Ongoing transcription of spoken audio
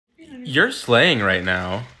You're slaying right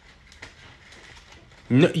now.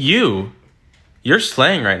 No, you're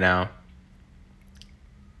slaying right now.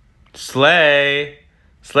 Slay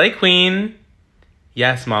queen.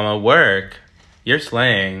 Yes, mama, work. You're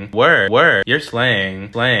slaying. Work. You're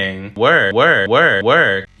slaying.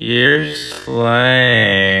 Work. You're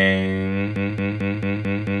slaying.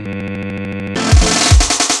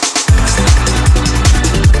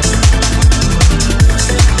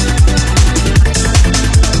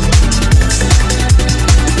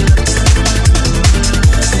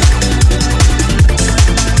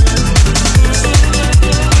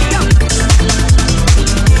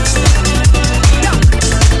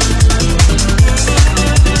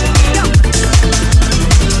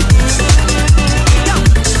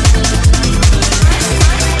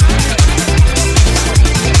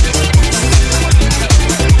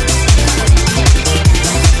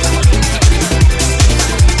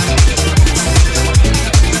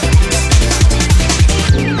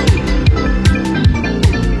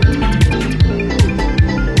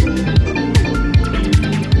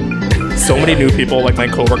 So many new people, like my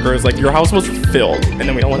coworkers, like your house was filled, and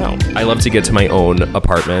then we all went out. I love to get to my own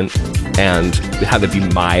apartment and have it be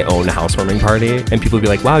my own housewarming party, and people would be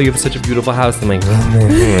like, "Wow, you have such a beautiful house." I'm like,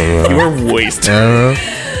 You were wasted.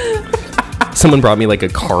 someone brought me like a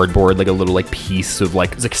cardboard, like a little like piece of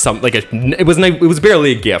like some like it was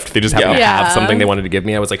barely a gift. They just happened to have something they wanted to give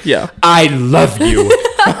me. I was like, Yeah. I love you.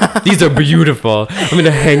 These are beautiful. I'm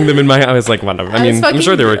gonna hang them in my. I was like, whatever. I mean, I'm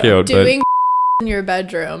sure they were cute, doing in your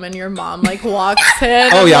bedroom, and your mom like walks in.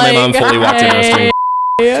 Oh yeah, like, my mom fully walked in. I was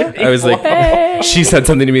doing. I was like, Hey. she said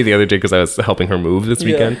something to me the other day because I was helping her move this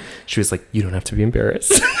weekend. She was like, "You don't have to be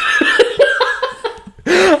embarrassed."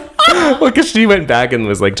 Well, because she went back and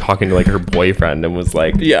was like talking to like her boyfriend and was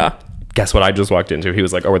like, Yeah. guess what I just walked into? He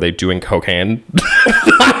was like, "Oh, are they doing cocaine?" Because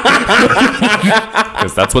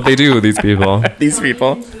that's what they do, these people. These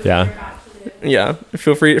people. Yeah. Yeah.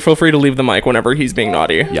 Feel free to leave the mic whenever he's being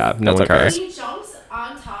naughty. Yeah, no That's one okay. cares. He jumps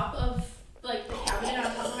on top of like the cabinet on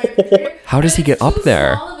top of my refrigerator. How does he get up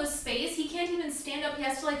there? Small of a space. He can't even stand up. He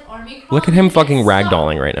has to like army crawl. Look at him and get fucking stuck.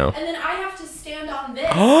 ragdolling right now. And then I have to stand on this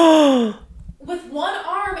with one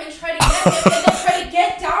arm and try to get him, and then try to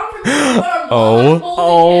get down from his one arm.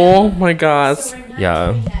 Oh my gosh. So we're not Yeah.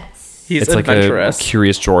 doing that. He's It's like a adventurous.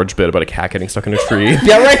 Curious George bit about a cat getting stuck in a tree.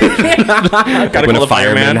 Yeah, right. Gotta When call a the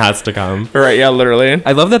fireman has to come. Right, yeah, literally.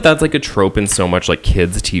 I love that that's like a trope in so much like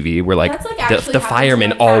kids TV where like That's, like, the actually the happens fireman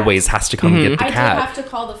to my cat. always has to come get the I did cat. have to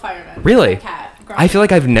call the fireman. Really? for the cat I feel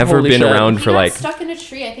like I've never Holy been shit. around he for got like stuck in a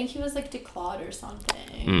tree. I think he was like declawed or something.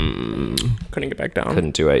 Couldn't get back down.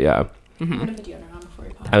 couldn't do it, yeah. I had a video around before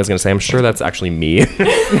we I was gonna say, I'm sure that's actually me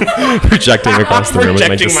projecting across the room with my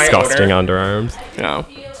Projecting my disgusting odor. underarms. Yeah.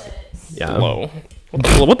 feel it. Yeah. Blow.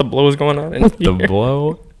 What the blow is going on in The here?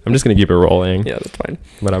 blow. I'm just gonna keep it rolling. Yeah, that's fine.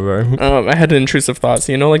 Whatever. I had an intrusive thought.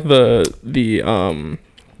 So you know, like the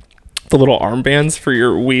little armbands for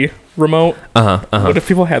your Wii remote. What if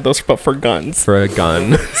people had those but for guns? For a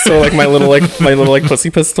gun. So like my little pussy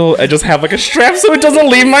pistol, I just have like a strap so it doesn't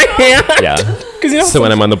leave my hand. Yeah. Because you know. So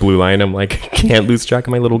when I'm on the blue line, I'm like, can't lose track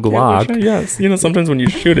of my little Glock. Yes, you know, sometimes when you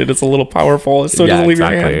shoot it, it's a little powerful, so it Yeah, doesn't leave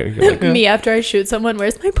your exactly. hand. You're like, Me after I shoot someone,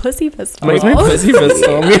 where's my pussy pistol? Where's my pussy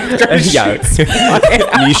pistol?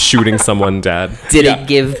 yeah. Me shooting someone dead. Did it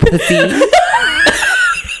give pussy?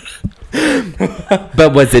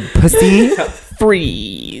 But was it pussy?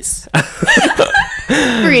 Freeze.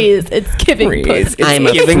 Freeze. It's giving Freeze. pussy. I'm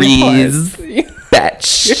a giving freeze.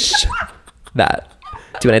 Bitch. That.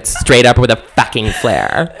 Doing it straight up with a fucking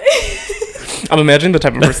flare. I'm imagining the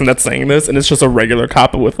type of person that's saying this, and it's just a regular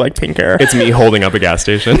cop with like pink hair. It's me holding up a gas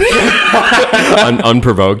station.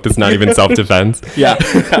 Unprovoked. It's not even self-defense. Yeah.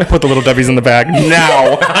 Put the little Debbie's in the bag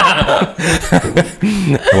now.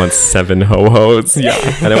 I want 7 ho-hos. Yeah.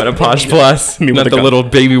 And I want a Posh Plus. Me with Not a the gun. little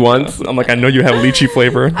baby ones. I'm like, I know you have lychee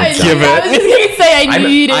flavor. I Give was it. just gonna say I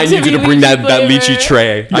need it. I need you to bring that lychee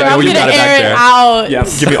tray. I know I'm you gonna got it air back it there. out. Yeah.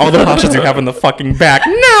 Give me all the Poshas you have in the fucking back.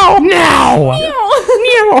 No.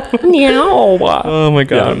 Oh my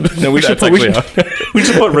god. No, we should That's we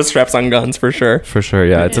should put wrist straps on guns for sure. For sure,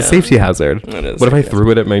 yeah. It's a safety hazard. It is. What if I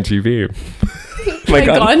threw it at my TV? My My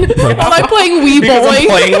gun. gun. Am I playing Wii Because I'm Boy?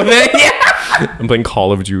 playing with it. Yeah. I'm playing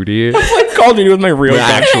Call of Duty. I called you with my real Yeah.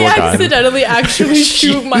 gun. actual I gun. accidentally actually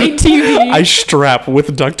shoot my TV. I strap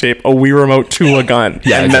with duct tape a Wii remote to a gun.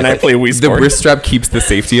 Yeah, and then I play Wii The Sports. wrist strap keeps the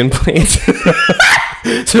safety in place.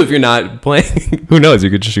 So if you're not playing, who knows? You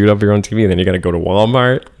could shoot up your own TV, and then you gotta go to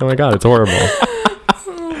Walmart. Oh my god, it's horrible.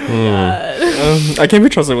 I can't be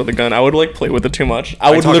trusted with a gun. I would like play with it too much. I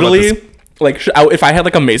would talk about literally. this- Like, if I had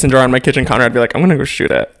like a mason jar on my kitchen counter, I'd be like, I'm gonna go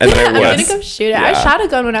shoot it, and then I I'm would. gonna go shoot it. I shot a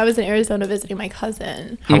gun when I was in Arizona visiting my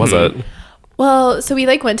cousin. How was it? Well, so we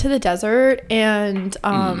like went to the desert and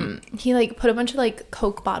he like put a bunch of like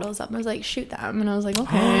Coke bottles up and was like, shoot them. And I was like,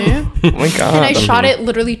 okay. Oh my god. And I shot it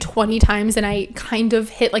literally 20 times and I kind of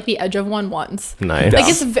hit like the edge of one once. Nice. Like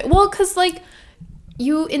it's well, because like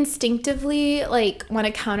you instinctively like want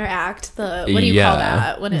to counteract the what do you call Yeah.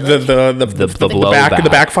 that when it the like, the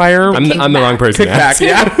backfire. I'm the wrong person. Kickback,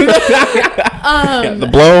 yeah. yeah. The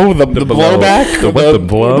blow, the blowback, the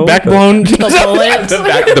blow, the backbone, the bullet.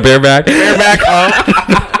 the bareback.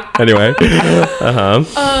 bareback. Anyway,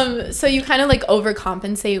 So you kind of like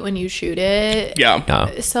overcompensate when you shoot it.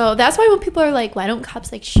 Yeah. So that's why when people are like, why don't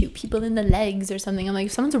cops like shoot people in the legs or something? I'm like,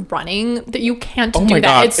 if someone's running, that you can't do my that.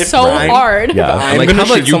 God, It's if so Ryan- hard. Yeah, I'm I'm like, gonna how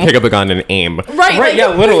about shoot you someone- pick up a gun and aim? Right. Like, yeah,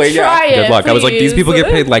 literally, yeah. Try it, Good luck. I was like, these people get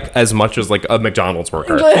please. paid like as much as like a McDonald's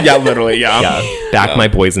worker. Yeah, literally, yeah. Yeah, back my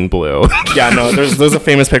boys in blue. Yeah, no, there's a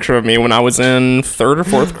famous picture of me when I was in 3rd or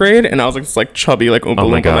 4th grade, and I was like this like chubby like Oompa Oh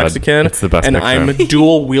my Loompa God. Mexican. It's the best and picture. I'm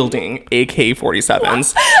dual wielding AK-47s. I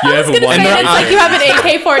was gonna say, And they're it's like you have an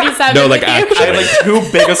AK-47. No, like, with you. actually. I had like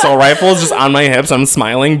 2 big assault rifles just on my hips. I'm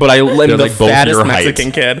smiling, but I'm the like both fattest your height.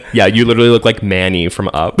 Mexican kid. Yeah, you literally look like Manny from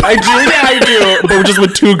Up. I do, yeah, I do. But just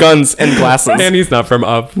with 2 guns and glasses. Manny's not from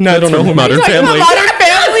Up. No, I don't know who Modern You're talking about Family. Modern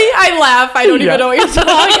Family? I laugh. I don't Yeah. even know what you're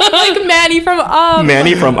talking. Like Manny from Up.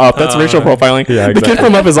 Manny from Up. That's racial profiling. yeah, The kid exactly.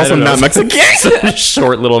 from Up is I also don't know. not Mexican.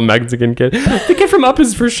 Short little Mexican kid. The kid from Up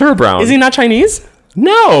is for sure brown. Is he not Chinese?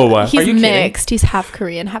 No. He's you kidding? mixed. He's half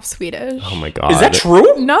Korean, half Swedish. Oh my god. Is that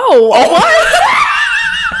true? No. What?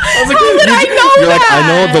 I was like, How did I know you're like, I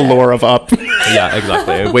that? know the lore of Up. Yeah,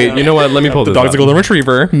 exactly. Wait, you know what? Let me pull The this dog's up. a golden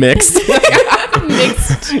retriever, mixed.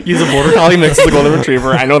 Mixed. He's a border collie mixed with a golden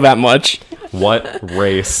retriever. I know that much. What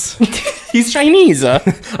race? He's Chinese. I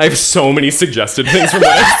have so many suggested things from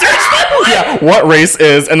that. Yeah. What race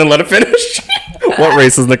is, and then let it finish. What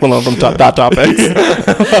race is Nick Malone from Dot Topics?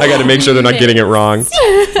 I got to make sure they're not getting it wrong.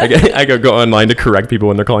 I gotta go online to correct people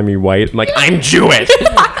when they're calling me white. I'm like, I'm Jewish.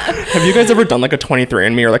 Have you guys ever done like a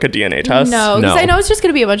 23andMe or like a DNA test? No, because No. I know it's just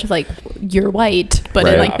gonna be a bunch of like you're white, but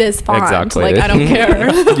in Right. like this font. Exactly. Like I don't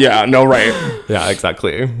care. Yeah, no, right. Yeah,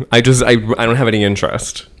 exactly. I don't have any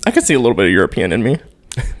interest. I could see a little bit of European in me.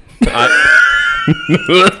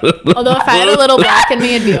 Although if I had a little black in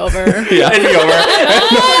me, it'd be over. Yeah, it'd be over.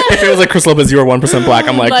 If it was like Chris Lopez, you were 1% black.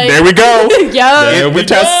 I'm like, Like- there we go. Yeah.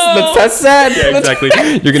 The test said. Yeah, exactly.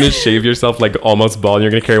 You're gonna shave yourself like almost bald. And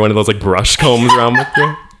you're gonna carry one of those like brush combs around with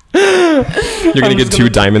you. You're gonna get 2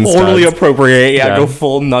 diamond Totally studs. appropriate. Yeah, Yeah. go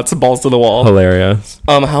full nuts, balls to the wall. Hilarious.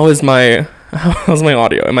 How's my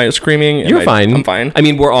audio? Am I screaming? You're fine. I'm fine. I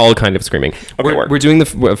mean, we're all kind of screaming. word. We're doing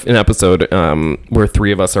an episode where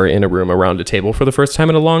 3 of us are in a room around a table for the first time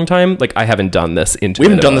in a long time. Like I haven't done this We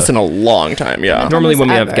haven't done this in a long time. Yeah. Normally when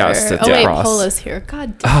we have Ever. guests, it's oh wait, across. Pola's here.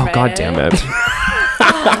 God damn Oh it. god damn it.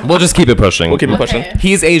 We'll just keep it pushing. We'll keep it pushing. Okay.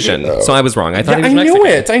 He's Asian, so I was wrong. I thought Yeah, he was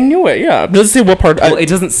Mexican. I knew it. Yeah. Does it say what part? Well, it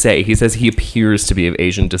doesn't say. He says he appears to be of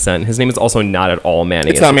Asian descent. His name is also not at all Manny.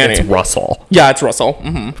 It's not Manny. It's Russell. Yeah, it's Russell.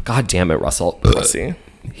 Mm-hmm. God damn it, Russell. Let's see.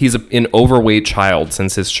 He's an overweight child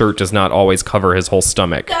since his shirt does not always cover his whole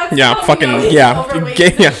stomach. That's Yeah, how we fucking- know he's yeah. overweight,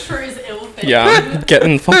 Get- 'cause yeah. his shirt is ill-fitting. Yeah, get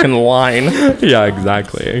in fucking line. Yeah,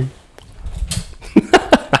 exactly.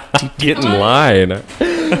 Get in line.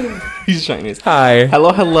 He's Chinese. Hi.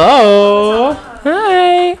 Hello.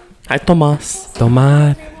 Hi. Hi, Tomas.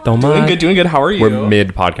 Tomás. Doing good. How are you? We're mid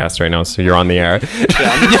podcast right now, so you're on the air.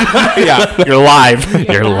 Yeah, you're live.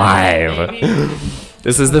 You're live.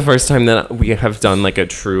 This is the first time that we have done like a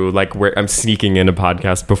true like where I'm sneaking in a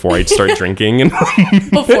podcast before I start drinking and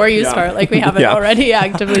Before you start, like we haven't Yeah. already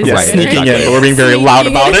actively Yeah, started. sneaking in, but we're being very loud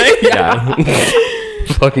about it. yeah.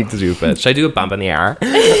 Fucking stupid. Should I do a bump in the air?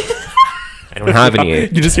 I don't have any.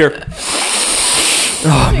 You just hear.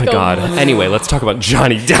 Oh my god. Anyway, let's talk about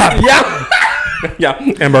Johnny Depp. Yeah.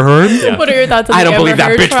 Yeah. Amber Heard. Yeah. What are your thoughts on I the don't believe that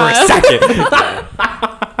Amber bitch Heard for a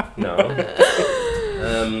second. No.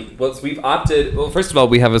 Well, so we've opted. Well, first of all,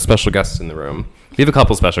 we have a special guest in the room. We have a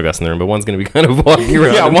couple special guests in the room, but one's going to be kind of walking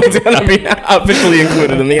around. Yeah, one's gonna be officially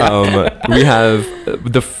included in the. We have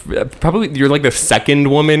probably you're like the second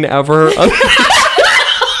woman ever.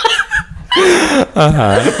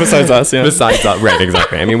 Besides us, yeah. Besides that, right?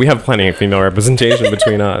 Exactly. I mean, we have plenty of female representation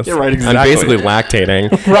between us. You're right, I'm exactly. basically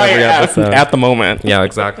lactating Right every episode. at the moment. Yeah,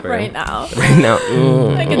 exactly. right now. Right now.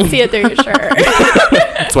 Ooh. I can see it through your shirt.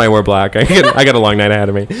 That's why I wear black. I got a long night ahead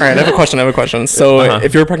of me. All right, I have a question. So,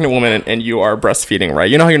 if you're a pregnant woman and you are breastfeeding, right?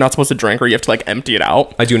 You know how you're not supposed to drink, or you have to like empty it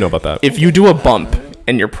out. I do know about that. If you do a bump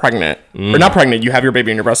and you're pregnant, or not pregnant, you have your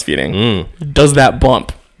baby and you're breastfeeding. Does that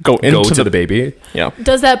bump go into to the baby. Yeah.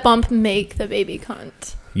 Does that bump make the baby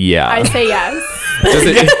cunt? Yeah. I say yes.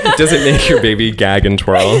 Does it make your baby gag and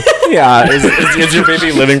twirl? Yeah. Is your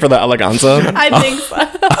baby living for the eleganza? I think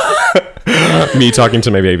so. Me talking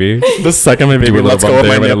to my baby. The second my baby Do a little lets bump go of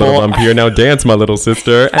there, my a little nipple. bump here. Now dance, my little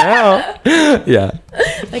sister. Ow. Yeah.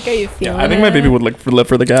 Like, are you feeling I think my baby would live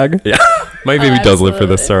for the gag. Yeah. My baby does live for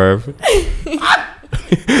the serve.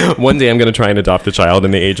 One day I'm going to try and adopt a child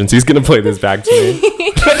and the agency's going to play this back to me.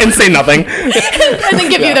 And say nothing. and then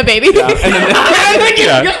give you the baby.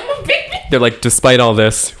 Yeah. They're like, despite all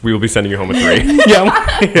this, we will be sending you home with 3.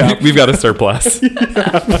 Yeah. We've got a surplus.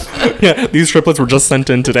 Yeah. These triplets were just sent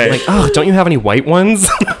in today. Like, oh, don't you have any white ones?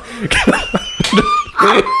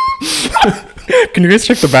 Can you guys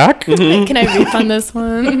check the back? Like, can I refund this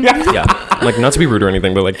one? Yeah. Like, not to be rude or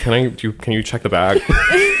anything, but like, can you check the bag?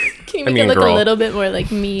 Can you make mean, it look girl. a little bit more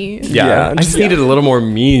like me? Yeah. I just needed a little more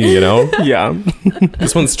me, you know? Yeah.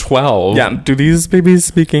 This one's 12. Yeah. Do these babies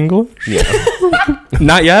speak English? Yeah.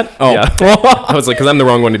 Not yet? Oh. Yeah. I was like, because I'm the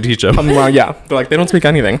wrong one to teach them. Well, yeah. They're like, they don't speak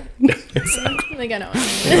anything. Like, I know.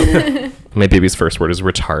 My baby's first word is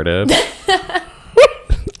retarded.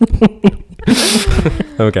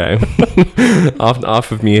 Okay.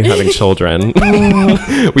 off of me having children.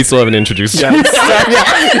 We still haven't introduced you.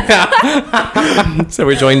 So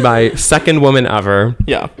we're joined by second woman ever.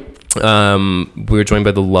 Yeah. We were joined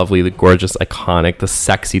by the lovely, the gorgeous, iconic, the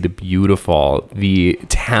sexy, the beautiful, the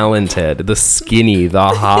talented, the skinny, the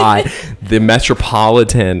hot, the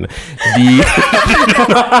metropolitan, the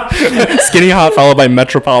Skinny hot followed by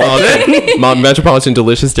metropolitan. metropolitan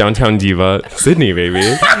delicious downtown diva, Sydney, baby.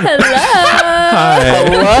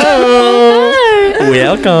 Hello.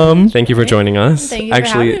 Welcome. Thank you for joining us. Thank you for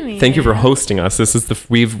having me. Thank you for hosting us. This is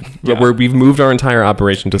we've moved our entire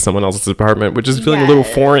operation to someone else's apartment, which is feeling a little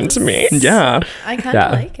foreign to me. Yeah. I kind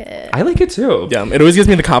of like it. I like it too. Yeah. It always gives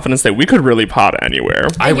me the confidence that we could really pod anywhere.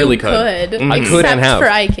 I really could. I could and have. for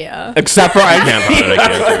IKEA. Except for I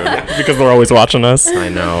can't. Because they're always watching us. I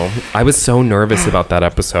know. I was so nervous about that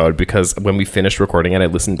episode because when we finished recording it, I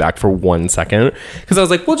listened back for 1 second because I was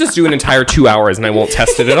like, we'll just do an entire 2 hours and I won't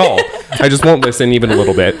test it at all. I just won't listen even a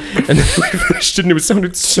little bit. And then we finished it and it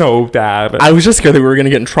sounded so bad. I was just scared that we were going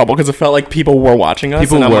to get in trouble because it felt like people were watching us.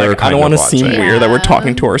 People and I'm were like, I kind don't of want to seem watching. weird that we're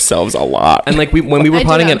talking to ourselves a lot. And like when we were I do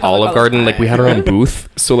potting that at in public Olive all the Garden, like we had our own time. booth,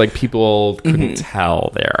 so like people couldn't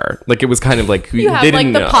tell there. Like it was kind of like You have they like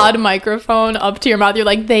didn't the know. pod microphone up to your mouth. You're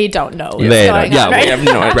like, they don't know what's They going don't- on, yeah, right? I have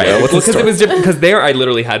no idea. Right, What's well, the because it story? was different. Because there, I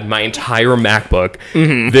literally had my entire MacBook,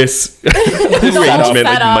 this arrangement,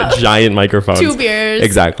 like setup. giant microphones, 2 beers.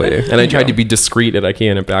 exactly. And I tried to be discreet at IKEA,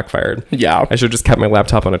 and it backfired. Yeah. I should have just kept my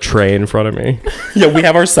laptop on a tray in front of me. Yeah, we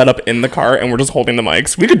have our setup in the car and we're just holding the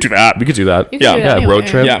mics. We could do that. We could do that. You can Yeah, do it yeah, anywhere. road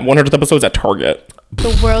trip. Yeah, 100th episodes at Target.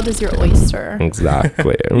 The world is your oyster.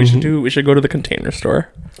 Exactly. We should go to the Container Store.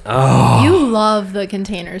 You love the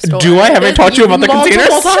Container Store. Do I? Have I taught you about the Container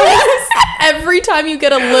Multiple Store? times. Every time you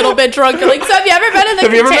get a little bit drunk, you're like, so have you ever been in the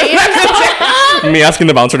Have you ever Container Store? Me asking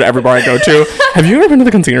the bouncer to every bar I go to. Have you ever been to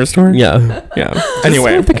the Container Store? Yeah. Yeah.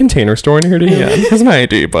 Anyway, Is the Container Store in here to you? yeah, that's my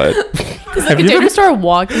ID, but Is the Container Store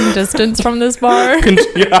walking distance from this bar?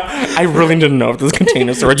 yeah, I really didn't know if this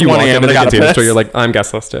Container Store. It's You 1 walk a.m. into and the I got Container a Store, piss. you're like, I'm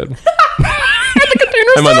guest listed.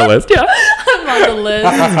 I'm on the list. Yeah, I'm on the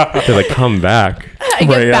list. They're like, come back. I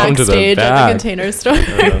Right, get come to the backstage at back. the Container Store.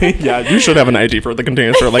 Yeah, you should have an ID for the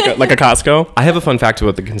Container Store, like a Costco. I have a fun fact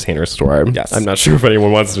about the Container Store. Yes. I'm not sure if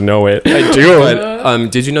anyone wants to know it. I do. But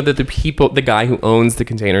did you know that the guy who owns the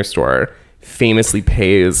Container Store famously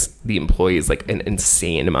pays the employees like an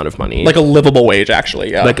insane amount of money? Like a livable wage,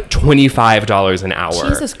 actually. Yeah. like $25 an hour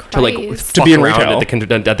Jesus to like Christ. fuck be in around retail.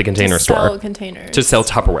 at the Container To Store sell containers. to sell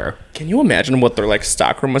Tupperware. Can you imagine what their like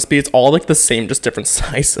stockroom must be? It's all like the same, just different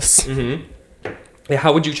sizes. Yeah,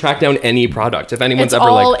 how would you track down any product if anyone's It's ever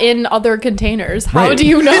all like in other containers. How Right. do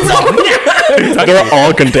you know? They're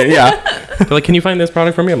all contained. Yeah. they're like, can you find this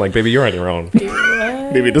product for me? I'm like, baby, you're on your own.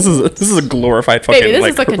 Maybe this is a glorified fucking Baby, this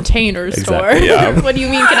like is a container store. yeah. What do you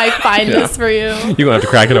mean? Can I find this for you? You're gonna have to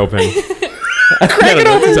crack it open. I don't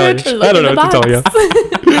know what to tell you. Look I don't in know the what to tell you.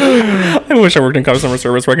 box. I wish I worked in customer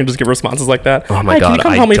service where I can just give responses like that. Oh my Hi, god, can you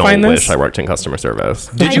come I help me don't find wish this? I worked in customer service.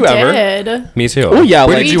 Did I you ever? did. Me too. Oh, yeah,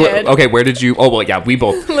 Where like- did you? We did. Okay, where did you? Oh well, yeah, we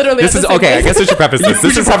both. Literally This at is the same okay. I place. guess I should preface this.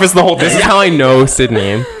 This is preface the whole. This is how I know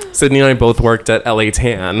Sydney. Sydney and I both worked at LA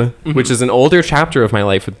Tan, which is an older chapter of my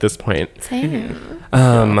life at this point. Same.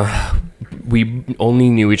 we only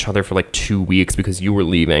knew each other for like 2 weeks because you were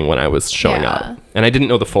leaving when I was showing Yeah. up, and I didn't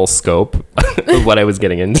know the full scope of what I was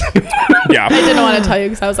getting into. Yeah. I didn't want to tell you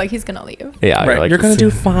because I was like, he's gonna leave. Yeah, Right. You're gonna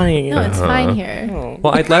do fine. No, it's fine here.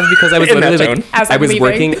 Well, I'd left because I was In that literally like, tone. As I I'm was leaving.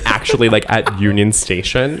 working actually like at Union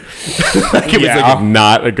Station. Like it was Yeah. like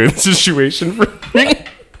not a good situation for me.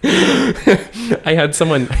 I had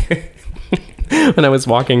someone when I was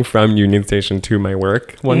walking from Union Station to my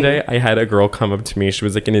work one day. I had a girl come up to me. She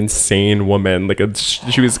was like an insane woman. Like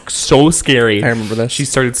she was so scary. I remember this. She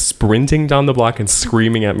started sprinting down the block and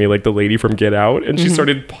screaming at me like the lady from Get Out, and she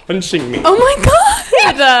started punching me. Oh my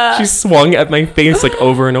god! She swung at my face like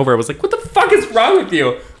over and over. I was like, "What the fuck is wrong with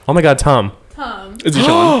you?" Oh my god, Tom. Is he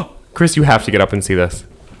chilling? Chris, you have to get up and see this.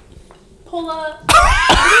 Pull up.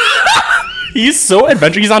 He's so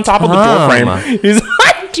adventurous. He's on top of the door Tom. frame. He's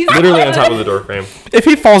Literally on top of the door frame. if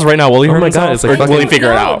he falls right now, will he hurt my himself? God, it's like Or will he fucking-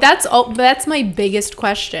 figure it out? That's my biggest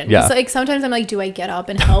question. Yeah. It's like sometimes I'm like, do I get up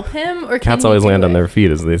and help him or can Cats he always do land on it? their feet,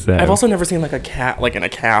 as they say. I've also never seen like a cat like in a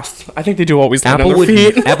cast. I think they do always land Apple on their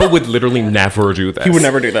would feet. Apple would literally never do this. He would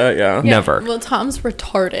never do that. Yeah. Yeah, Never. Well, Tom's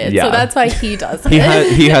retarded, Yeah. so that's why he does it.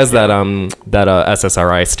 He has that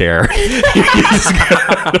SSRI stare.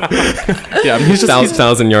 Yeah. He's just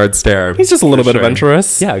thousand yard stare. he's just a little bit Sure.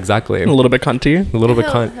 adventurous. Yeah, exactly. A little bit cunty. A little bit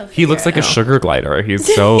He'll cunt. He looks like figure a it sugar glider.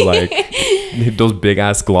 He's so like those big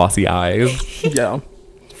ass glossy eyes. Yeah.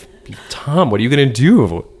 Tom, what are you gonna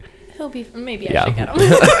do? He'll be. Maybe Yeah. I should get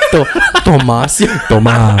him. Tomas.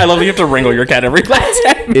 I love that you have to wrangle your cat every last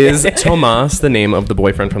time. Is Tomas the name of the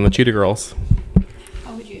boyfriend from the Cheetah Girls?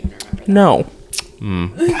 How would you even remember? No.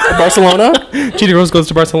 Barcelona? Cheetah Girls goes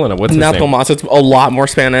to Barcelona. What's his Not name? Tomas. It's a lot more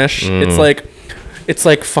Spanish. It's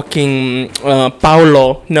like fucking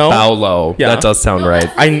Paulo. No. Paolo. Yeah. That does sound right.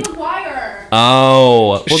 I. McGuire.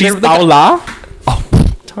 Oh. Well, She's they're like- Paula.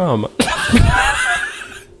 Tom.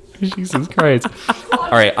 Jesus Christ.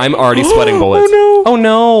 All right, I'm already sweating bullets. Oh, Oh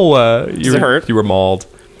no. You it hurt? You were mauled.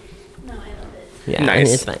 No, I love it. Yeah,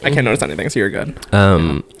 Nice. it's fine. I can't notice anything, so you're good.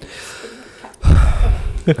 I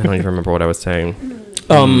don't even remember what I was saying.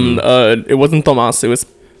 It wasn't Tomas. It was.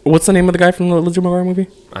 What's the name of the guy from the Lizzie McGuire movie?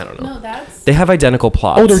 I don't know. No, that's. They have identical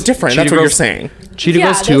plots. Oh, they're different. Cheetah That's what you're Girls- saying. Cheetah Yeah,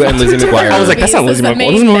 Girls 2 those and are Lizzie two different McGuire. I was like, that's not movies. Lizzie That's the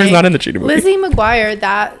McGuire. Lizzie main McGuire's thing. not in the Cheetah movie. Lizzie McGuire.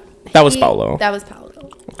 That was Paolo. That was Paolo.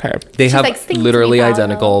 Okay. They She's have like, "Sing to me, literally Paolo."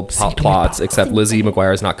 identical plots, except Lizzie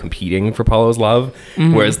McGuire is not competing for Paulo's love,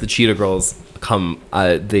 whereas the Cheetah Girls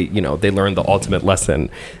they learn the ultimate lesson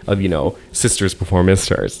of sisters before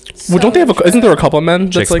misters, Well, don't they have isn't there a couple of men?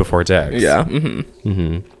 That's chicks like, before dicks. Yeah.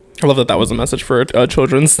 Mm-hmm. I love that was a message for a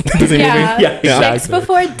children's Disney Yeah. movie. Yeah, Chicks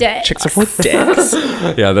before dicks. Chicks before dicks.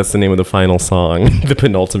 Yeah, that's the name of the final song, the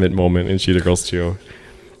penultimate moment in Cheetah Girls 2.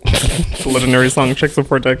 The legendary song Chicks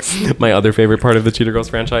Before Dicks. My other favorite part of the Cheetah Girls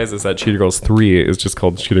franchise is that Cheetah Girls 3 is just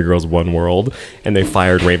called Cheetah Girls One World, and they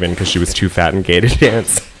fired Raven because she was too fat and gay to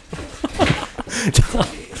dance.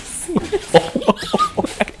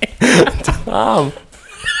 Tom.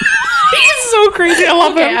 He's so crazy. I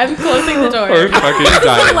love Okay, I'm closing the door. We're fucking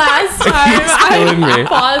dying. Last time killing me. I'm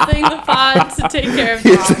pausing the pod to take care of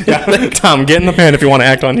Tom. Tom, get in the pan if you want to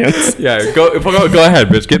act onions. Yeah, go ahead,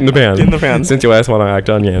 bitch. Get in the pan. Get in the pan. Since your ass want to act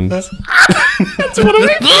onions. That's one of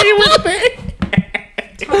my favorite things.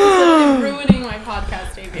 Totally ruining my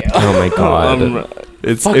podcast debut. Oh my god.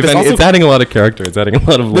 It's fuck, this also- it's adding a lot of character. It's adding a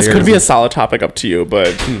lot of layers. This could be a solid topic up to you, but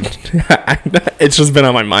it's just been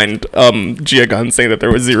on my mind. Gia Gunn saying that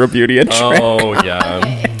there was zero beauty in Shrek. Oh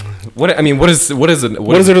yeah. What is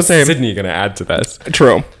there to say? Sydney gonna add to this?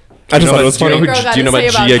 True. I just thought it was Do you know funny. who- Girl got do you know to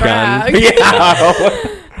about say Gia about Gunn? drag.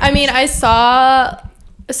 Yeah. I mean, I saw.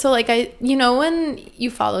 So like when you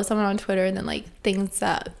follow someone on Twitter and then like things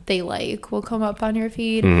that they like will come up on your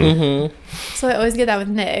feed. Mm-hmm. So I always get that with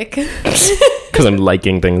Nick. Because I'm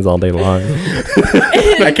liking things all day long.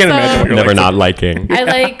 I can't imagine what you're Never like. not liking. I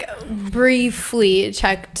like briefly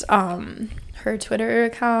checked her Twitter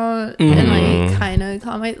account and like kind of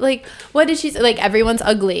comment like, what did she say? Like everyone's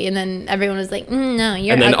ugly, and then everyone was like, no,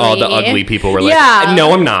 you're And then ugly. all the ugly people were like, Yeah.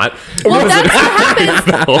 no, I'm not. Well, that's what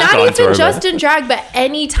happens. whole Not contour even of just it. in drag, but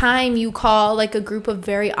anytime you call like a group of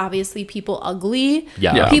very obviously people ugly,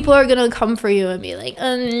 Yeah. people are gonna come for you and be like,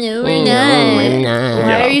 no, we're we're not. not.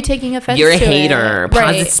 Why are you taking offense You're a to hater. it?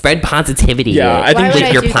 Right. Spread positivity. Yeah, I think Why would with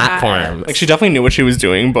I your do that? platform. Like she definitely knew what she was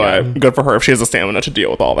doing, but good for her if she has the stamina to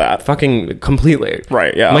deal with all that. Fucking completely.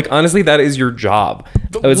 Right, yeah. Like honestly, that is your job.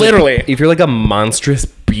 I was like, Literally. if you're like a monstrous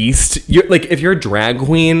beast, you're like if you're a drag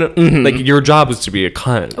queen, like your job is to be a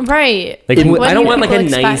cunt. Right. Like What I do don't want like a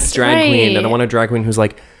people nice expect? drag queen. I Right. don't want a drag queen who's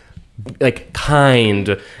like like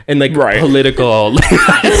kind and like Right. political.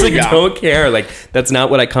 I just like don't care. Like that's not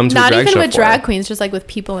what I come to a Not drag even show with for. drag queens, just like with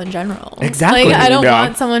people in general. Exactly. Like I don't Yeah.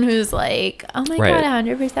 want someone who's like, oh my Right. god,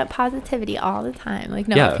 100% positivity all the time. Like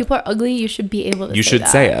no, Yeah. if people are ugly, you should be able to. You should that.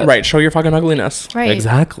 say it. Right. Show your fucking ugliness. Right.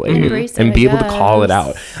 Exactly. Embrace it, And I be able to call it guess.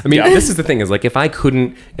 out. I mean, this is the thing is like if I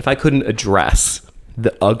couldn't address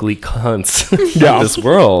the ugly cunts of this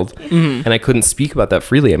world and I couldn't speak about that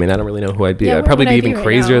freely, I mean, I don't really know who I'd be. Yeah, I'd what probably would be I even do right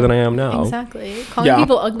crazier now? than I am now. Exactly. Calling Yeah.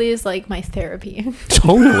 people ugly is like my therapy.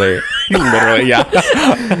 Totally. Literally, yeah.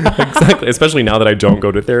 Exactly. Especially now that I don't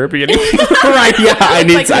go to therapy anymore. Right, yeah. I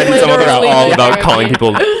need Like, some other literally All Yeah. about Therapy. calling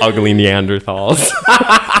people ugly Neanderthals.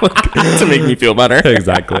 to make me feel better.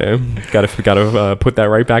 Exactly. Gotta put that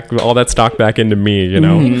right back, all that stock back into me, you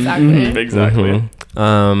know? Exactly. Exactly.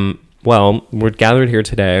 Well, we're gathered here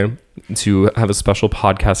today to have a special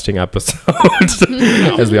podcasting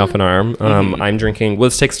episode, as we often are. I'm drinking.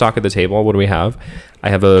 Let's take stock at the table. What do we have? I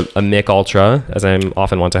have a Mick Ultra, as I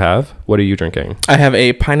often want to have. What are you drinking? I have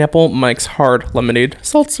a pineapple Mike's Hard Lemonade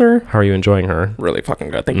Seltzer. How are you enjoying her? Really fucking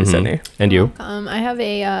good. Thank you, Sydney. And you? I have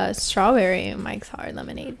a strawberry Mike's Hard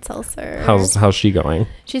Lemonade seltzer. How's she going?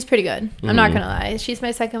 She's pretty good. I'm not gonna lie. She's my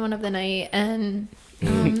second one of the night, and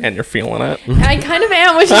And you're feeling it. I kind of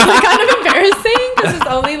am, which is like kind of embarrassing because it's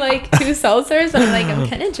only like 2 seltzers, and I'm like, I'm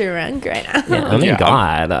kind of drunk right now. Oh my Yeah.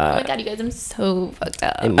 god. Oh my god, you guys, I'm so fucked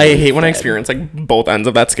up. I hate when I experience like both ends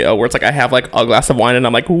of that scale where it's like I have like a glass of wine and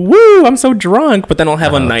I'm like, woo, I'm so drunk. But then I'll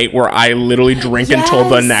have a night where I literally drink until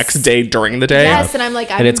the Yes. next day during the day. Yes, and I'm like,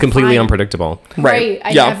 And it's completely fine. unpredictable. Right. I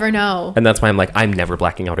Yeah. never know. And that's why I'm like, I'm never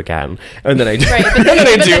blacking out again. And then I do. Right, but then,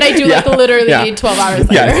 I do like Yeah. literally Yeah. 12 hours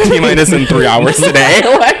later. Yeah, T-minus in 3 hours today.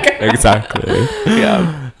 Exactly.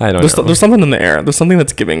 Yeah. I don't There's, know. there's something in the air. There's something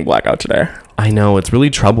that's giving blackout today. I know, it's really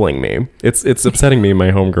troubling me. It's upsetting me and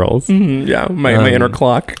my homegirls. Yeah, my inner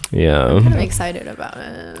clock. Yeah. I'm excited about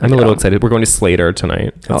it. I'm a little excited. We're going to Slater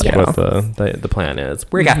tonight. That's yeah. what the plan is.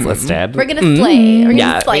 We got listed. We're gonna slay. We're gonna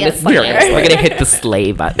Yeah, slay we're a slayer. gonna hit the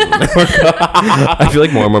slay button. I feel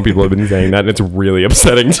like more and more people have been saying that, and it's really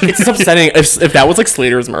upsetting to me. It's upsetting if that was like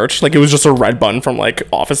Slater's merch. Like it was just a red button from like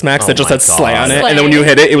Office Max that just my said slay on it. Slay. And then when you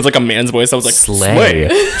hit it, it was like a man's voice. I was like, Slay.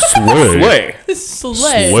 Slay.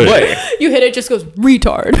 Slay. Slay. You hit it, just goes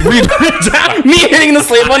retard. Me hitting the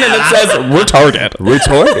slay button and it says retarded.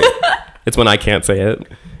 Retarded. It's when I can't say it. And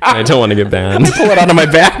I don't want to get banned. Pull it out of my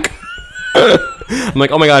back. I'm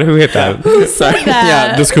like, oh my god, who hit that? Sorry. that?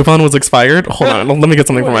 Yeah, this coupon was expired. Hold on, let me get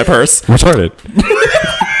something from my purse. Retarded.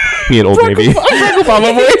 Me and Old Navy.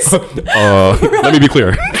 Obama voice. Let me be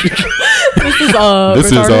clear.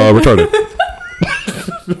 This is retarded.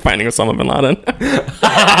 Finding Osama bin Laden.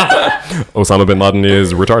 Osama bin Laden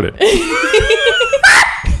is retarded.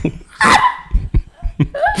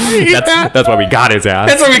 That's why we got his ass.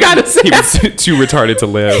 That's what we gotta say. He was too retarded to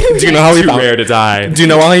live. Do you know how we too found rare to die? Do you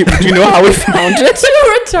know how we found it?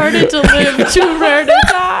 too retarded to live, too rare to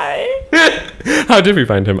die. How did we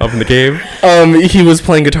find him? Up in the cave? He was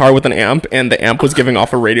playing guitar with an amp, and the amp was giving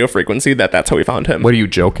off a radio frequency. That's how we found him. What are you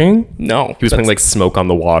joking? No, He was playing like Smoke on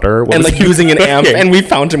the Water. What and was like he using an amp, doing? and we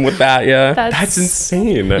found him with that. Yeah, That's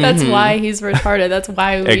insane. That's why he's retarded. That's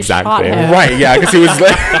why we Exactly. shot him. right. Yeah, because he was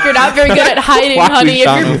like, You're not very good at hiding, Why we honey. If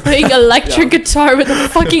shot you're him. playing electric guitar with a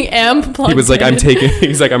fucking amp plugged He was like,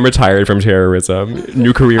 in. I'm retired from terrorism.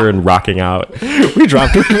 New career in rocking out. we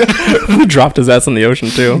dropped his ass in the ocean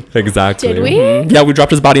too. Exactly. Did we? Yeah, we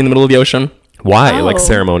dropped his body in the middle of the ocean Why? Oh. Like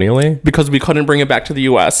ceremonially? because we couldn't bring it back to the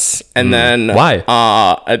U.S. And then Why?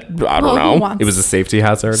 I don't Well, who know. wants- It was a safety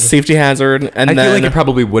hazard. Safety hazard, and I then feel like it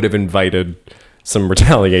probably would have invited some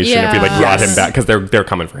retaliation if we like brought him Yes. back because they're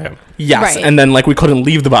coming for him. yes, Right. and then like we couldn't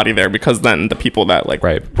leave the body there because then the people that like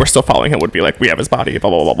Right. were still following him would be like, we have his body, blah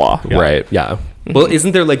blah blah blah. Yeah. Right. Yeah. Well,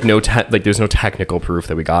 isn't there like there's no technical proof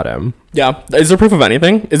that we got him? Yeah. Is there proof of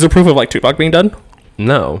anything? Is there proof of like Tupac being dead?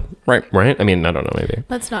 No. Right. Right? I mean, I don't know. Maybe.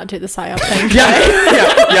 Let's not do the psyop thing.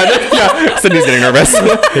 Yeah. Sydney's getting nervous.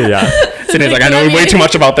 Yeah. Sydney's like, I know way too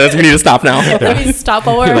much about this. We need to stop now. Let me stop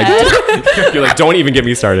while we're ahead. You're like, don't even get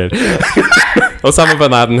me started. Osama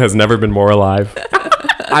bin Laden has never been more alive.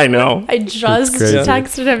 I know. I just crazy.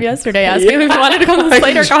 texted him yesterday asking him if he wanted to come to the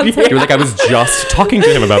Slater concert. You're like, I was just talking to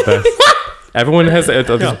him about this. Everyone has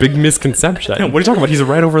this big misconception. What are you talking about? He's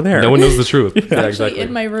right over there. No one knows the truth. Yeah, Actually, exactly.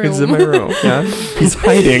 in my room. He's in my room. Yeah. He's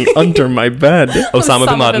hiding under my bed. Osama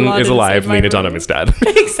bin Laden is Laden's alive. in my Lena room. Dunham is dead.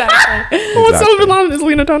 Exactly. Osama bin Laden is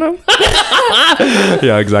Lena Dunham.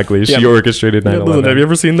 Yeah, exactly. She Yeah. orchestrated 9/11. Listen, have you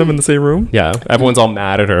ever seen them in the same room? Yeah, everyone's all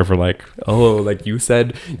mad at her for like, oh, like you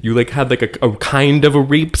said you like had like a kind of a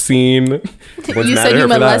rape scene. Everyone's You mad said at you her for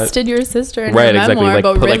that. molested your sister in Right, your exactly, memoir, like,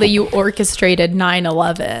 but put, like- really you orchestrated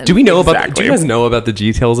 9/11. Do we know about? Exactly. Do you guys know about the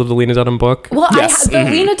details of the Lena Dunham book? Well, Yes. the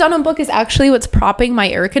Lena Dunham book is actually what's propping my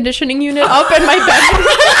air conditioning unit up in my bedroom.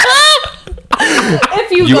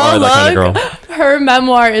 If you, You go are look, that kind of girl. her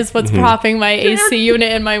memoir is what's propping my AC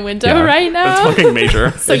unit in my window Yeah. right now. Fucking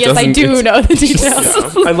major. So It yes, I doesn't- do it's- know the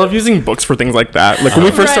details. I love using books for things like that. Like when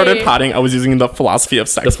we first started Right. potting, I was using the philosophy of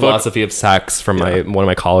sex The book, philosophy of sex from one of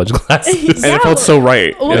my college classes. and it felt so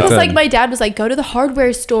right. Well, Yeah. because like Done. my dad was like, go to the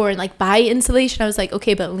hardware store and like buy insulation. I was like,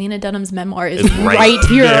 okay, but Lena Dunham's memoir is right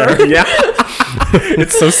here. Yeah.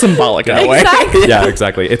 It's so symbolic in a way. Exactly. Yeah,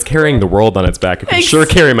 exactly. It's carrying the world on its back. It can sure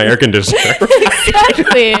carry my air conditioner.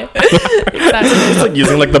 Exactly. It's like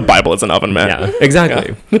using like the Bible as an oven mat. Yeah,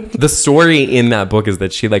 exactly. The story in that book is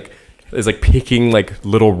that she like is like picking like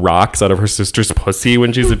little rocks out of her sister's pussy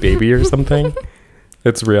when she's a baby or something.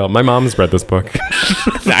 It's real. My mom's read this book.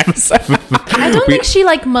 Nice. I don't think she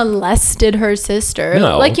like molested her sister.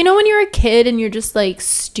 No. Like, you know, when you're a kid and you're just like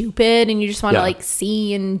stupid and you just want to Yeah. like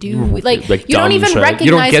see and do like, Like you don't dumb even shit. You don't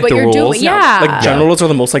recognize get what the you're rules. doing. Yeah. Like genitals are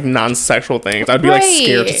the most like non-sexual things. I'd be like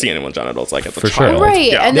scared to Right. see anyone's genitals like as a For sure. child.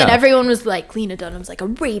 Right. Yeah. And then Yeah. everyone was like, Lena Dunham's like a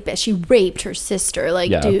rapist. She raped her sister. Like,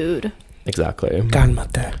 Yeah. dude. Exactly.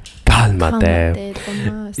 Calmate. Calmate.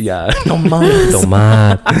 Tomas. Yeah. No mas.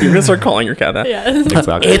 Tomate. You're gonna start calling your cat that. Yeah.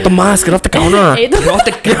 Exactly. Tomas, get off the counter. Hey, Get off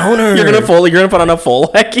the counter. You're gonna put on a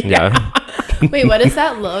full like Yeah. Wait, what does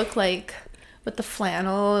that look like with the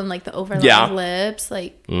flannel and like the overlapped Yeah. lips?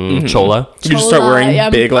 Like, Chola. You just start chola. wearing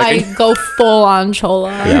Yeah, big like I go full on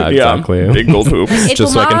chola. Yeah, exactly. big gold hoops. Hey,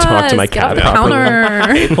 Just so I can talk to my Tomas, get off cat the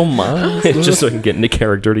properly. counter. Tomas. Just so I can get into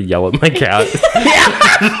character to yell at my cat.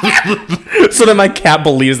 So that my cat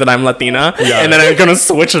believes that I'm Latina, and then I'm gonna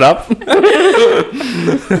switch it up.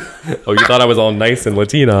 Oh, you thought I was all nice and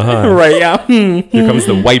Latina, huh? Right? Yeah. Here comes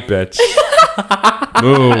the white bitch.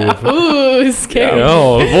 Move. Ooh, scary.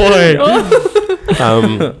 Oh boy.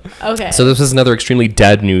 Okay. So this was another extremely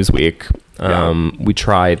dead news week. We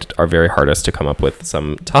tried our very hardest to come up with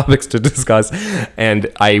some topics to discuss, and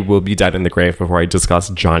I will be dead in the grave before I discuss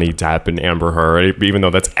Johnny Depp and Amber Heard, even though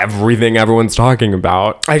that's everything everyone's talking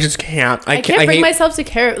about. I just can't. I can't bring hate- myself to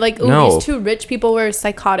care. Like, ooh, No. these two rich people were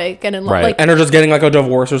psychotic and in love. Right. Like, and are just getting like a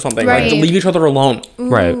divorce or something. Like, Right. leave each other alone.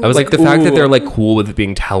 Right. I was like, Like, the fact that ooh. they're like cool with it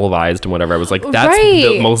being televised and whatever. I was like, that's the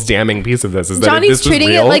Right. most damning piece of this. Is that if Johnny's this was treating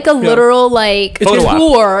real, it like a literal like Photo op.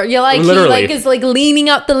 tour. Yeah, like Literally. he like is like leaning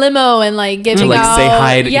out the limo and like giving to like out, say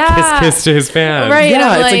hi, to yeah. kiss to his fans. Right, Yeah, and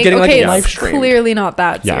I'm it's like getting, like, okay, live it's streamed. clearly not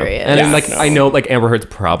that Yeah. serious. And Yeah, like no. I know like Amber Heard's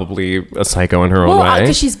probably a psycho in her own well, way.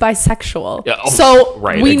 because she's bisexual, Yeah, oh, so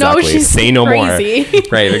right, we know exactly. she's Say no crazy. more.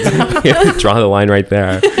 Right, exactly. Draw the line right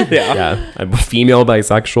there. Yeah. I'm female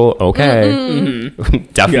bisexual. Okay.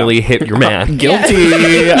 Definitely hit your man. Guilty.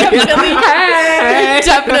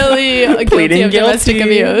 Definitely guilty Pleading of domestic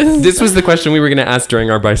guilty. abuse. This was the question we were going to ask during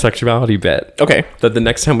our bisexuality bit. Okay. That the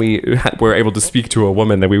next time we were able to speak to a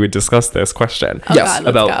woman, that we would discuss this question. Oh, God, let's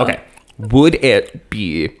About go. okay, would it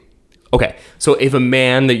be okay? So if a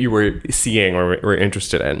man that you were seeing or were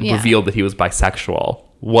interested in Yeah. revealed that he was bisexual,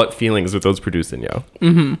 what feelings would those produce in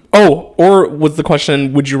you? Oh, or was the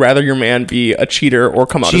question, would you rather your man be a cheater or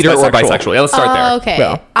come out Cheater as or bisexual? Yeah, let's start there. Okay.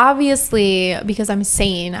 Yeah. Obviously, because I'm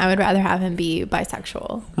sane, I would rather have him be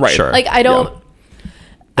bisexual. Right. Sure. Like I don't.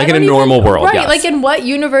 Like I in a don't normal world, right? yes. Like in what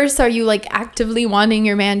universe are you like actively wanting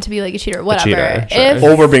your man to be like a cheater? Whatever. cheater, sure. If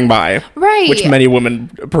Over being bi. Right. Which many women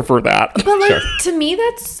prefer that. But like to me,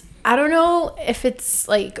 that's I don't know if it's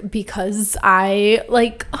like because I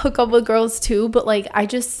like hook up with girls too, but like it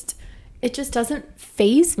just doesn't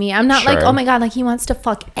phase me. I'm not like, Sure. oh my god, like he wants to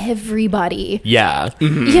fuck everybody. Yeah.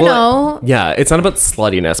 You know? Yeah, it's not about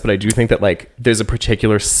sluttiness, but I do think that like there's a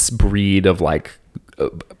particular breed of like a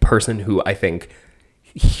person who I think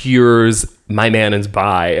hears my man is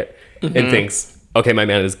bi and thinks okay, my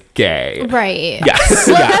man is gay. Right. Yes.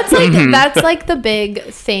 Well, that's like the big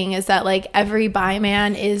thing is that like every bi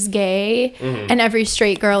man is gay and every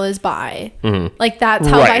straight girl is bi. Like that's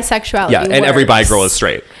how Right. bisexuality Yeah, and every bi works. girl is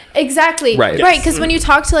straight. Exactly. Right. Right. Because when you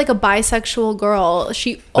talk to like a bisexual girl,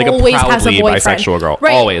 she Like a always has a proudly boyfriend. bisexual girl.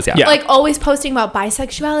 Right. Always, yeah. Like always posting about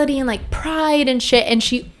bisexuality and like pride and shit. And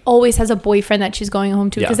she always has a boyfriend that she's going home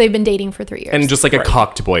to because Yeah. they've been dating for 3 years. And just like a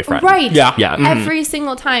cocked boyfriend. right. Yeah. Yeah. Every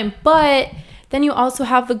single time. But then you also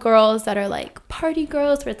have the girls that are like party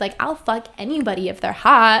girls where it's like, I'll fuck anybody if they're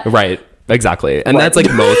hot. Right. Exactly. And that's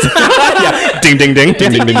like most Yeah. Ding, ding, ding.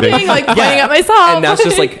 Ding, ding, ding, ding. Like pointing at myself. and that's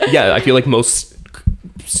just like, yeah, I feel like most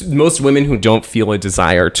women who don't feel a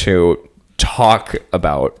desire to talk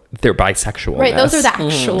about their bisexual. right. Those are the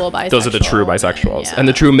actual bisexual. Those are the true bisexuals. Yeah. And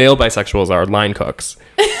the true male bisexuals are line cooks.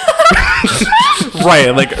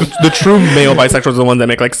 Right. Like the true male bisexuals are the ones that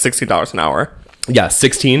make like $60 an hour. Yeah,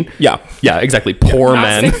 16. Yeah. Yeah, exactly. Poor Not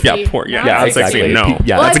men. 60. Yeah. Poor. Yeah. Yeah, That's exactly. 16. No.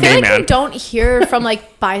 Yeah, Well, that's I a feel gay like man. we don't hear from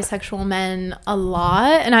like bisexual men a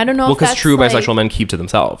lot, and I don't know Well, if because that's true like, bisexual men keep to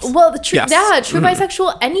themselves. Well, the true, Yes. yeah, true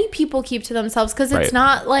bisexual. Any people keep to themselves because it's Right.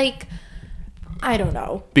 not like. I don't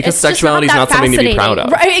know. Because It's just sexuality is that not something to be proud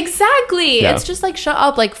fascinating. of. Right, exactly. Yeah. It's just like, shut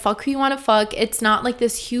up. Like, fuck who you want to fuck. It's not like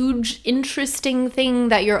this huge, interesting thing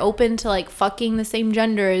that you're open to, like, fucking the same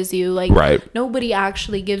gender as you. Like, Right. nobody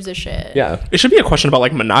actually gives a shit. Yeah. It should be a question about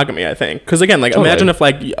like monogamy, I think. Because again, like Totally. imagine if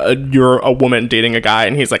like you're a woman dating a guy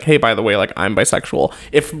and he's like, hey, by the way, like I'm bisexual.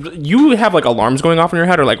 If you have like alarms going off in your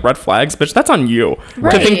head or like red flags, bitch, that's on you. To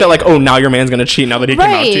Right. think that like, oh, now your man's gonna cheat now that he came out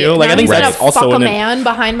Right. to you. Like Now I think he's that's gonna also fuck a an man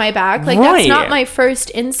behind my back. Like, Right. that's not my first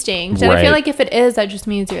instinct. And I Right. feel like if it is, that just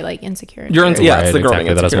means you're like insecure. You're insecure. yeah, it's the growing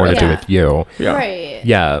exactly. That has more to do Yeah. with you. Yeah. Right.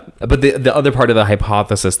 Yeah. But the other part of the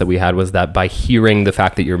hypothesis that we had was that by hearing the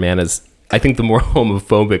fact that your man is, I think the more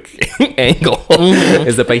homophobic angle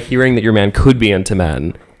is that by hearing that your man could be into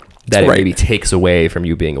men, that it Right. maybe takes away from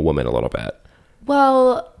you being a woman a little bit.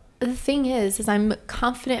 Well, the thing is I'm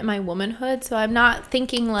confident in my womanhood, so I'm not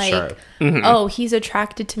thinking like, Sure. oh, he's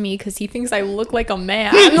attracted to me because he thinks I look like a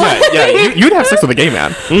man. Yeah, you'd have sex with a gay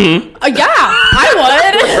man. Yeah, I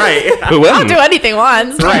would. Right. Who I'll wouldn't? do anything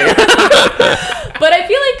once. Right. But I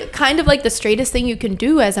feel like kind of like the straightest thing you can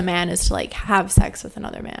do as a man is to like have sex with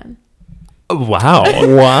another man. Wow.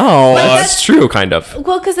 Wow. That's true, kind of.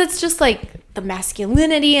 Well, because it's just like the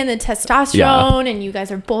masculinity and the testosterone, and you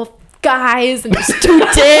guys are both guys and there's 2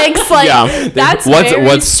 dicks. Like, Yeah. that's What's very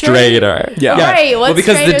what's straight. straighter? Yeah. Right. What's Well,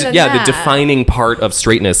 because straighter the than the that? defining part of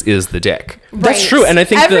straightness is the dick. That's Right. true, and I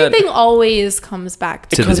think that- everything always comes back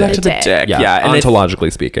to, To the the, dick. to the dick. dick. Yeah, Yeah, and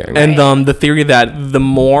ontologically speaking. And the theory that the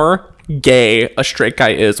more gay a straight guy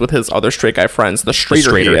is with his other straight guy friends, the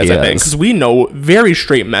straighter he is, I think. is. Because we know very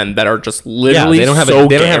straight men that are just yeah, literally they don't have so they don't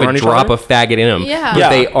gay have around a each drop other. of faggot in them. Yeah. But Yeah.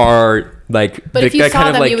 they are like. But if you that saw kind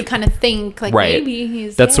of them, like, you would kind of think like right. maybe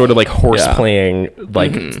he's That's sort of gay. like horse Yeah. playing,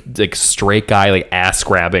 like straight guy, like ass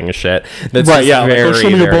grabbing shit. That's Right, just yeah, like, very, show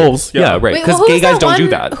me your very- balls. Yeah, Yeah. right. Wait, Because well, gay who's guys that don't do one-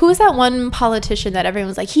 that. Who's that one politician that everyone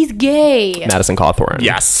was like, he's gay? Madison Cawthorn.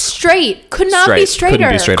 Yes. Straight. Could not be Straight. Couldn't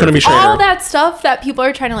straighter. be straighter. Couldn't be straighter. All that stuff that people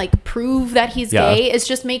are trying to like prove that he's Yeah. gay is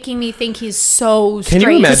just making me think he's so Can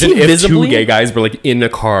straight. you imagine he if visibly- 2 gay guys were like in a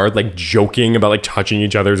car, like joking about like touching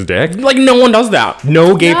each other's dick? Like no one does that.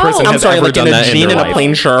 No gay No. person I'm has sorry, ever like done in a that in jean their and a life.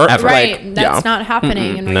 plain shirt. Ever. Right. Like, That's yeah. not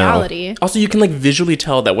happening in No. reality. Also, you can like visually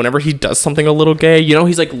tell that whenever he does something a little gay, you know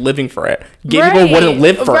he's like living for it. Gay people wouldn't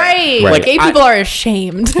live for right. it. Right. Like gay people are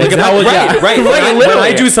ashamed. Like if I was, yeah, Right. When I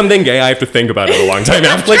literally. do something gay, I have to think about it a long time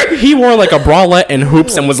after. Like he wore like a bralette and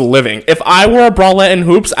hoops and was living. If I wore a bralette and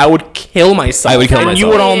hoops, I would kill myself. I would kill and myself. You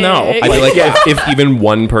would all know. I feel like if even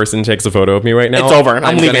one person takes a photo of me right now, It's over. I'm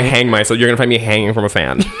I'm gonna leaving. hang myself. You're gonna find me hanging from a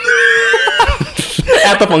fan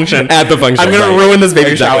at the function. at the function. I'm gonna right. ruin this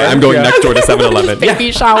baby Exactly. shower. I'm going Yeah. next door to 7-Eleven. Yeah.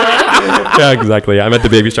 Baby shower. Yeah, exactly. I'm at the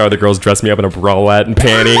baby shower. The girls dress me up in a bralette and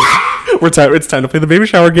panties. It's time to play the baby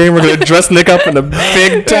shower game. We're gonna dress Nick up in a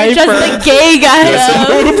big diaper. Just the gay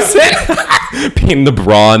guy. Pin the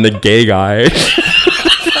bra on the gay guy.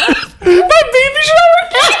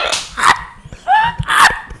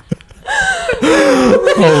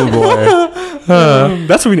 Oh boy.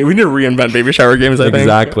 That's what we need. We need to reinvent baby shower games. I think.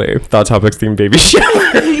 Exactly. Thought topics themed baby shower.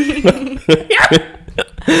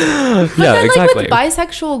 Yeah, Then, exactly. like with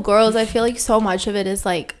bisexual girls, I feel like so much of it is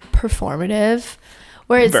like performative,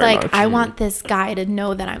 where it's Very like much. I want this guy to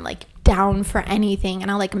know that I'm like down for anything,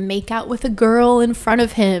 and I'll like make out with a girl in front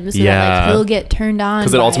of him so that Yeah. like he'll get turned on.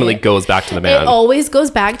 Because it by ultimately it. goes back to the man. It always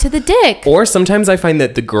goes back to the dick. Or sometimes I find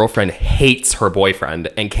that the girlfriend hates her boyfriend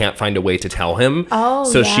and can't find a way to tell him. Oh,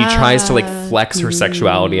 so she tries to like yeah. flex her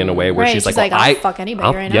sexuality in a way where Right, she's she's like, like, well, I'll fuck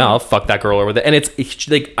anybody right yeah, now. I'll fuck that girl over there. And it's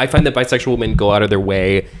like, I find that bisexual women go out of their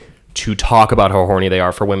way to talk about how horny they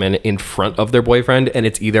are for women in front of their boyfriend. And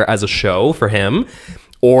it's either as a show for him,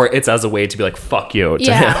 or it's as a way to be like, fuck you to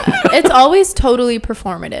him. Yeah, it's always totally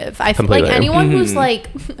performative. I feel like Completely. anyone who's like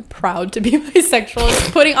proud to be bisexual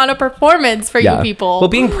is putting on a performance for you people. Well,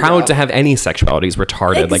 being proud to have any sexuality is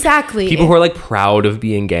retarded. Exactly. Like, people who are like proud of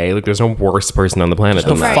being gay, like there's no worse person on the planet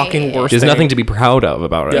than The that. Right. fucking worst. There's thing. nothing to be proud of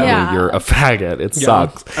about it. I Yeah. mean, you're a faggot. It Yeah.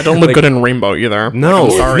 sucks. I don't look good in rainbow either. No,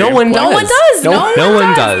 Like, I'm sorry. no one does. no one does. No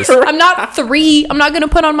one does. I'm not 3. I'm not gonna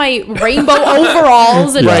put on my rainbow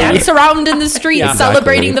overalls and dance around in the street Yeah.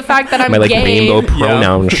 celebrating the fact that I'm My like gay. rainbow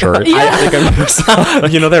pronoun shirt.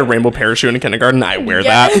 You know that rainbow parachute in kindergarten? I wear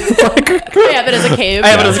Yeah. that. I have it as a cape. I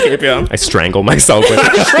have it as a cape, yeah. I strangle myself with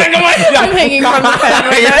it. I'm hanging from the pen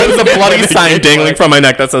right now. There's a bloody sign dangling from my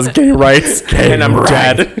neck that says gay rights, and I'm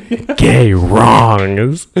dead. Gay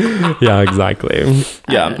wrongs. Yeah, exactly.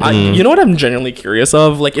 Yeah, you know what I'm genuinely curious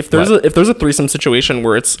of? Like, if there's What? a threesome situation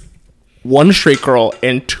where it's one straight girl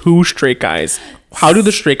and 2 straight guys, how do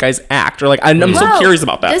the straight guys act? Or like, I'm so Well, curious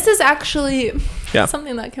about that. This is actually Yeah.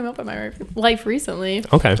 something that came up in my life recently.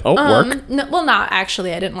 Okay. Oh, work. No, well, not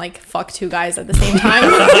actually. I didn't like fuck 2 guys at the same time.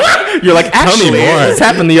 You're like, actually, more. this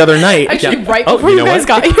happened the other night. Actually, right Oh, before you you, know guys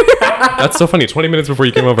what? got here. That's so funny. 20 minutes before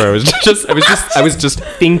you came over, I was just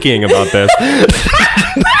thinking about this.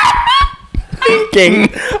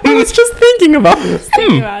 I was just thinking about this.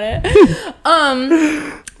 Thinking about it.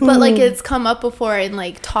 But like it's come up before in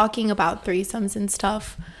like talking about threesomes and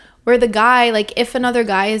stuff, where the guy, like if another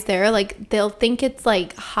guy is there, like they'll think it's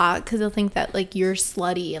like hot because they'll think that like you're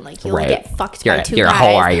slutty and like you'll Right. get fucked You're- by 2 you're a guys.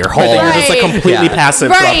 whore, you're a Right, whore. you're just like Right. completely Yeah. passive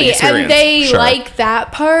throughout the Right, experience. and they Sure. like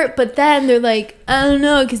that part, but then they're like, I don't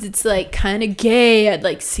know, because it's like kind of gay. I'd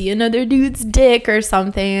like see another dude's dick or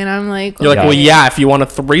something, and I'm like, You're like, Yeah. well, yeah, if you want a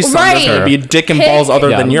threesome, there's Right. going to be a dick and Hit- balls other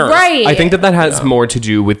Yeah. than yours. right? I think that has more to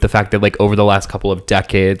do with the fact that like over the last couple of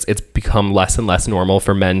decades, it's become less and less normal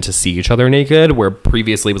for men to see each other naked, where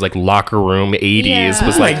previously it was like locker room 80s Yeah.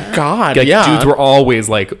 was Oh like, my God, like yeah. dudes were always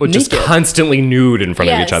like just Naked. constantly nude in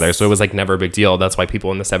front of each Yes. other, so it was like never a big deal. That's why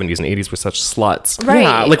people in the 70s and 80s were such sluts. Right.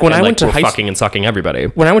 Yeah, like when And, I like, went to were high fucking and sucking everybody.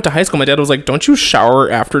 when I went to high school, my dad was like, "Don't you shower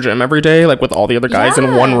after gym every day, like with all the other guys in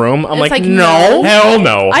Yeah. one room?" I'm It's like, like, "No." no. Hell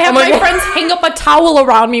no. I have I'm my like- friends hang up a towel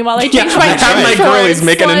around me while I change my I have my gym girlies shorts,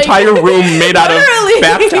 make an like- entire room made out of Literally.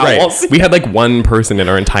 bath towels. Right. We had like one person in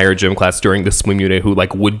our entire gym class during the swim unit who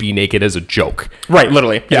like would be naked as a joke. Right,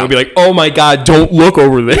 literally. And Yeah. would be like, "Oh my god, don't look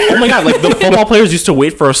over there." Oh my God, like the football players used to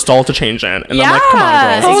wait for a stall to change in, and I'm like, "Come on, girls."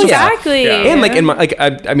 Yeah, It's just- exactly. Yeah. And like in my like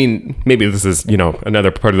I mean maybe this is another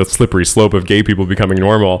part of the slippery slope of gay people becoming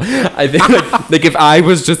normal. I think like if I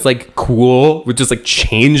was just like cool with just like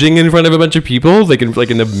changing in front of a bunch of people like in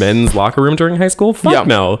the men's locker room during high school, fuck Yeah.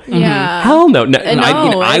 no, Yeah. hell no, no, No, I it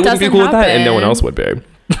wouldn't be doesn't cool with that, and no one happen. else would be.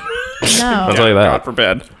 I'll No. tell you God that.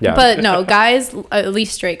 forbid. Yeah, But no, guys, at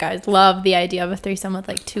least straight guys, love the idea of a threesome with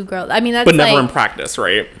like 2 girls. I mean, that's But never in like, practice,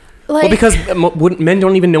 right? like well, because men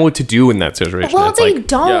don't even know what to do in that situation. well, It's they like,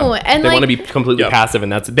 don't, yeah, and they like want to be completely Yeah. passive,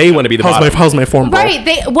 and they want to be the bottom. How's my form, bro? right.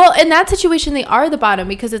 They well, in that situation, they are the bottom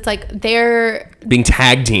because it's like they're being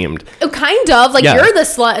tag teamed. kind of like Yeah. you're the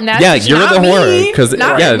slut, and that's Yeah, you're not the me, whore because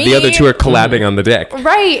not yeah, me. the other two are collabing on the dick.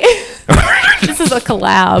 right. This is a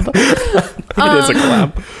collab. It is a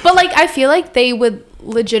collab. But like I feel like they would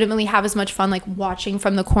legitimately have as much fun like watching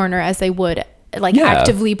from the corner as they would like Yeah.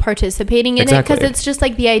 actively participating in it Exactly. because it's just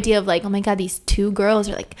like the idea of like, oh my god, these 2 girls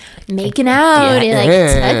are like making out and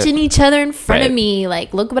like touching each other in front of Right. me,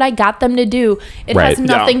 like look what I got them to do. It Right. has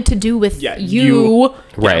nothing to do with Yeah, you.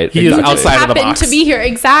 Right. He is exactly. outside of the Happened box. to be here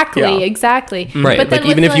exactly Yeah. exactly Right. But then like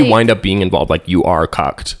even with, if you wind up being involved, like you are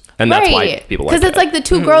cucked, and that's why people like because it's it. like the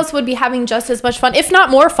 2 girls would be having just as much fun, if not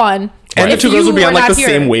more fun. And the if 2 girls you would be on were like the not here.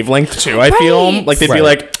 same wavelength too. I feel Right. like they'd be Right.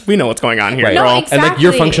 like, "We know what's going on here, Right. No, girl." And like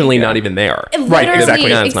you're exactly. functionally not even there. Right, exactly. Literally,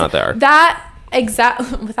 Yeah, it's not there. That exact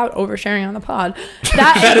without oversharing on the pod.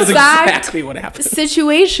 That, That is exact exactly what happened.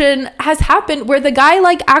 situation has happened where the guy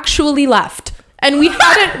like actually left, and we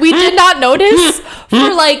did not notice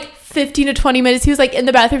for like 15 to 20 minutes. He was like in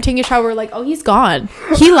the bathroom taking a shower. We're like, oh, he's gone.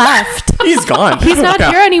 He left. He's gone. He's not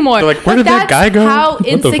Yeah. here anymore. They're like, where But did that guy go? How What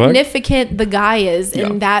the fuck? insignificant the guy is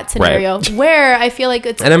in that scenario. Where I feel like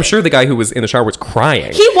it's. And I'm sure the guy who was in the shower was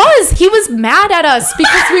crying. He was mad at us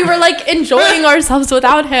because we were like enjoying ourselves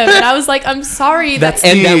without him, and I was like, I'm sorry. That's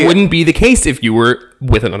And the- that wouldn't be the case if you were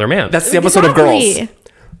with another man. That's the episode of Girls Exactly.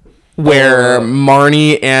 where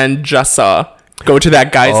Marnie and Jessa go to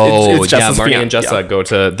that guy's. it's Jessa's Marty fian- and Jessa go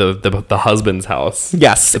to the husband's house.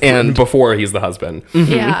 Yes, and Before he's the husband.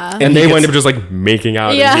 Yeah. And they he wind gets- up just like making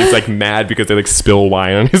out, Yeah. and he's like mad because they like spill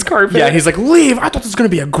wine on his carpet. yeah, he's like, leave. I thought this was gonna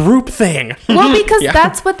be a group thing. Well, because Yeah.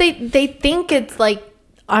 that's what they think it's like.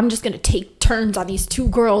 I'm just gonna take turns on these two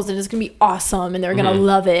girls, and it's gonna be awesome, and they're gonna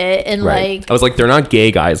love it, and Right. like. I was like, they're not gay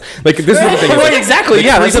guys. Like this is the thing. Right, exactly.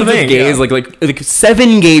 Yeah, that's the threesomes with thing. Gays, Yeah. like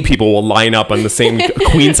 7 gay people will line up on the same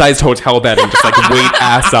queen-sized hotel bed and just like wait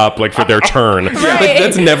ass up like for their turn. Like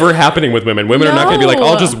that's never happening with women. Women are not gonna be like, No.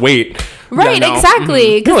 I'll just wait. Right, no.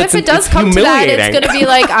 exactly. Because No, if it it's does come to that, it's humiliating. gonna be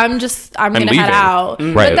like I'm gonna head leaving. out.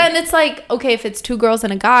 Right. But then it's like, okay, if it's two girls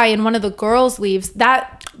and a guy, and one of the girls leaves,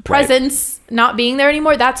 that presence not being there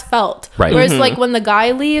anymore, that's felt. Right. Whereas like when the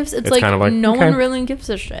guy leaves, it's like, kind of like, no okay. one really gives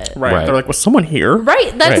a shit. Right. Right. They're like, was someone here?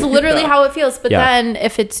 Right. That's Right. literally how it feels. But Yeah. then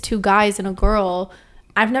if it's two guys and a girl,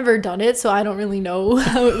 I've never done it, so I don't really know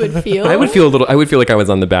how it would feel. I would feel like I was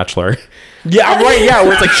on The Bachelor. Yeah, right. Yeah,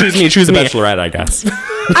 where it's like, choose me, choose The me. Bachelorette, I guess.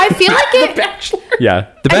 I feel like it. Yeah.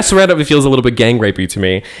 The Bachelorette feels a little bit gang rapey to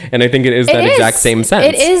me. And I think it is that exact same sense.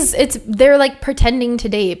 It is. It's they're like pretending to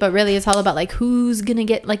date, but really it's all about like who's gonna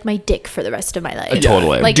get like my dick for the rest of my life.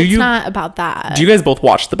 Totally. Like Do it's you- not about that. Do you guys both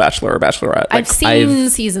watch The Bachelor or Bachelorette? I've Like, seen I've-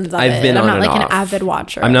 seasons of I've it. been I'm on not and like an off. avid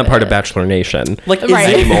watcher. I'm not of part of it. Bachelor Nation. like, is Right.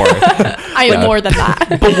 it- Anymore. I am more than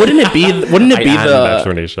that. but wouldn't it be? Wouldn't it I be am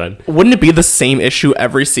Bachelor the? Nation. Wouldn't it be the same issue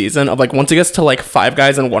every season of like once it gets to like 5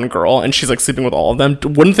 guys and 1 girl and she's like sleeping with all of them?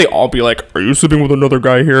 Wouldn't they all be like, "Are you sleeping with another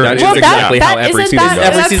guy here?" That And is she's like, exactly how every isn't season goes.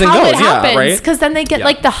 Every that's season how it goes, yeah, happens. right? Because then they get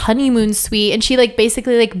like the honeymoon suite, and she like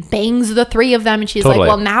basically like bangs the 3 of them, and she's Totally. like,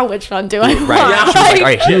 "Well, now which one do I want?" Right. Yeah. She's like, all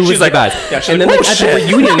right, who's she's the like- guys? yeah, she's And then like, like, "Oh, at the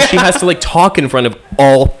shit." reunion, she has to like talk in front of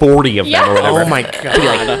all 40 of them Yes. or whatever. Oh my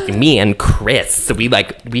god. Me and Chris,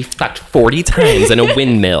 we fucked 40 times in a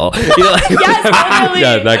windmill. You know, like- Yes, literally.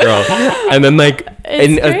 yeah, that girl. And then like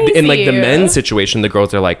in like the crazy. men's situation, the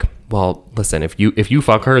girls are like, well, listen, if you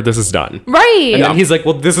fuck her, this is done. Right. And then he's like,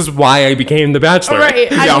 well, this is why I became the Bachelor. Right.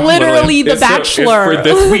 Yeah, I'm literally the It's so- it's Bachelor. for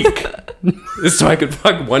this week. So I could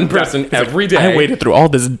fuck one person every day. I waited through all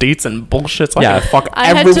this dates and bullshit, so I Yeah. could fuck I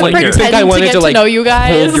had to everyone here. pretend think I to wanted get to to like know you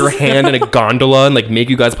guys. hold your hand in a gondola and like make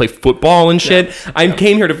you guys play football and shit. I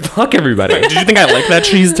came here to fuck everybody. Did you think I like that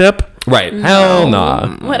cheese dip? Right? Hell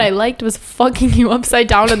nah. What I liked was fucking you upside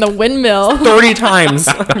down in the windmill. 30 times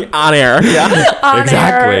on air. Yeah. on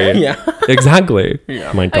Exactly. air. Yeah. Exactly.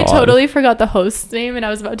 My I God. totally forgot the host's name, and I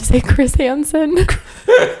was about to say Chris Hansen.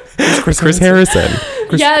 Chris Harrison.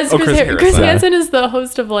 Yes, oh, Chris, Chris Chris Harrison. Hansen is the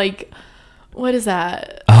host of like, what is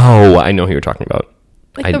that? Oh, I know who you're talking about.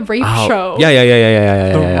 Like the rape oh, show. Yeah.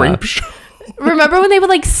 Yeah. Rape show. Remember when they would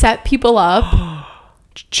like set people up?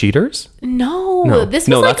 Cheaters? No, No. this was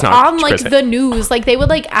No, like that's not on like Chris. the news. Like they would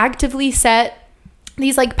like actively set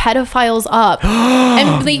these like pedophiles up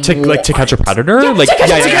and like To catch a predator? To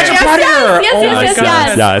catch a predator. Yes, Oh yes, my yes, God.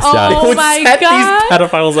 yes. Yes, Oh yes. Would my set god. these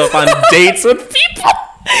pedophiles up on dates with people.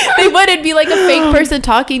 They would. It'd be like a fake person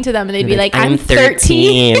talking to them, and they'd be like, "I'm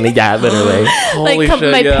 13." Yeah, literally. Like Holy come,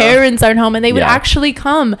 shit, my yeah. parents aren't home, and they would Yeah. actually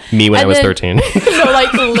come. Me when And I was then- 13. No,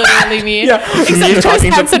 like literally me. Yeah. Me Except Chris talking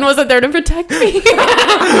to- Hansen wasn't there to protect me.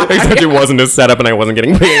 Except it wasn't a setup and I wasn't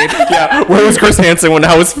getting paid. Yeah. Where was Chris Hansen when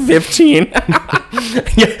I was 15?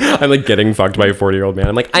 Yeah, I'm like getting fucked by a 40-year-old man.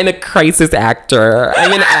 I'm like, I'm a crisis actor.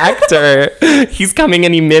 I'm an actor. He's coming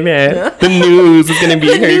any minute. The news is gonna be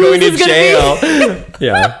here. You're going to news is gonna jail.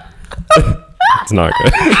 Yeah. It's not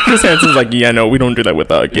good. Chris Hansen's like, yeah, no, we don't do that with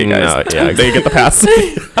gay guys. No, yeah, They get the pass.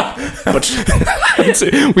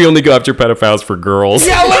 We only go after pedophiles for girls.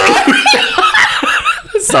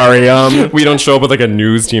 Sorry, We don't show up with like a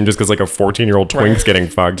news team just because like a 14-year-old twink's getting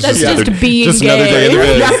fucked. It's That's just another- being just another day in the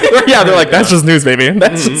gay. biz. yeah, they're like, that's just news, baby.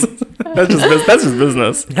 That's just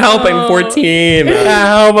business. Help, I'm 14.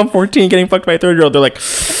 Help, I'm 14 getting fucked by a 30-year-old. They're like,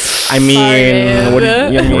 I mean, what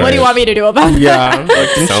do you want me to do about that? Yeah.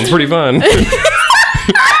 Like, Sounds pretty fun.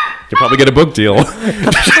 You'll probably get a book deal. they're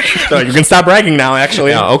like, you can stop bragging now,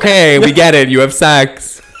 actually. Yeah, okay, we get it. You have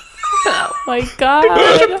sex. Oh my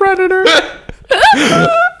god. Predator.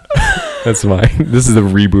 That's fine. This is a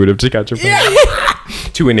reboot of To Catch a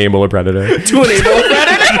Predator. To enable a predator. To enable a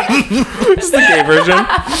predator. Just the gay version.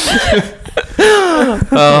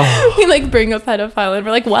 We like bring a pedophile and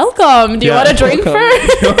we're like, welcome. Do you want a drink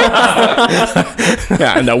first?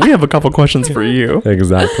 Yeah, no, we have a couple questions for you.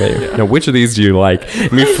 Exactly. Now, which of these do you like?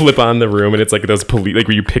 And we flip on the room, and it's like those police, like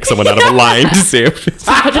where you pick someone out of a line to see if.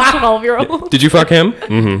 Such a 12-year-old. Did you fuck him?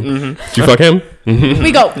 Mm-hmm. Did you fuck him?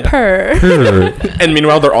 We go purr. And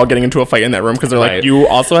meanwhile, they're all getting into a fight in that room because they're Right. like, you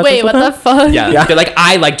also have Wait, sex with what him? the fuck? Yeah. They're like,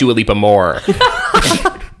 I like Dua Lipa more.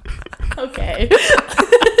 Okay.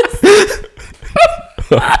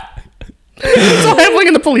 So I'm like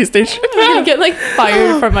in the police station. I'm gonna get like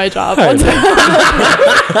fired from my job. One time.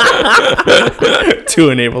 To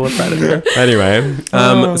enable a predator. Anyway,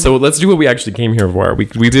 so let's do what we actually came here for. We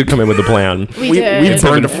did come in with a plan. We did. We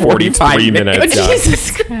burned 45 minutes. Oh, Yeah.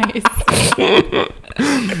 Jesus Christ.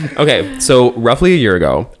 Okay, so roughly a year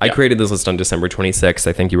ago, I created this list on December 26th.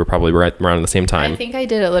 I think you were probably right around the same I time. think I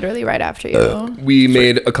did it literally right after you. We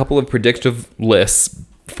made a couple of predictive lists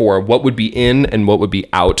for what would be in and what would be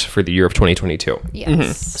out for the year of 2022.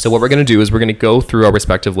 Yes. So what we're going to do is we're going to go through our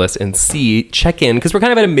respective lists and check in, because we're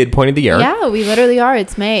kind of at a midpoint of the year. Yeah, we literally are.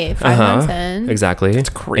 It's May. 5 months in. Exactly. It's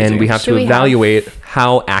crazy. And we have Should to we have- evaluate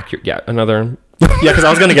how accurate. Yeah, another. Yeah, because I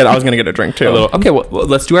was gonna get a drink too. Okay, well,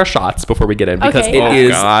 let's do our shots before we get in, because Okay. it Oh, is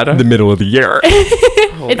God. the middle of the year.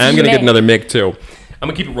 It's I'm going to May. get another Mick too. I'm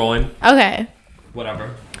going to keep it rolling. Okay.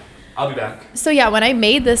 Whatever. I'll be back. So yeah, when I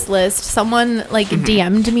made this list, someone like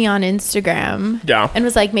DM'd me on Instagram. Yeah. And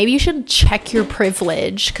was like, maybe you should check your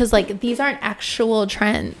privilege because like these aren't actual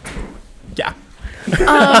trends. Yeah.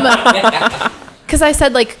 Because I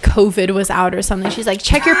said like COVID was out or something. She's like,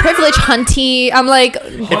 check your privilege, hunty. I'm like,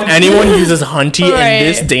 If anyone uses hunty Right. in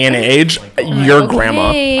this day and age, your grandma.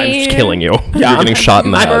 I'm just killing you. Yeah. You're getting shot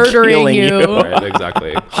in the head. murdering killing you. you. Right,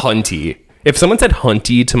 exactly. Hunty. If someone said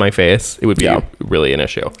hunty to my face, it would be Yeah. really an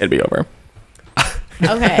issue. It'd be over.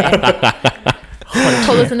 Okay.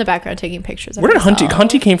 Told us in the background taking pictures. Of Where did hunty? herself.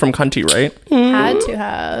 Hunty came from cunty, right? Had to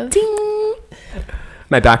have.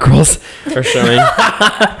 My back rolls are showing.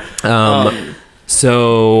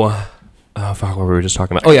 So, oh fuck, what were we just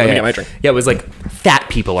talking about? Oh yeah, Let me yeah. get my drink. Yeah, it was like fat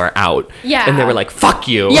people are out. Yeah. And they were like, "Fuck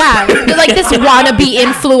you." Yeah, they're like this wannabe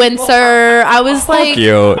influencer. I was like,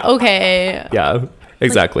 you. okay. Yeah.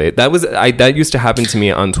 Exactly. That used to happen to me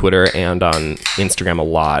on Twitter and on Instagram a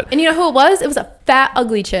lot. And you know who it was? It was a fat,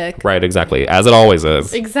 ugly chick. Right, exactly. As it always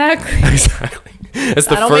is. Exactly. Exactly. It's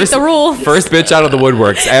the I don't make first the rules. first bitch out of the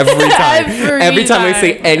woodworks every time. Every time I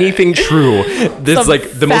say time. anything true, this Some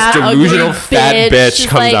like the most fat, delusional ugly fat bitch She's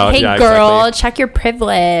comes like, out. Hey, Yeah, girl, exactly. check your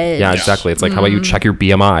privilege. Yeah, exactly. It's like, how about you check your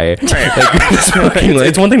BMI?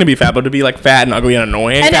 It's one thing to be fat, but to be like fat and ugly and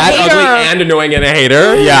annoying. And Fat, a ugly, hater. and annoying, and a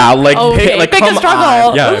hater. Yeah, like Okay, like pick a come struggle.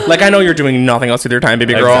 on. Yeah. Like I know you're doing nothing else with your time,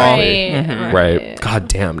 baby girl. Exactly. Right. God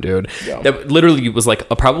damn, dude. That literally was like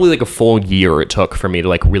probably like a full year it took for me to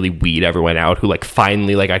like really weed everyone out who like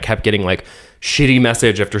finally like I kept getting like shitty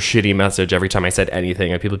message after shitty message every time I said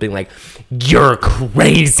anything, and people being like, "You're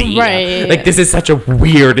crazy." Right. Like this is such a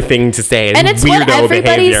weird thing to say. And it's weirdo what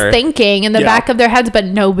everybody's behavior. thinking in the Yeah. back of their heads, but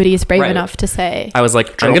nobody's brave Right. enough to say. I was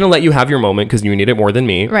like, I'm gonna let you have your moment because you need it more than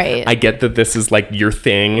me. Right. I get that this is like your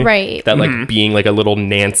thing. Right. That like being like a little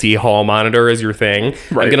Nancy Hall monitor is your thing.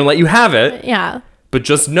 Right. I'm gonna let you have it, Yeah. but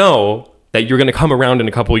just know that you're gonna come around in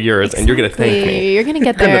a couple of years and you're gonna thank me. You're gonna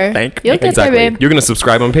get there. thank me. You'll get Exactly. there, babe. You're gonna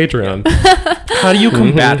subscribe on Patreon. How do you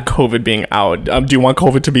combat COVID being out? Do you want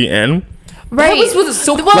COVID to be in? Right.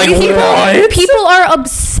 so Well, Like, what? people are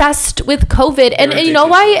obsessed with COVID, and you know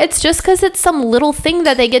why? It's just because it's some little thing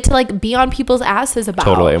that they get to like be on people's asses about.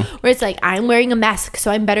 Totally. Where it's like, I'm wearing a mask,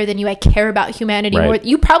 so I'm better than you. I care about humanity Right. more.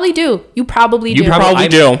 You probably do. You probably do. probably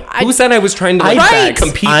do. Who said I was trying to like, Right.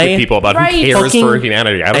 compete I- with people about Right. who cares Fucking- for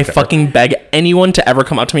humanity? I don't I care. fucking beg anyone to ever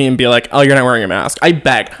come up to me and be like, "Oh, you're not wearing a mask." I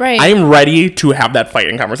beg. Right. I am ready to have that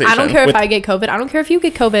fighting conversation. I don't care with- if I get COVID. I don't care if you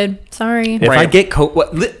get COVID. Sorry. If I Right. get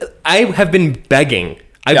I have been begging.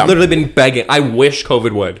 I've Yeah. literally been begging. I wish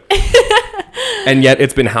COVID would. And yet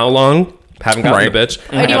it's been how long? Haven't gotten Right. the bitch.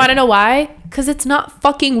 Oh, do you want to know why? Because it's not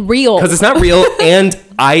fucking real. Because it's not real, and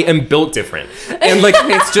I am built different. And like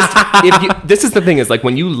it's just this is the thing is like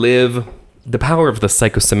when you live the power of the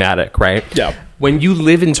psychosomatic, right? Yeah. When you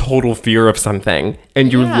live in total fear of something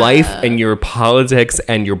and your Yeah. life and your politics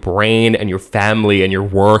and your brain and your family and your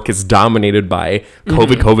work is dominated by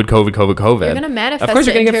COVID, COVID. You're gonna manifest Of course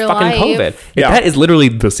you're it gonna into get your fucking life. COVID. Yeah. That is literally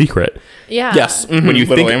the secret. Yeah. Yes. When you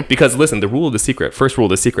literally. think, because listen, the rule of the secret, first rule of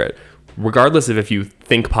the secret, regardless of if you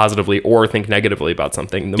think positively or think negatively about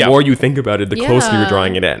something, the Yeah. more you think about it, the closer you're Yeah.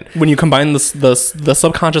 drawing it in. When you combine the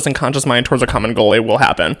subconscious and conscious mind towards a common goal, it will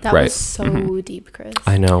happen. That Right. was so deep, Chris.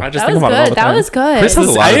 I know. I just That think was about it all the good. That time. was good. Chris has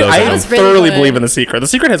a lot of those. I That was really thoroughly good. believe in The Secret. The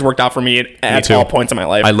Secret has worked out for me at too. all points in my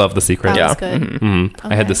life. I love The Secret. That was good.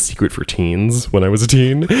 I had The Secret for teens when I was a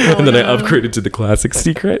teen, and then I upgraded to the classic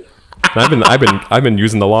Secret. And I've been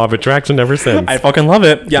using the law of attraction ever since. I fucking love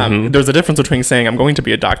it. Yeah, there's a difference between saying I'm going to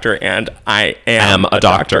be a doctor and I am a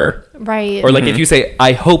doctor. Right. Or like if you say,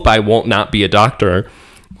 I hope I won't not be a doctor,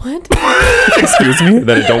 what? Excuse me.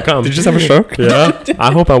 then it don't come. Did you just have a stroke? Yeah.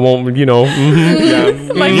 I hope I won't, You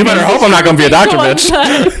better hope I'm not going to be a doctor, bitch.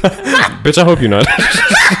 bitch, I hope you're not.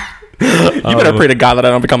 You better pray to God that I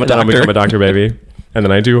don't become a Then I'll doctor. become a doctor, baby. And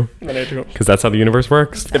then I do. Then I do. Because that's how the universe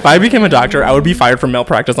works. If I became a doctor, I would be fired from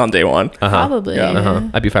malpractice on day one. Probably.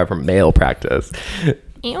 I'd be fired from male practice.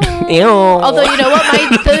 Ew. Although you know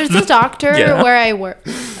what, there's a doctor Yeah. where I work.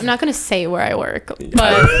 I'm not gonna say where I work,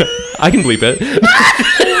 but I can bleep it.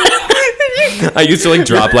 I used to like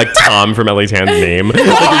drop like Tom from Ellie Tan's name. Like, it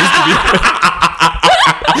used to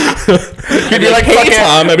He'd be like, hey,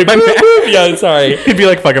 Tom. be yeah, sorry. He'd be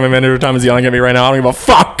like, fuck, my manager Tom is yelling at me right now. I don't give a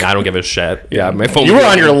fuck. I don't give a shit. Yeah, my phone. You were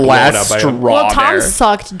on your blown last up by straw him. well, Tom there.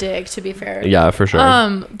 sucked dick. To be fair. Yeah, for sure.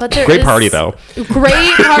 But there Great is- party, though.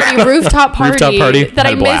 Great party, rooftop party, Rooftop party, that I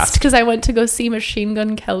had a blast. missed because I went to go see Machine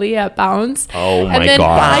Gun Kelly at Bounce. Oh my and then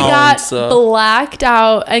God. I got Bounce. blacked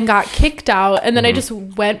out and got kicked out, and Mm-hmm. then I just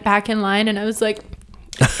went back in line, and I was like,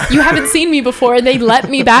 "You haven't seen me before," and they let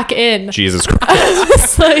me back in. Jesus Christ. I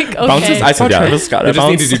was like, Bounces, okay. I saw Travis Scott They at just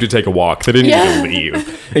Bounce. needed you to take a walk. They didn't Yeah. need you to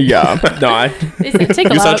leave. Yeah. No, I... They said, "Take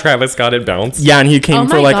a You saw lap." Travis Scott at Bounce? Yeah, and he came Oh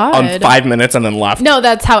for my like God. 5 minutes and then left. No,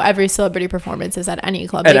 that's how every celebrity performance is at any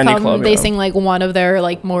club. At They any come, club, they yeah. sing like one of their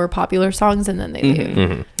like more popular songs, and then they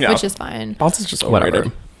leave, Yeah. which is fine. Bounce is just Whatever.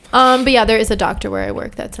 overrated. But yeah, there is a doctor where I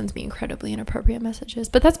work that sends me incredibly inappropriate messages.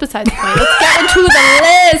 But that's besides the point. Let's get into the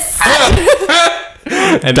list.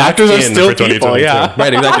 And Doctors that's are in still for 2022. people, yeah.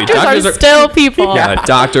 Right, exactly. Doctors are still people. Yeah,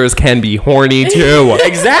 doctors can be horny too.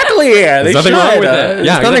 Exactly. They There's nothing wrong with it.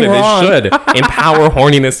 Yeah, There's nothing wrong. They should empower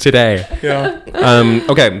horniness today. Yeah.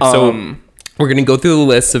 Okay, so we're gonna go through the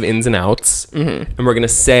list of ins and outs, and we're gonna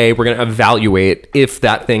evaluate if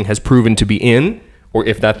that thing has proven to be in, or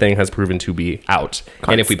if that thing has proven to be out,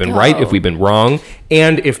 and if we've been right, if we've been wrong,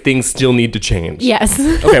 and if things still need to change. Yes.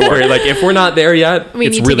 Okay, we're like if we're not there yet, We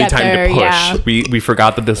it's need to really get time there, to push. yeah. We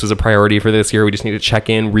forgot that this was a priority for this year. We just need to check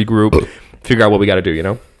in, regroup, figure out what we got to do. You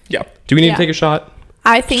know? Yeah. Do we need Yeah. to take a shot?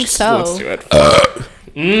 I think so. Let's do it.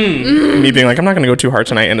 Me being like, I'm not going to go too hard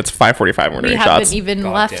tonight, and it's 5:45. We're We doing haven't shots. even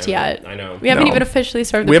God left damn it. yet. I know. We haven't No. even officially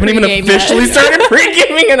started the We haven't even pregame officially yet. started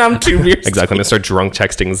pre-gaming, and I'm 2 beers. Exactly. I'm gonna start drunk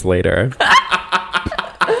textings later.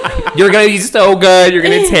 You're gonna be so good. You're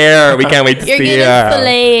gonna tear. We can't wait to You're see gonna you.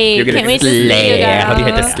 slay. You're gonna Can't wait to see you slay. I hope you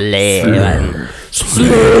hit the guys. slay button.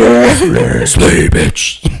 Slay,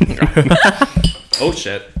 bitch. Oh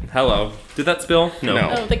shit. Hello. Did that spill? No.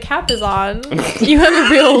 Oh, the cap is on. You have a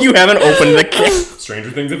real You haven't opened the can.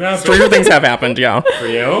 Stranger things have happened. Stranger things have happened, yeah. For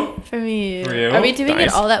you? for me. For you? Are we doing Nice.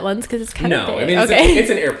 it all at once? Because it's kind of No. big. I mean, okay. it's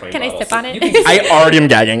an airplane. Can I bottle, sip so on it? you can- I already am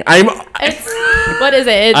gagging. It's what is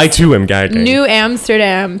it? It's I too am gagging. New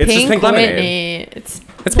Amsterdam. It's just pink lemonade. Whitney. It's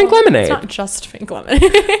pink lemonade. It's not just pink lemonade.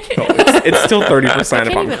 It's still 30% if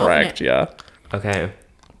can't I'm even correct, open yeah. Okay.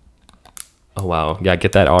 Oh wow. Yeah.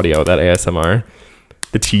 Get that audio. That ASMR.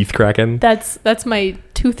 The teeth cracking. that's my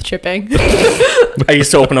tooth chipping. I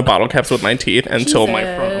used to open up bottle caps with my teeth until my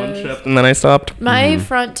front one Jesus. chipped, and then I stopped. My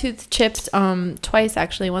front tooth chipped twice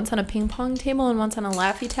actually. Once on a ping pong table and once on a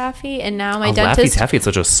Laffy Taffy. And now my Oh, Laffy dentist. Taffy. It's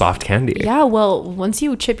such a soft candy. Yeah, well, once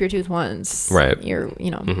you chip your tooth once, Right. you're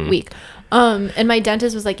weak. And my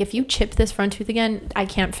dentist was like, if you chip this front tooth again, I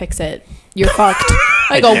can't fix it. You're fucked.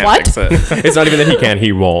 I go, Can't what? fix it. It's not even that he can.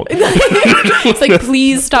 He won't. It's like,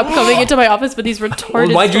 please stop coming into my office with these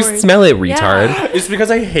retarded. Why'd you stories." smell it, retard? Yeah. It's because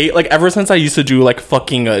I hate, like, ever since I used to do, like,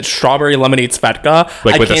 fucking strawberry lemonade Svetka,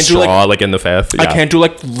 Like I with a can't straw, do, like in the fifth. I Yeah. can't do,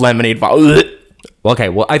 like, lemonade. Okay,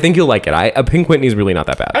 well, I think you'll like it. A Pink Whitney's really not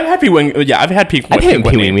that bad. I've had Pink Whitney. Yeah, I've had Pink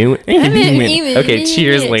Whitney. Okay,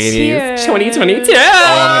 cheers, ladies. Cheers. 2022. Oh,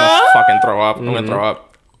 I'm gonna fucking throw up. I'm gonna throw up.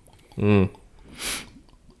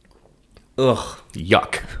 Ugh,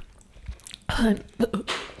 yuck. I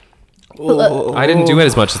didn't do it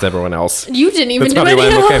as much as everyone else. You didn't even That's do probably why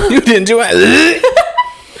I'm anything. okay. You didn't do it.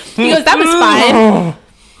 He goes, that was fine.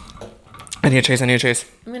 I need a chase.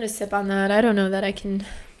 I'm gonna sip on that. I don't know that I can.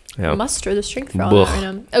 Yeah. muster the strength for all that Ugh.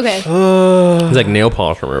 right now. Okay. It's like nail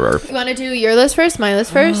polish remover. You want to do your list first, my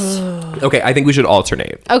list first? Okay, I think we should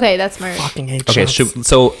alternate. Okay, that's smart. Okay,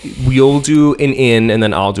 so we'll do an in, and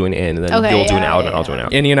then I'll do an in, and then Okay, you'll do an yeah, out, yeah, and I'll do an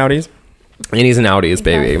out. Innies and outies. Innies and outies,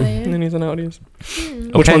 baby. Exactly. Innies and outies.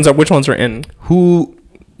 Okay. Which ones are in? Who?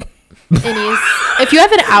 Innies. If you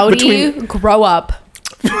have an Audi, grow up.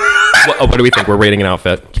 What do we think? We're rating an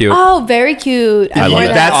outfit. Cute. Oh, very cute. I love wore it.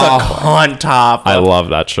 that. That's a cunt top. I love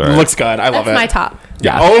that shirt. Looks good. I love That's it. my top.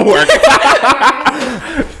 Yeah. Oh, work.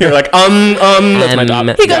 You're like, that's my top.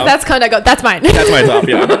 He goes, that's kind. I go, that's mine. That's my top,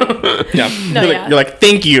 yeah. Yeah. No, you're, yeah. like, you're like,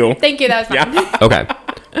 thank you. Thank you. That's mine. Yeah. Okay.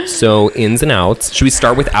 So ins and outs. Should we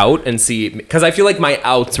start with out and see? Because I feel like my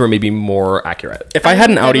outs were maybe more accurate. If I had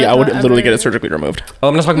an Audi, I would never literally get ever- it surgically removed. Oh,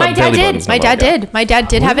 I'm not talking My about dad belly did. buttons. My no, dad yeah. did. My dad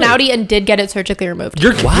did have an Really? Audi and did get it surgically removed.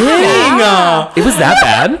 You're kidding. It was that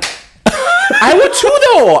bad? I would too,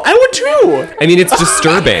 though. I would too. I mean, it's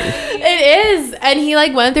disturbing. It is. And he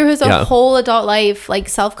like went through his Yeah. whole adult life like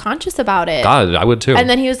self-conscious about it. God, I would too. And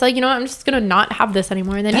then he was like, you know what, I'm just gonna not have this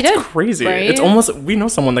anymore. And then he That's did. crazy. Right? It's almost, we know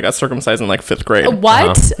someone that got circumcised in like 5th grade.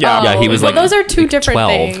 What? Yeah. Yeah, he was, well, like, those are two different 12.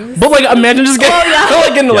 things. But like, imagine just getting,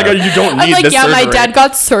 like, into like, Yeah. you don't need I'm like, this yeah, my surgery. dad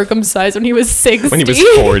got circumcised when he was 60. when he was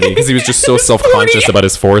 40, because he was just so self-conscious about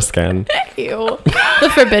his foreskin. Ew. The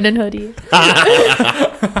forbidden hoodie.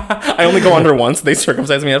 I only go under once. They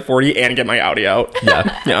circumcise me at 40 and get my Audi out.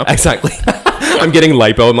 Yeah, Yeah. exactly. I'm getting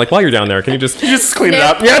lipo. I'm like, while you're down there, can you just Just clean it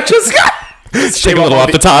up. Yeah, just shave a little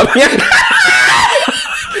off the top? Can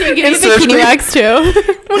you give me surgery. bikini wax too?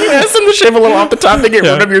 When you ask them to shave a little off the top, they get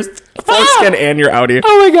rid of your foreskin and your Audi.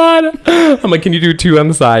 Oh my god. I'm like, can you do 2 on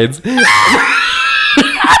the sides?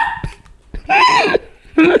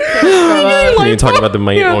 Can you talk about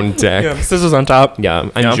my own dick? Yeah, scissors on top. Yeah,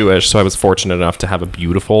 I'm Yeah. Jewish, so I was fortunate enough to have a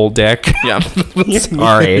beautiful dick. Yeah.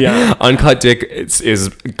 Sorry. Yeah. Uncut dick is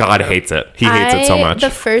God hates it. He hates it so much. The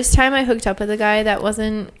first time I hooked up with a guy that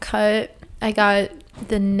wasn't cut, I got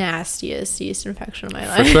the nastiest yeast infection of my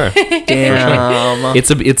life. For sure. Damn. It's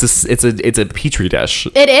a petri dish.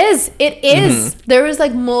 It is. It is. There was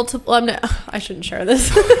like multiple. I shouldn't share this.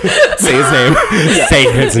 Say his name.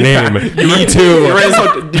 Say his name. Me too.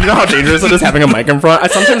 Do you know how dangerous it is having a mic in front?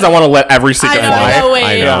 Sometimes I want to let every secret I fly. know. Wait.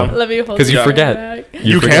 I know. Let me hold. 'Cause you this forget. back.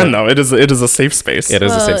 You forget. can though. It is a safe space. It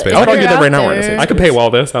is a safe space. I would Well, argue that right now we're in a after- safe I could pay well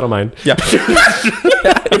this. I don't mind. Yeah.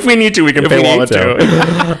 If we need to, we can pay we wall need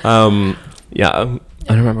it too. Yeah.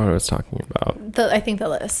 I don't remember what I was talking about. I think the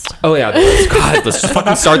list. Oh yeah, the list. God, let's just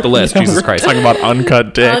fucking start the list. Jesus Christ. Talking about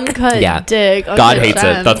uncut dick. Uncut Yeah. dick. God uncut hates it.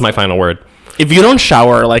 gems. That's my final word. If you don't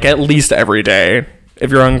shower like at least every day, if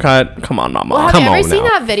you're uncut, come on, mama. Well, have Come you ever on seen now.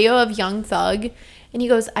 that video of Young Thug? And he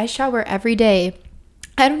goes, I shower every day.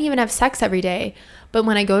 I don't even have sex every day. But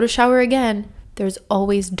when I go to shower again, there's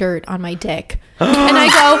always dirt on my dick. And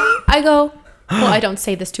I go, well, I don't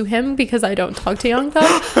say this to him because I don't talk to Young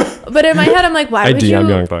Thug. But in my head, I'm like, why I would DM you?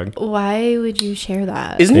 Young Thug. Why would you share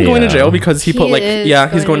that? Isn't he going to Yeah. jail because he put He like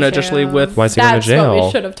is he's going to jail. just leave with Why is he going to That's what we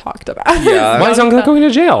jail? should have talked about. Yeah. Why is Young Thug going to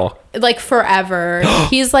jail? Like forever.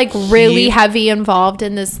 He's like really heavy involved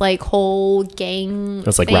in this like whole gang.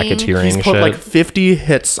 It's like thing. racketeering He's shit. put like 50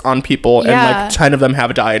 hits on people Yeah. and like 10 of them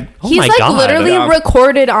have died. He's my like God. literally Yeah.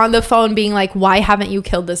 recorded on the phone being like, why haven't you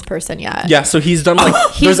killed this person yet? Yeah, so he's done like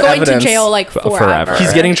He's there's going evidence. to jail like forever. forever.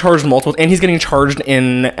 He's getting charged multiple, and he's getting charged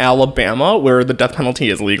in Alabama where the death penalty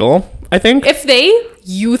is legal, I think. If they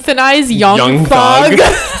euthanize Young, Young Thug, Thug.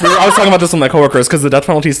 I was talking about this with my coworkers because the death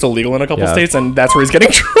penalty is still legal in a couple Yeah. states, and that's where he's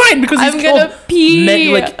getting tried because he's I'm gonna killed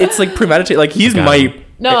pee. like it's like premeditated. Like he's God. might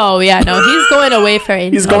no, yeah, no, he's going away for a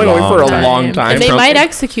he's going away for a long long time. And they Trump- might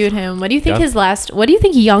execute him. What do you think Yeah. his last? What do you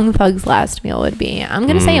think Young Thug's last meal would be? I'm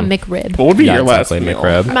gonna say a McRib. What would be Yeah, your last exactly, meal?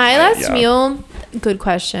 McRib. My last Yeah. meal. Good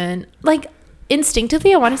question. Like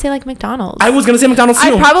instinctively, I want to say like McDonald's. I was gonna say McDonald's too.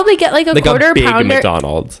 I'd probably get like a Like quarter a big pounder.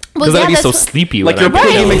 McDonald's. Well, Because yeah, that'd be so that's- sleepy. like when your I'm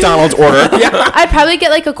piggy eating. McDonald's order. Yeah. I'd probably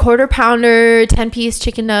get like a quarter pounder, 10-piece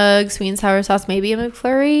chicken nugs, sweet and sour sauce, maybe a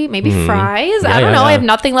McFlurry, maybe fries. I don't yeah, know. I yeah. have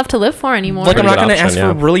nothing left to live for anymore. Like I'm not good gonna option, ask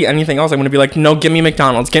yeah. for really anything else. I'm gonna be like, no, give me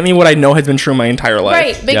McDonald's. Give me what I know has been true my entire life.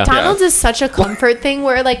 Right. McDonald's is such a comfort thing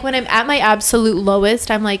where like when I'm at my absolute lowest,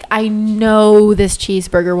 I'm like, I know this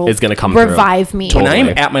cheeseburger will It's gonna come through. revive me. When I'm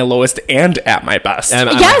Totally. at my lowest and at my best. And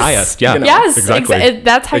I'm Yes. the highest. Yeah. Yes, Exactly.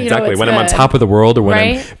 that's how you know Exactly. it's When I'm on good. top of the world or when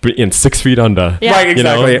Right? I'm in 6 feet under. Yeah. Right, You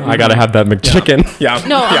know, exactly. I gotta have that McChicken. Yeah.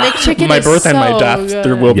 No, a yeah. McChicken My is birth and my so death, good.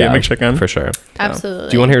 there will be Yeah, a McChicken. for sure. Absolutely.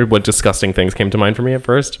 Do you want to hear what disgusting things came to mind for me at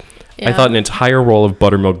first? I thought an entire roll of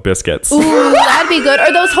buttermilk biscuits. Ooh, that'd be good.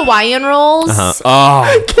 Or those Hawaiian rolls.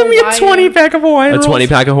 Oh, Give me a 20-pack of Hawaiian a rolls.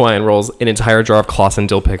 20-pack of Hawaiian rolls, an entire jar of Clausen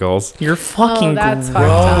dill pickles. You're fucking that's fucked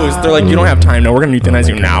gross. up. They're like, you don't have time. No, we're gonna euthanize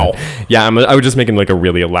you now. Yeah, I was just making like a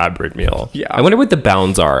really elaborate meal. Yeah. I wonder what the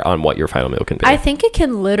bounds are on what your final meal can be. I think it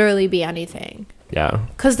can literally be anything. yeah.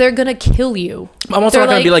 Because they're going to kill you. I'm also They're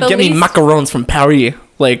not gonna be like, the get me least- macarons from Paris.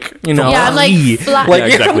 Like, you know. Yeah, I'm like, Yeah,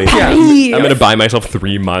 exactly. Yeah. I'm gonna buy myself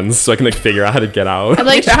 3 months so I can like figure out how to get out. I'm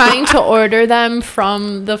like trying to order them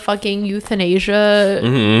from the fucking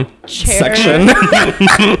euthanasia chair. Section.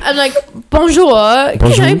 I'm like, bonjour.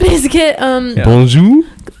 Can I please get Bonjour.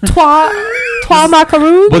 trois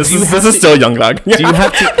macaroons? this is still Young Thug. Do you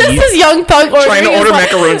have to This eat? is Young Thug ordering. Trying to his order la-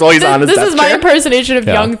 macaroons while he's on his This death is my chair. impersonation of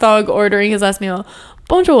Yeah. Young Thug ordering his last meal.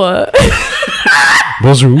 Bonjour.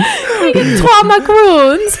 Bonjour. Trois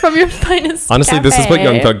macaroons from your finest. Honestly, this is what cafe.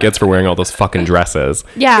 Young Thug gets for wearing all those fucking dresses.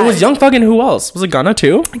 Yeah, It was Young Thug and who else? Was it Gunna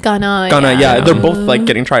too? Gunna. Gunna, yeah. They're both like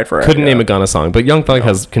getting tried for it. Couldn't yeah. name a Gunna song, but Young Thug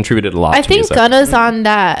has contributed a lot I to think music. Gunna's on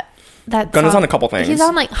that. Gunna's song. on a couple things. He's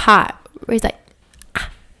on like Hot, where he's like,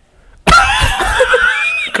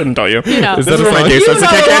 Couldn't tell you. you know. Is This is that a where my song? gay You sense know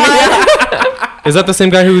kick in. what? Is that the same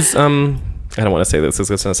guy who's I don't want to say this. It's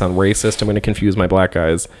going to sound racist. I'm going to confuse my black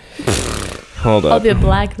guys. Hold All up. the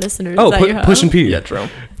black listeners. Oh, that you have. Push and P. Yeah, true.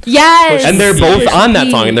 Yes. And they're both Push on that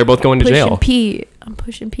P. song, and they're both going to Push jail. and P. I'm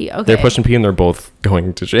pushing P. Okay. They're pushing P, and they're both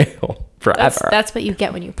going to jail forever. That's what you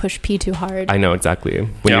get when you push P too hard. I know exactly. When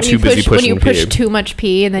Yeah. you're When too you busy push, when pushing you push P. too much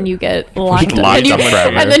P, and then you get locked, locked and, you, up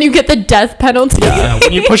forever. and then you get the death penalty. Yeah,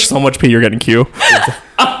 when you push so much P, you're getting Q.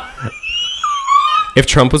 If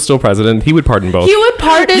Trump was still president, he would pardon both. He would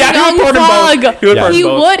pardon Yeah, he would Young pardon both. Thug. He would pardon He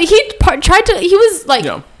both. would. He tried to. He was like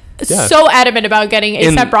Yeah. Yeah. so adamant about getting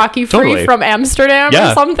In- ASAP Rocky free totally. from Amsterdam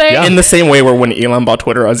Yeah. or something. Yeah. In the same way where when Elon bought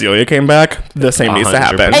Twitter, Azealia came back, the same needs to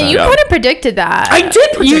 100%. happen. And you Yeah. could have predicted that. I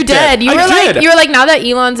did predict You it. did. You I were like, did. you were like, now that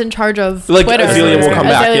Elon's in charge of Like, Twitter, Azealia will come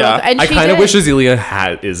back, yeah. and I she kind of did. wish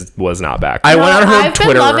Azealia was not back. I No, went on her I've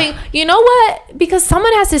Twitter. been loving. You know what? Because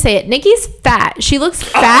someone has to say it. Nikki's fat. She looks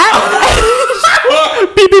fat.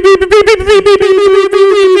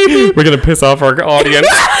 We're gonna piss off our audience.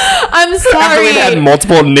 I'm After sorry. we've had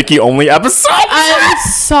multiple Nikki only episodes. I'm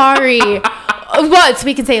sorry. What? So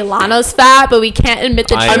we can say Lana's fat, but we can't admit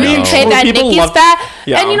the I truth. mean, and say true. that People Nikki's love- fat.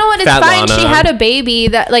 Yeah. And you know what? It's Fat fine. She Lana. had a baby.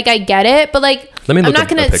 That like I get it, but like Let me I'm look not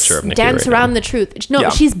up a gonna picture of Nikki dance right around now. the truth. No, Yeah.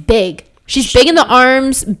 she's big. She's big in the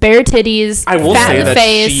arms, bare titties, I will fat say in the that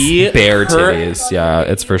face. she Bare her- titties. Yeah,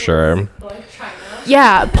 it's for sure.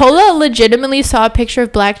 Yeah, Paula legitimately saw a picture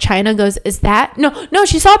of Black China. Goes, is that no?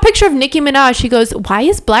 She saw a picture of Nicki Minaj. She goes, why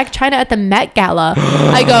is Black China at the Met Gala?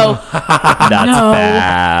 I go, That's No.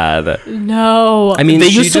 bad. no. I mean, They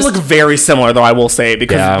she used to just- look very similar, though. I will say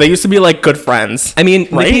because Yeah. they used to be like good friends. I mean,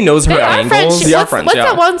 Right? Nikki knows her They are angles. friends. They are What's, friends, what's yeah.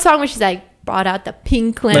 that one song where she's like, brought out the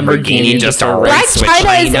pink Lamborghini, just a Black race with China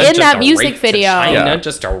is China, in that music video. Yeah.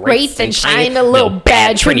 just a Race and China, little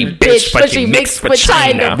bad Trini bitch, but she mixed with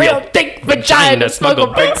China. Real thick vagina, smuggle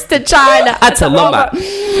bricks to China. I tell Loma,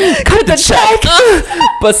 Cut the check.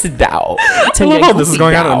 bust it down. I love how this is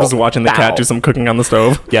going on. I'm just watching the cat do some cooking on the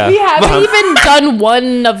stove. Yeah. We haven't even done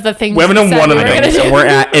one of the things. We haven't done said one of we the were gonna things. do. We're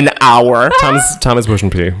at an hour. Thomas pushing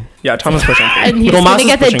P. Yeah, Thomas pushing. And he's Tomas gonna is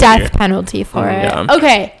get the pushing death P. penalty for it. Yeah.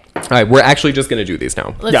 Okay, All right, we're actually just gonna do these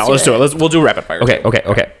now. Let's do it. We'll do rapid fire. Okay.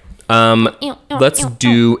 Let's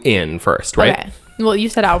do in first, right? Okay. Well, you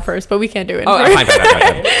said out first, but we can't do it. Oh, first.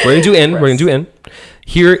 fine. We're gonna do in. We're gonna do in.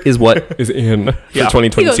 Here is what is in for Yeah. He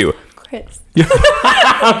 2022. goes, Chris.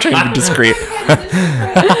 I'm trying to be discreet.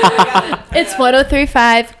 It's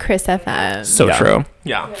 103.5 Chris FM. So Yeah. true.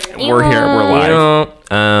 Yeah. We're here. We're You live. know,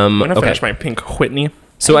 I'm gonna okay. finish my pink Whitney.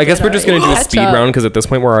 So I guess we're just gonna do a Catch speed up. round because at this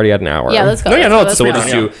point we're already at an hour. Yeah, let's go. No, yeah, let's no, go, it's let's So we'll go.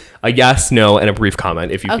 just Yeah. do a yes, no, and a brief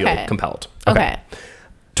comment if you Okay. feel compelled. Okay.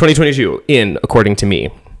 2022 in according to me,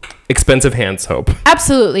 expensive hand soap.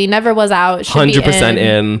 Absolutely. Never was out. Should be 100%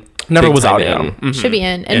 in. Never big was time out, in. yeah. Should be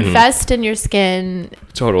in. Invest in your skin.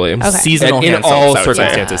 Totally. Seasonal And in hand all soaps, I would say.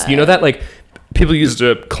 circumstances. You know that like people used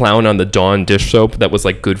to clown on the Dawn dish soap that was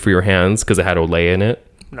like good for your hands because it had Olay in it.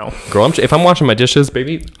 No. Girl, if I'm washing my dishes,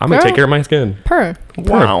 baby, I'm gonna Girl. take care of my skin. Per.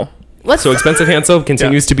 Wow. Let's So expensive hand soap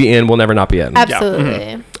continues to be in, will never not be in.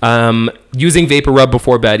 absolutely. Using Vapor Rub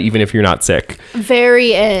before bed, even if you're not sick.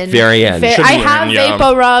 Very in. Very in. Should I be have in, yeah.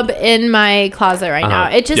 Vapor Rub in my closet right now.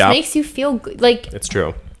 Uh-huh. It just Yeah. makes you feel good. Like It's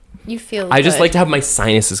true. you feel. I just good. like to have my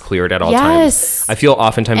sinuses cleared at all Yes. times. I feel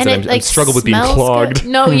oftentimes And that it I'm like struggle with being smells clogged. good.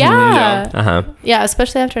 No, yeah. Uh-huh.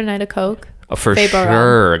 Especially after a night of coke. For Vapor Rub.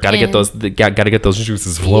 sure. Gotta get In. those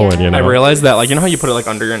juices flowing, Yeah. you know. I realized that, like, you know how you put it like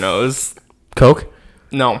under your nose? Coke?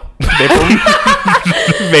 No.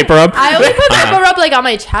 Vapor Rub. I only put Vapor Rub like on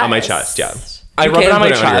my chest. On my chest, yeah. I rub it can on my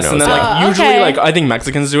put it on your chest, and then nose, like yeah. usually Okay. like I think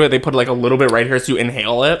Mexicans do it. They put like a little bit right here so you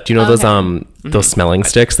inhale it. Do you know those smelling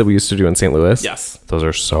sticks that we used to do in St. Louis? Yes. Those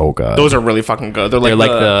are so good. Those are really fucking good. They're like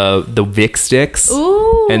the Vic sticks.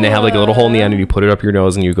 Ooh. And they have like a little hole in the end and you put it up your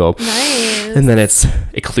nose and you go. Nice. And then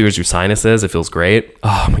it clears your sinuses. It feels great.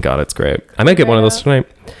 Oh my God, it's great. I might get one of those tonight.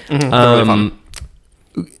 really fun.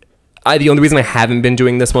 The only reason I haven't been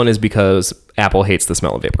doing this one is because Apple hates the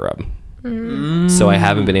smell of Vapor Rub. So I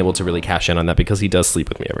haven't been able to really cash in on that because he does sleep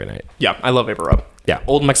with me every night. Yeah, I love Vapor Rub. Yeah.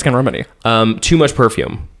 Old Mexican remedy. Too much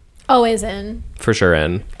perfume, Always in. for sure.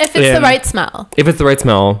 In If it's Yeah. the right smell. if it's the right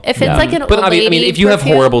smell. If it's like an But old I mean, lady if you have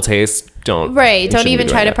perfume- horrible taste, don't. Right. you Don't shouldn't be even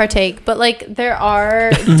doing try to it. partake. But like there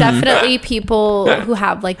are definitely people who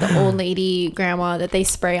have like the old lady grandma that they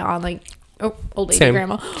spray on like old lady Same.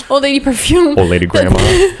 grandma. Old lady perfume. Old lady grandma.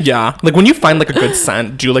 Yeah, like when you find like a good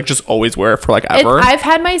scent, do you like just always wear it for like ever? I've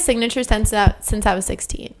had my signature scent since I was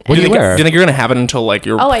 16. What do you wear? Do you think you're gonna have it until like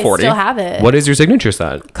you're Oh, I 40? still have it. What is your signature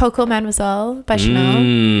scent? Coco Mademoiselle by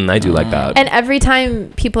Chanel. I do like that. And every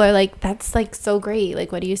time people are like, that's like so great.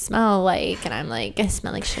 Like, what do you smell like? And I'm like, I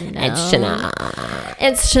smell like Chanel. It's Chanel.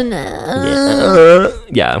 It's Chanel.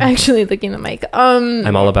 Yeah. Actually, looking at the mic.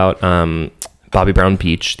 I'm all about Bobby Brown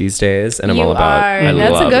Peach these days, and I'm You all about. are. I That's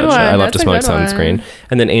a love good that shit. I one. love to That's a smell like good one. sunscreen,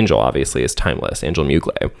 and then Angel obviously is timeless. Angel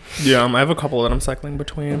Mugler. Yeah, I have a couple that I'm cycling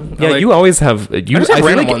between. Yeah, I like, you always have. You. just have I feel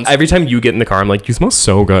random like ones. every time you get in the car, I'm like, you smell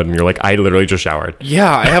so good, and you're like, I literally just showered. Yeah,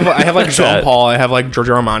 I have like Jean That. Paul, I have like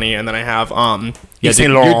Giorgio Armani, and then I have Yeah, Yves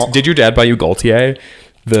Saint Laurent. did your dad buy you Gaultier?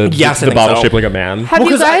 Yes, I the think bottle so. shaped like a man. Have Well,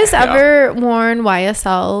 you 'cause I- guys yeah. ever worn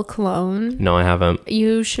YSL cologne? No, I haven't.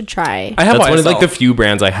 You should try. I have That's one of like YSL. the few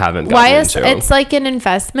brands I haven't gotten YSL, into. it's like an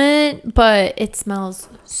investment, but it smells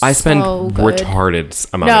I spend so good.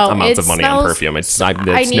 retarded No, amounts it of money on smells- perfume. It's I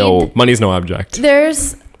no need- money's no object.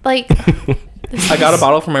 There's like I got a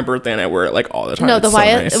bottle for my birthday and I wear it like all the time. no, It's the so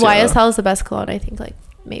nice, YSL is the best cologne I think like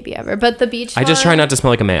maybe ever. But the beach I just try not to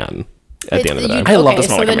smell like a man. At the end of the day, I love to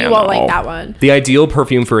smell so like a then man, you won't though. like that one. the ideal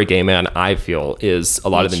perfume for a gay man, I feel, is a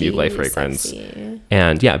lot of the Beachy, Mugler fragrance. sexy.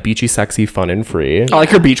 And yeah, beachy, sexy, fun, and free. I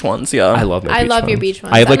like your beach ones, yeah. I love my I beach love your ones. beach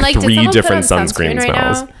ones. I have I'm like, like, did 3 someone put different on sunscreen sunscreen right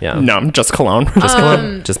smells. now? Yeah. No, just cologne.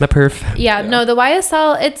 Just my perf. Yeah, no, the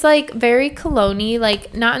YSL, it's like very cologne-y,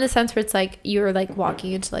 like not in the sense where it's like you're like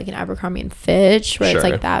walking into like an Abercrombie and Fitch where Sure. it's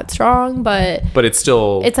like that strong, but But it's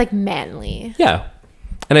still it's like manly. yeah.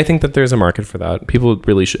 And I think that there's a market for that. People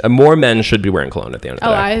really should. More men should be wearing cologne at the end of the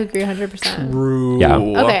Oh, day. I agree 100%. True. Yeah.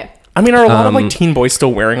 Okay. I mean, are a lot of like teen boys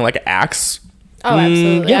still wearing like Axe? Oh,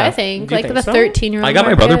 absolutely. yeah. I think Do you like think the so? 13-year-old. I got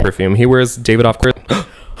my brother perfume. He wears David off What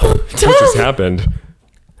just happened?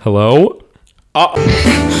 Hello?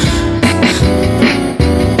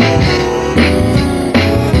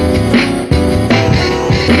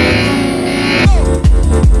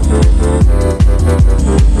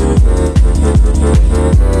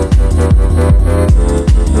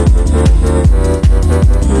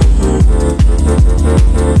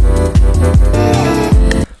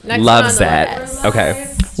 Next Loves one on the that. list.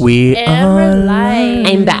 Okay. We Amber Light.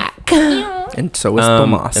 I'm back. and so is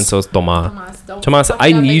Tomas. And so is Tomas. Don't Tomas, fuck I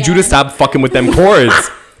it up need you to again. stop fucking with them cords.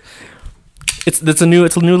 it's a new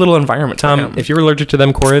little environment. for Tom, him. if you're allergic to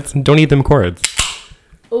them cords, don't eat them cords.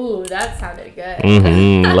 Ooh, that sounded good.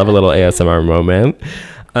 Love a little ASMR moment.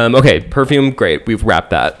 Okay, perfume, great. We've wrapped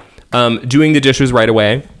that. Doing the dishes right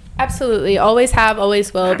away. Absolutely. Always have,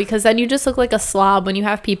 always will, because then you just look like a slob when you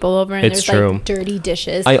have people over and It's there's true. like dirty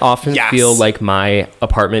dishes. I often Yes. feel like my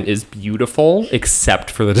apartment is beautiful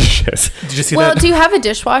except for the dishes. Did you see well, that? do you have a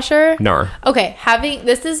dishwasher? Nar. Okay,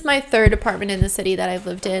 this is my 3rd apartment in the city that I've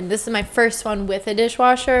lived in. This is my first one with a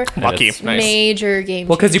dishwasher. Lucky. It's Nice. Major game.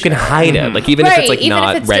 Well, because you can changer. hide it. Like, even if it's like even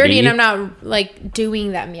not if it's ready. dirty and I'm not like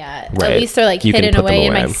doing them yet. Right. At least they're like You can hidden put them away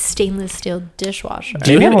in my away. stainless steel dishwasher.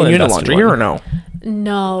 Do you Maybe need I'll a invest in laundry one. here or no?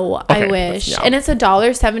 No, Okay, I wish. yeah. And it's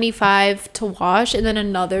 $1.75 to wash and then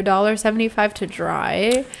another $1.75 to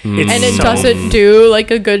dry. And it so- doesn't do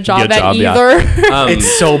like a good job Good at job, yeah. either. It's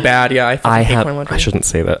so bad. Yeah, I fucking hate my laundry. I shouldn't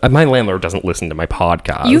say that. My landlord doesn't listen to my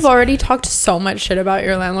podcast. You've already talked so much shit about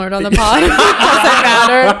your landlord on the pod. It doesn't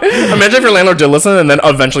matter. Imagine if your landlord did listen and then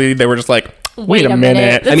eventually they were just like, wait a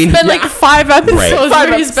minute. It's been like 5 episodes Right.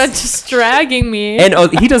 where he's been just dragging me. And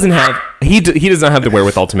he doesn't have he does not have the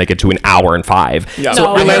wherewithal to make it to an hour and 5. Yeah.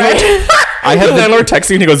 No, your landlord, I have your landlord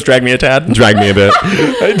texts you and he goes, drag me a tad. drag me a bit.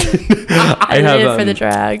 I I have did it for the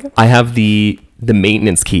drag. I have the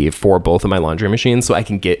maintenance key for both of my laundry machines, so I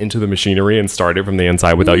can get into the machinery and start it from the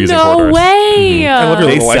inside without using No quarters. way. I love your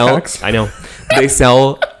They little life sell. hacks. I know. They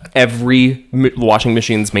sell every washing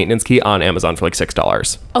machine's maintenance key on Amazon for like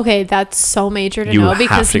 $6. Okay, that's so major to You know have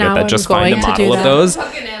because to get now that. I'm Just going find the to do model of that. those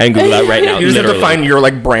and Google that right now. You just have to literally. find your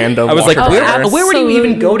like brand of. I was like, washer where dryer. would you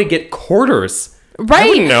even Absolutely. go to get quarters? Right. I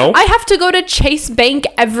wouldn't know. I have to go to Chase Bank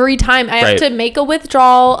every time. I have Right. to make a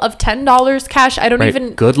withdrawal of $10 cash. I don't Right.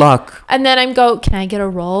 even. Good luck. And then I'm can I get a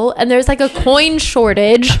roll? And there's like a coin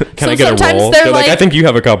shortage. Can I get a roll? They're They're like, I think you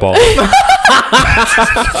have a couple.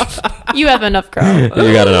 you have enough, girl.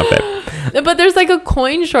 You got enough, babe. But there's like a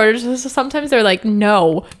coin shortage. So sometimes they're like,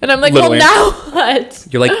 no. And I'm like, Literally. well, now what?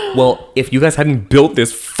 You're like, well, if you guys hadn't built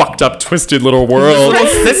this fucked up, twisted little world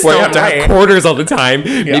Right. where you have to Right. have quarters all the time,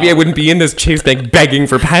 maybe I wouldn't be in this Chase Bank begging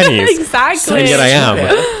for pennies. Exactly. And yet I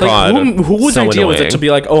am. God. Whose So idea was it annoying. to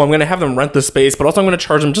be like, oh, I'm gonna have them rent the space, but also I'm gonna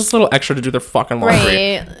charge them just a little extra to do their fucking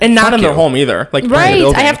laundry, Right. and not in their home either. Like in the Right.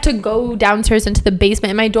 building. I have to go downstairs into the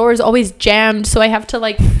basement and my door is always jammed. So I have to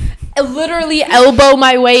like literally elbow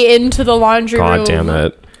my way into the laundry room. God damn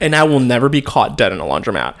it. and I will never be caught dead in a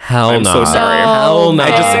laundromat. Hell I'm so no. sorry. Hell no. I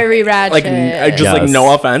just Very ratchet. like I just like Yes.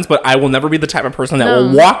 no offense, but I will never be the type of person that No.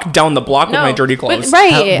 will walk down the block with No. my dirty But- clothes.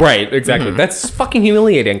 right. Right, exactly. That's fucking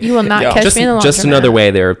humiliating. You will not Yeah. catch just me in the laundromat. just another way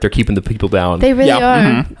they're keeping the people down. They really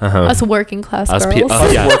Yeah. are. Us working class Us pe- girls.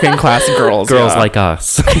 us- yeah. Working class girls, Girls yeah. like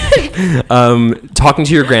us. Talking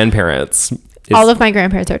to your grandparents. Is, All of my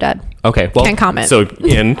grandparents are dead. okay, well, Can't comment. So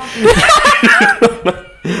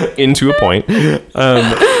into a point.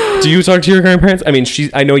 Do you talk to your grandparents? I mean,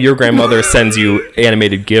 I know your grandmother sends you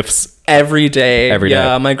animated gifs. every day. Every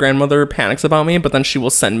Yeah, day. my grandmother panics about me, but then she will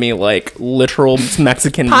send me like literal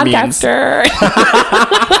Mexican memes. Podcaster.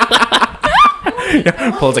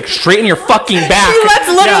 Pulls like straight in your fucking back. That's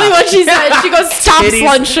literally Yeah. what she said. She goes, "Stop Titties,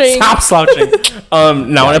 slouching." Stop slouching.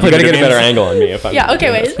 Now when I play You gotta video get a better games- angle on me if I'm. Yeah.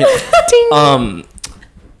 Okay. Wait.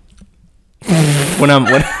 when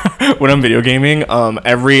I'm video gaming,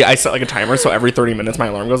 I set like a timer, so every 30 minutes my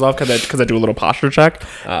alarm goes off because I do a little posture check.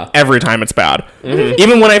 Every time it's bad.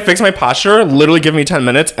 Even when I fix my posture, literally give me 10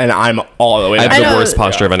 minutes and I'm all the way I have down. the know. worst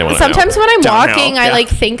posture of anyone. Sometimes when I'm Downhill, walking, I yeah. like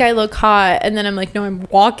think I look hot, and then I'm like, no, I'm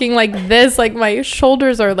walking like this. Like my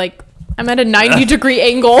shoulders are like I'm at a 90-degree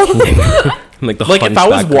angle. I'm like the Like if I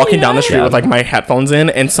was hunchback. walking down the street Yeah. with like my headphones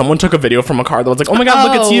in and someone took a video from a car that was like, oh my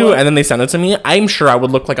god, look, it's you, Oh. and then they sent it to me, I'm sure I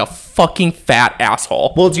would look like a fucking fat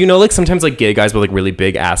asshole. Well, do you know like sometimes like gay guys with like really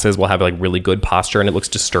big asses will have like really good posture and it looks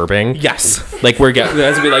disturbing. Yes. Like we're guys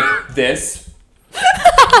will be like this.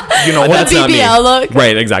 You know what? That's not me. BBL look.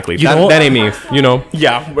 Right, exactly. You know- That ain't me. You know.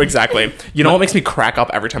 Yeah, exactly. You know what makes me crack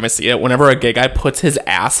up every time I see it? Whenever a gay guy puts his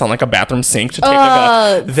ass on like a bathroom sink to take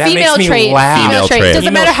like a that female makes me trait. laugh. Female Female trait. trait. Doesn't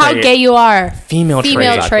Female matter how trait. gay you are. Female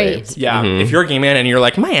Female trait. trait. Yeah. If you're a gay man and you're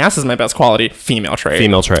like, my ass is my best quality, female trait.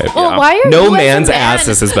 Female trait. Well, why are No you as a man's man- ass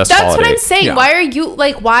is his best That's quality. what I'm saying. Yeah. Why are you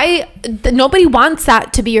like? Why nobody wants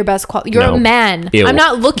that to be your best quality? You're No. a man. Ew. I'm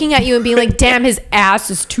not looking at you and being like, damn, his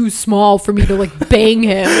ass is too small for me to like bang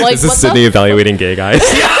him. Like, This is what Sydney the evaluating gay guys.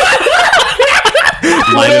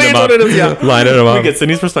 Lining them up. Lining them We up. get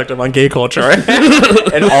Sydney's perspective on gay culture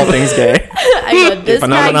and all things gay. I go, this guy's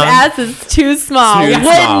Phenomenon. ass is too small. Too Would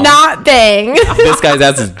small. not bang. This guy's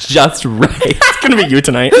ass is just right. It's gonna be you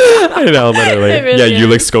tonight. I know, literally. It really yeah,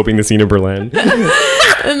 you is. like scoping the scene of Berlin.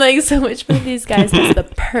 And like, so which one of these guys has the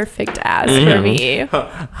perfect ass for me?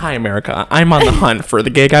 Hi, America. I'm on the hunt for the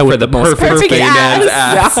gay guy with the most perfect gay man's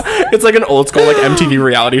ass. Yeah. It's like an old school like MTV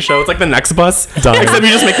reality show. It's like the Next Bus. Done. Except you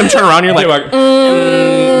just make them turn around. You're like,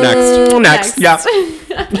 Next. next. Yeah.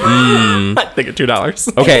 I think at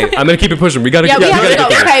 $2. Okay, I'm gonna keep it pushing. We gotta. Yeah, we we have to gotta go.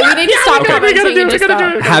 get Okay, we need to stop. Okay. We gotta commenting do it, and we just gotta do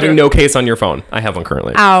stop. it. having no case on your phone. I have one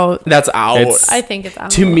currently. Out. That's out. It's- I think it's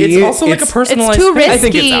out. To me, It's also like a it's- personalized It's too thing. risky. I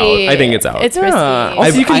think it's out. I think it's out. It's Yeah. risky.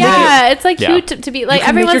 Also, you can make yeah, it's like Yeah. cute to be like You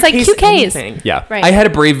can make everyone's your like case cute case. anything. Yeah, Right. I had a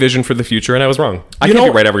brave vision for the future, and I was wrong. I You can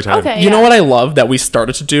know- be right every time. Okay. You know Yeah. what I love that we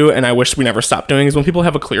started to do, and I wish we never stopped doing, is when people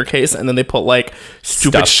have a clear case and then they put like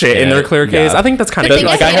stupid Stuff shit in their clear case. Yeah. I think that's kind The of thing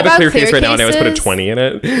Like is I have a about clear case clear right now, and I always put a cases- 20 in it.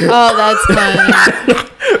 Oh, that's fun.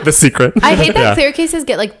 the secret. I hate that Yeah. clear cases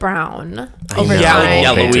get like brown over know. time. They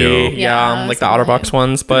yellowy, do. yeah, Yeah, like the something. OtterBox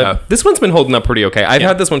ones, but Yeah. This one's been holding up pretty okay. I've Yeah.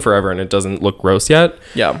 had this one forever, and it doesn't look gross yet.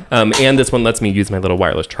 Yeah. And this one lets me use my little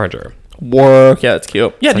wireless charger. work. Yeah, it's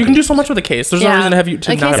cute. Yeah, you can do so much with a case. There's no reason to have you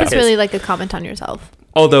to a not case have is a case. really like a comment on yourself.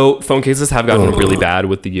 Although phone cases have gotten really bad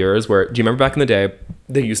with the years, where do you remember back in the day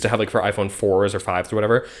they used to have like for iPhone 4s or 5s or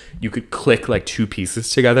whatever, you could click like two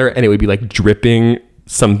pieces together and it would be like dripping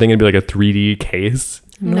something and be like a 3D case.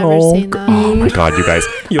 Never seen that. Oh my god, you guys!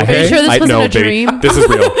 You I okay? had- Are you sure this I- wasn't no, a baby, dream? This is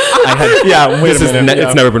real. I had Yeah, wait this a is minute.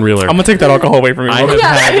 it's never been realer. I'm gonna take that alcohol away from you. I have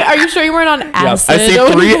Yeah, had- are you sure you weren't on acid? I see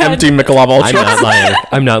when 3 you had- empty Michelob I'm Ultras. not lying.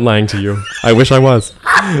 I'm not lying to you. I wish I was.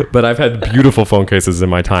 but I've had beautiful phone cases in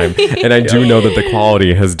my time, and I do know that the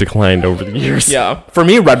quality has declined over the years. Yeah. For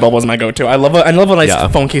me, Red Bubble is my go-to. I love a nice Yeah.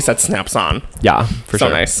 phone case that snaps on. Yeah, for So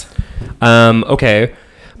sure. nice. Okay.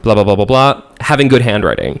 Blah blah blah blah blah. Having good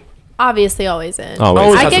handwriting. Obviously, always in.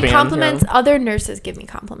 Always. I has to get be in, compliments. Other nurses give me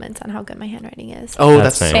compliments on how good my handwriting is. Oh,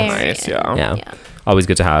 That's that's, nice. so Very nice. in. Yeah. Yeah. Yeah. Always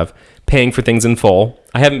good to have. Paying for things in full.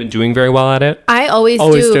 I haven't been doing very well at it. I always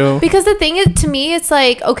Always do. do. Because the thing is, to me, it's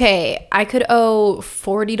like, okay, I could owe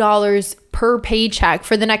 $40 per paycheck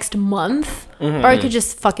for the next month, or I could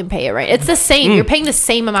just fucking pay it right. It's the same. You're paying the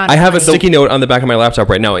same amount. I of have a money. sticky note on the back of my laptop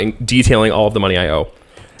right now detailing all of the money I owe.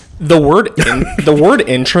 The word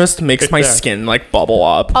interest makes my skin like bubble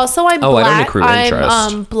up. Also, I'm Oh, I don't black. accrue I'm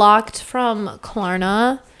interest. blocked from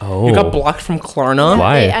Klarna. Oh. You got blocked from Klarna.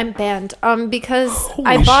 Why? I'm banned. Because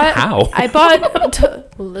How? I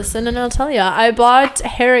bought. Listen, and I'll tell you. I bought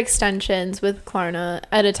hair extensions with Klarna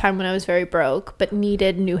at a time when I was very broke, but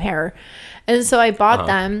needed new hair, and so I bought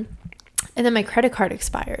them, and then my credit card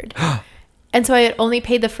expired. And so I had only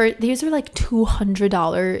paid the first. These were like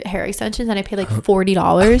 $200 hair extensions, and I paid like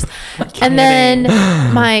 $40. And then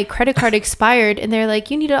my credit card expired, and they're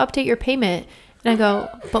like, "You need to update your payment." And I go,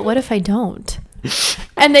 "But what if I don't?"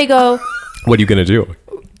 And they go, What are you gonna do?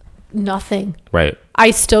 "Nothing. Right. I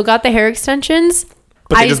still got the hair extensions."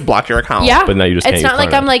 But they I- just block your account. Yeah, But now you just it's can't not use like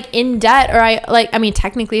Klarna. I'm like in debt, or I mean,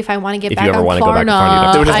 technically, if I want to get If back you ever on wanna go back to Klarna, Klarna, you'd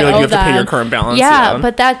have to- They would just be I like, you owe have to pay your them. current balance. Yeah, Yeah.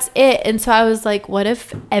 but that's it. And so I was like, what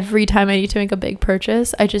if every time I need to make a big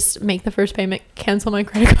purchase, I just make the first payment, cancel my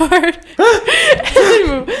credit card?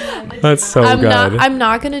 That's so I'm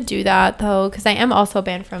not gonna do that though, because I am also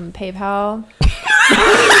banned from PayPal.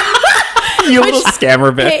 You little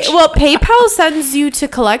scammer bitch. PayPal sends you to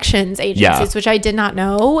collections agencies, Yeah. which I did not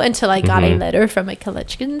know until I got a letter from a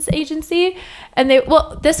collections agency. And they,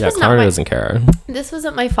 this Yeah, was not Klarna my, doesn't care. this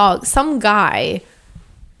wasn't my fault. Some guy,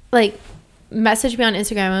 like, messaged me on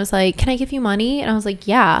Instagram. I was like, "Can I give you money?" And I was like,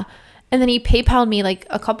 "Yeah." And then he PayPal'd me like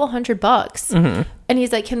a couple $100. And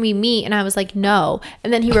he's like, "Can we meet?" And I was like, "No."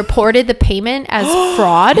 And then he reported the payment as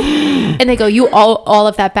fraud. And they go, "You all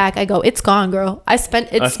of that back." I go, "It's gone, girl. I spent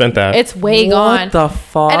that. It's way gone." What the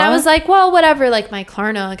fuck? And I was like, "Well, whatever. Like, my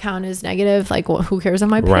Klarna account is negative. Like, who cares if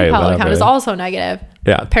my Right, PayPal account whatever. is also negative?"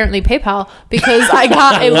 Yeah. Apparently PayPal, because I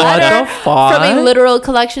got a What letter the fuck? from a literal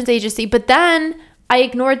collections agency. But then I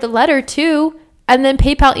ignored the letter too. And then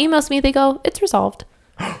PayPal emails me. They go, "It's resolved."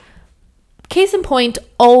 Case in point,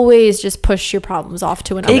 always just push your problems off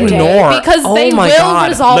to another day, Ignore. because Oh they my will God.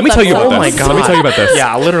 resolve Let me tell you about themselves. this. Let me tell you about this.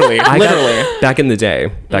 Yeah, literally. I literally. got, back in the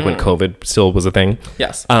day, back when COVID still was a thing.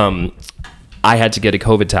 Yes. I had to get a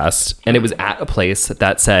COVID test, and it was at a place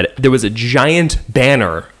that said there was a giant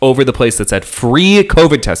banner over the place that said free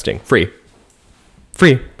COVID testing, free.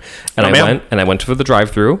 And I went for the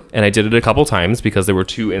drive-through, and I did it a couple times because there were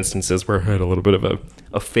two instances where I had a little bit of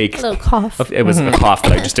a fake A little cough. It was a cough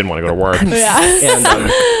that I just didn't want to go to work. Yeah.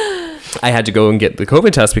 And I had to go and get the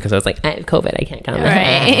COVID test because I was like, I have COVID, I can't come.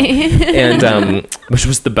 Right. And which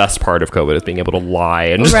was the best part of COVID, is being able to lie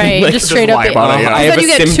and just, Right. like, just straight up. lie about it, yeah. I So have a you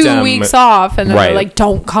get symptom. 2 weeks off, and then Right. they're like,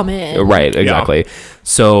 "Don't come in." Right, exactly.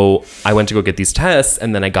 So I went to go get these tests,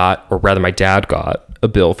 and then I got, or rather, my dad got a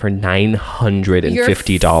bill for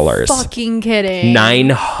 $950. Fucking kidding.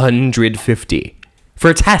 $950 for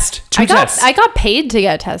a test. Two tests. I got paid to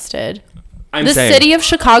get tested. I'm The saying, city of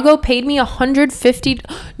Chicago paid me $150.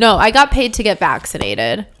 No, I got paid to get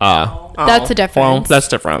vaccinated. That's a difference. Well, that's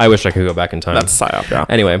different. I wish I could go back in time. That's a psyop, yeah.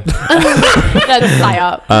 Anyway, That's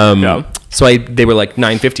psyop. Yeah. so they were like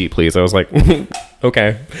 $950, please. I was like,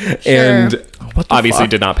 okay, and obviously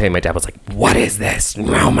did not pay. My dad was like, "What is this?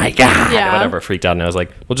 Oh my god!" Yeah. Whatever, freaked out, and I was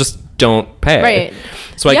like, "Well, just don't pay." Right.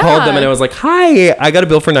 So I Yeah. called them and I was like, "Hi, I got a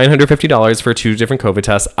bill for $950 for 2 different COVID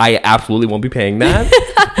tests. I absolutely won't be paying that.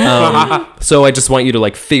 So I just want you to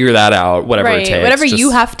like figure that out, whatever it Right. takes. Whatever Just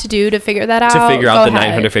you have to do to figure that out. to figure go out the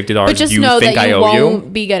ahead. $950 But just you know think that I you owe you.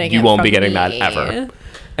 won't be getting You it won't be from getting that me. ever."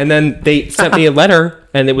 And then they sent me a letter,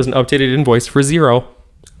 and it was an updated invoice for $0.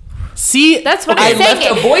 See, That's what I I'm saying.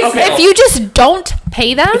 left a voicemail. If you just don't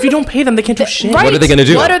pay them, if you don't pay them, they can't do shit. right, What are they gonna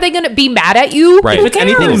do? What are they gonna be mad at you? Right. If it's Who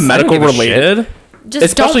cares? I anything don't medical give a shit. related, Just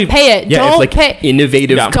especially- don't pay it. Yeah, don't if like pay.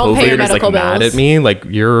 innovative Yeah. Don't pay your COVID is like medical mad bills. at me, like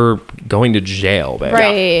you're going to jail, babe.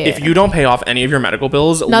 Right. if you don't pay off any of your medical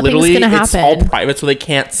bills, Nothing's literally gonna it's happen. all private, so they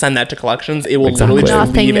can't send that to collections. It will Exactly. literally just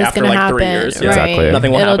Nothing leave is after gonna like 3 happen. years. Yeah. Exactly.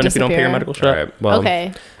 Nothing will It'll happen if you don't pay your disappear. medical shit. All right. Well,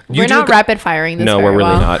 Okay. you We're do not go- rapid firing this. No, very we're really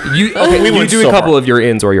well. not. You we you went do so a couple far. of your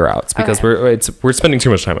ins or your outs because Okay. we're spending too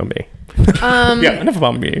much time on me. Yeah, enough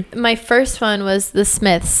about me. My first one was The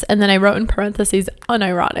Smiths, and then I wrote in parentheses,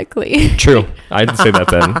 unironically. True. I'd say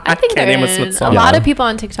that's in. I think can't they're name a in. Smiths A song. lot Yeah. of people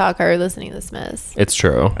on TikTok are listening to The Smiths. It's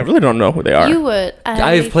true. I really don't know who they are. You would.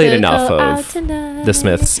 I've played could enough go of out tonight, The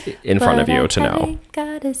Smiths in front of but you I to know. haven't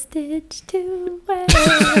got a stitch to wear.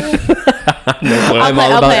 I'm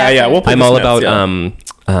I'll play yeah, after. we'll play I'm the all Smiths, about yeah.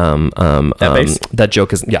 That bass? that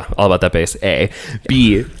joke is all about that bass. A.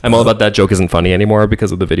 B. I'm all about that joke isn't funny anymore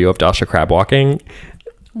because of the video of Dasha crab walking.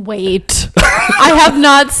 Wait. I have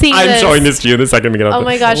not seen I'm this. showing this to you in a second to get up. Oh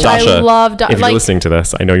my gosh, Dasha, I love if you're listening to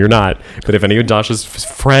this, I know you're not, but if any of Dasha's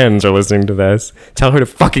friends are listening to this, tell her to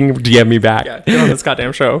fucking DM me back. Yeah, get on this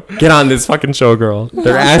goddamn show. Get on this fucking show, girl.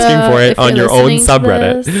 They're Dasha, asking for it if on you're your own listening to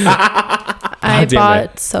subreddit. this, I damn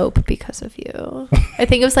bought soap because of you. I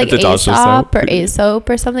think it was like It's a Dasha Aesop soap. or Aesop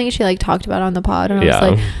or something. She like talked about it on the pod, and Yeah. I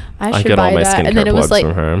was like, I I should get all buy my that. And then skincare it was plugs like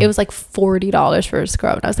from her. it was like $40 for a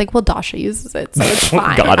scrub. And I was like, well, Dasha uses it, so it's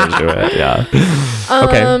fine. Got into it. Yeah.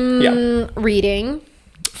 Okay. Yeah. Reading.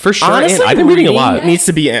 For sure. Honestly, and I've been reading a lot. Needs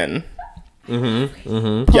to be in.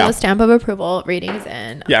 Pull Yeah. a stamp of approval. Reading's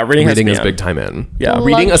in. Yeah, reading, Reading has is to be big time in. Yeah.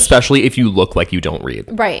 Reading, Lunch. especially if you look like you don't read.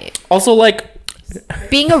 Right. Also, like,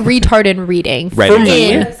 Being a retard in reading. Right. for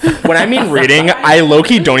me, In. when I mean reading, I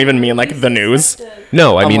low-key don't even mean, like, the news.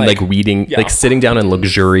 No, I I'm mean like- like reading, yeah. like sitting down and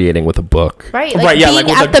luxuriating with a book. Right. Like Right, yeah, being like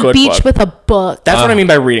with at a the good beach book. with a book. That's what I mean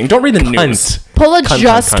by reading. Don't read the news. Cunt. Paula Cunt,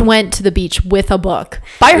 just cunt. went to the beach with a book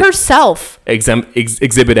by herself.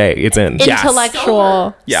 Exhibit A. It's in. Yes.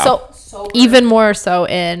 Intellectual. Yeah. So even more so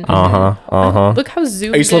in. Look how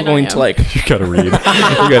zoomed Are you still in going I to, am. like... You gotta read. You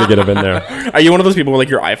gotta get up in there. Are you one of those people where, like,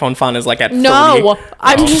 your iPhone font is, like, at 30? No,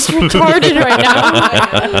 I'm just retarded right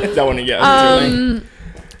now. Is that one you get?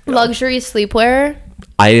 Luxury sleepwear.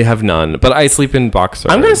 I have none, but I sleep in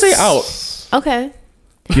boxers. I'm going to say out. Okay.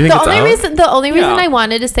 You think The it's only out? reason Yeah. I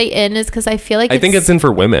wanted to say in is because I feel like I think it's in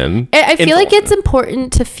for women. I feel like info. it's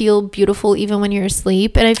important to feel beautiful even when you're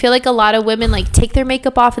asleep, and I feel like a lot of women like take their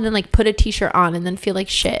makeup off and then like put a t-shirt on and then feel like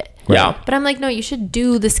shit. Yeah. But I'm like, no, you should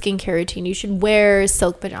do the skincare routine. You should wear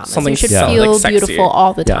silk pajamas. Something you should so, feel like, sexy. beautiful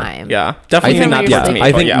all the Yeah. time. Yeah. I Definitely think not you're just sleeping. me.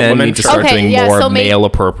 I but think yeah, men women need to sure. start Okay, doing yeah, more so maybe- male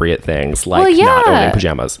appropriate things like Well, not yeah. owning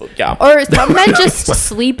pajamas. Yeah. Or some men just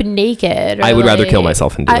sleep naked. or, I would rather like- kill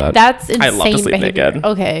myself and do that. That's insane I love to sleep behavior. naked.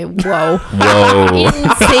 Okay, whoa. Whoa.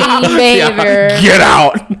 Insane behavior. Get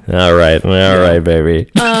out. All right, baby.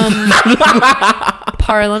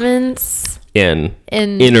 Parliaments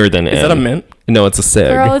Inner than in. Is that a mint? No, it's a cig.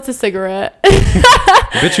 Girl, it's a cigarette.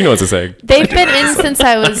 Bitch, you know it's a cig. They've been in since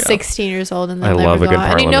I was 16 years old, and I they'll never love a go good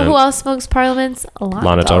out. And you know who Parliament. else smokes Parliaments?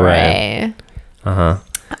 Lana Del Rey. What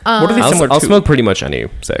are they similar I'll to? smoke pretty much any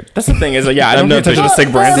cig. That's the thing is, I don't no, pay attention to cigs-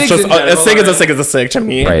 cig brands. It's cigs just in a cig is a cig is a cig to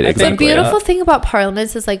me. Right, I exactly. The think. beautiful thing about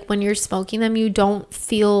Parliaments is like when you're smoking them, you don't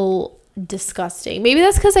feel disgusting. Maybe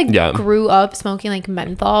that's because I Yeah. grew up smoking like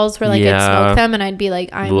menthols, where like I'd Yeah. smoke them and I'd be like,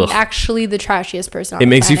 I'm Ugh. actually the trashiest person. On It the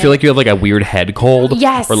makes you feel planet. like you have like a weird head cold.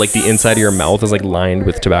 Yes. Or like the inside of your mouth is like lined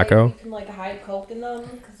with tobacco. You can like hide coke in them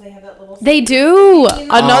because they have that little. They do.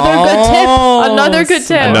 Another good tip. Another good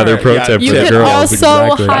tip. Another pro Yeah, tip you for You the can girls. also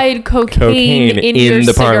exactly. hide cocaine in your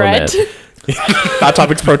the cigarette. Parliament. Hot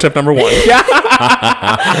Topics pro tip number 1.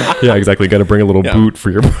 Yeah, exactly. Got to bring a little Yeah. boot for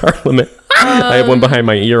your Parliament. I have one behind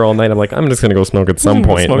my ear all night. I'm like, I'm just gonna go smoke at some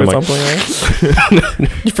point. Smoke And at I'm some like, point,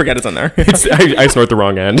 right? You forget it's in there. I snort the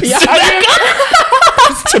wrong end.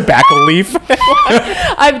 Tobacco leaf.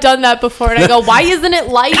 I've done that before, and I go, "Why isn't it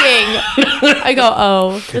lighting?" I go,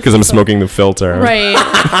 "Oh, Because I'm smoking the filter. right."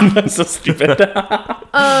 That's so stupid.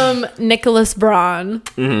 Nicholas Braun.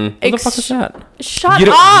 What the fuck is that? Shut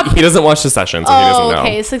You up. don't, he doesn't watch Succession, so he doesn't know.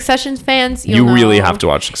 Okay, Succession fans, You you'll really know. have to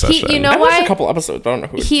watch Succession. You know I watched why? a couple episodes. But I don't know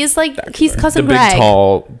who. He's like he's The cousin big, Greg.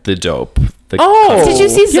 tall, the dope. The Oh. Did you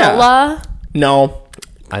see Yeah. Zola? No,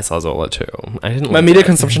 I saw Zola too. I didn't. my like media it.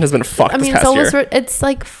 consumption has been fucked I mean, this past Zola's year. it's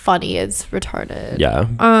like funny. It's retarded. Yeah,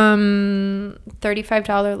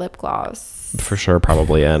 $35 lip gloss. for sure,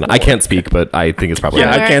 probably in. I can't speak, but I think it's probably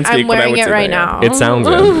Yeah, in. I can't speak, I'm but I wearing would it say right that, now. It sounds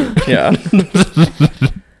in. Yeah.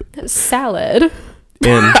 Salad.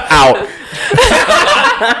 Out.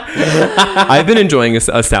 I've been enjoying a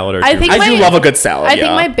salad or two. I think I my, do love a good salad. I yeah.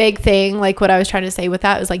 think my big thing, like what I was trying to say with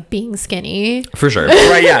that, was like being skinny. for sure.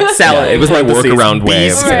 Right, yeah, salad. Yeah, it was my Parentheses, workaround way be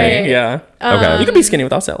of skinny. Right. Yeah. Okay, You can be skinny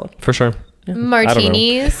without salad. for sure.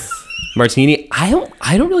 Martinis. Martini. I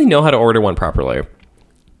don't really know how to order one properly.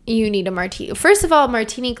 You need a martini. First of all,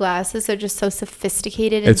 martini glasses are just so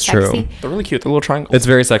sophisticated and It's true. sexy. They're really cute. They're little triangles. It's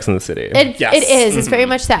very Sex in the City. Yes. It is. It's very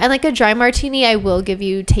much that. And like a dry martini, I will give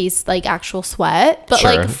you taste like actual sweat, but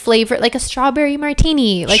Sure. like flavor, like a strawberry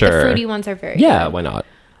martini. Like the Sure. fruity ones are very yeah, good. why not?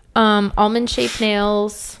 Almond shaped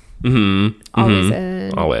nails. Always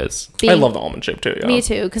in. Always. I love the almond shape too. Yeah. Me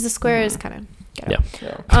too, because the square is kind of Yeah.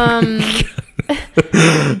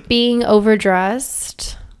 being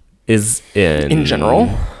overdressed. Is in general.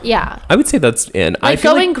 Yeah. I would say that's in. I Like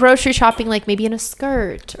feel going like grocery shopping, like maybe in a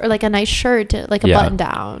skirt or like a nice shirt, like a Yeah. button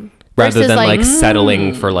down. rather versus, than like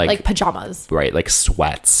settling for like pajamas. right, like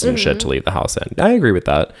sweats and shit to leave the house in. I agree with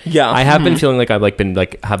that. Yeah. I have been feeling like I've like been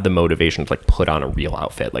like have the motivation to like put on a real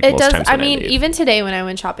outfit like It most does. times. I when mean, leave. even today when I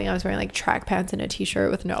went shopping, I was wearing like track pants and a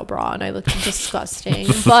t-shirt with no bra, and I looked disgusting.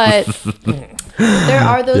 But there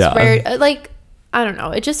are those Yeah. rare, like, I don't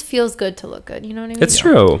know. It just feels good to look good. You know what I mean? it's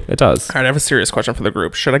true. It does. All right, I have a serious question for the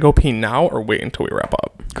group. Should I go pee now or wait until we wrap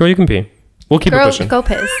up? Girl, you can pee. We'll keep it Girl, pushing. go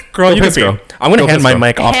piss. Girl, you can piss, pee. girl. I'm gonna Go hand piss, my girl.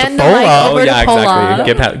 mic off Hand to the mic Pola. over to Pola.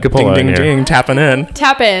 Get Ding Pola in ding here. ding, tapping in.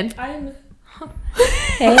 Tap in.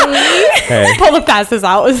 Hey. Paula passes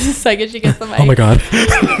out the second she gets the mic. Oh my god.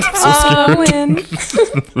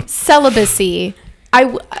 Celibacy.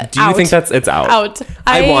 Do you think that's it's out? out?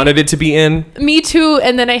 I wanted it to be in. Me too.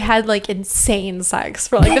 And then I had like insane sex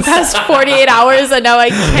for like the past 48 hours, and now I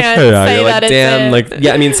can't say you're that like, it's damn, in. like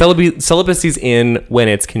yeah. I mean, celibacy's in when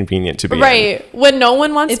it's convenient to be in. Right. When no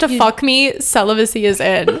one wants to fuck me, celibacy is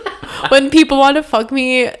in. When people want to fuck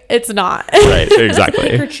me, it's not. Right. Exactly.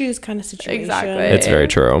 Pick or choose kind of situation. Exactly. It's very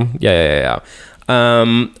true. Yeah.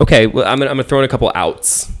 Okay. Well, I'm gonna throw in a couple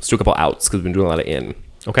outs. Let's do a couple outs because we've been doing a lot of in.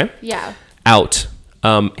 Okay. Yeah. Out.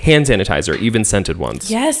 Hand sanitizer, even scented ones.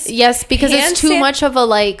 Yes. Yes, because Hand it's too san- much of a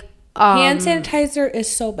like. Hand sanitizer is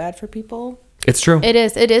so bad for people. It's true. It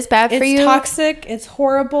is bad for It's you. toxic. It's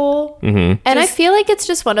horrible. And I feel like it's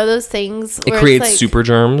just one of those things. It Where creates it's like, super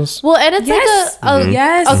germs. Well, and it's Yes. like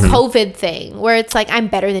Yes. a COVID thing where it's like I'm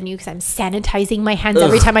better than you because I'm sanitizing my hands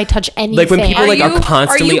every time I touch anything. Like when people Are like you- are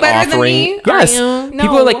constantly are you better than offering. me? Yes. Are you? People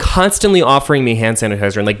are No. like constantly offering me hand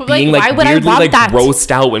sanitizer and like Like, being why like would I weirdly want like that?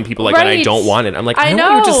 grossed out when people like when I Right. don't want it. I'm like, I I know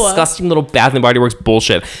your know. disgusting little Bath and Body Works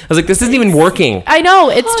bullshit. I was like, this isn't even working. I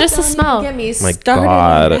know it's just a smell. Get me My started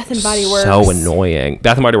God, on Bath and Body Works. so annoying.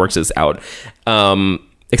 Bath and Body Works is out,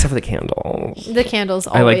 except for the candle. The candles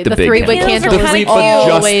I always like the the big three-way candles. candles The three- are but just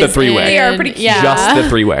the always three-way. in. They are pretty cute. Yeah. Just the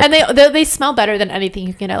three-way. And they smell better than anything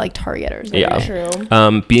you can get at like Target or something. Yeah.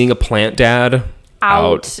 True. Being a plant dad,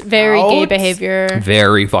 Out. Very gay Out. behavior.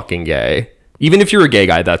 very fucking gay. Even if you're a gay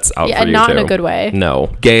guy, that's out Yeah, for you not in too. a good way. No,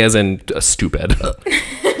 gay as in stupid.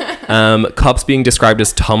 Cups being described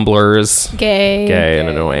as tumblers, Gay. gay and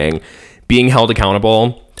annoying. Being held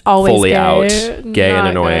accountable, Always fully gay. out, gay and Not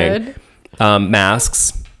annoying. good.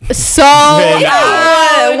 Masks, So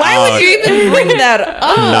Why would you even bring that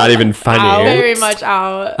up? not even funny. very much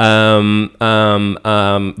out.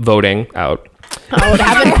 Voting out. Why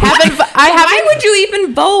Why would you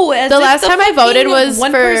even vote? As The if last time I voted was for-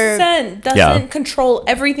 1% doesn't Yeah. control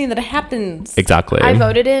everything that happens. Exactly. I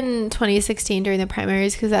voted in 2016 during the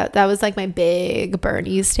primaries because that was like my big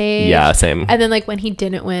Bernie stage. Yeah, same. And then like when he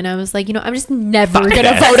didn't win, I was like, I'm just never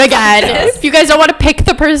gonna vote again. If you guys don't want to pick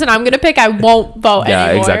the person I'm gonna pick, I won't vote Yeah,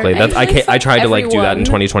 anymore. exactly. That's I tried to like do that in everyone.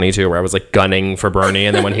 2022 where I was like gunning for Bernie,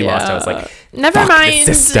 and then when he lost, I was like, Never fuck mind.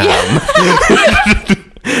 the system.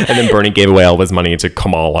 And then Bernie gave away all of his money to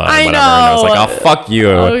Kamala and I whatever. And I was know. like, oh, fuck you.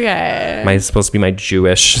 Okay. Am I supposed to be my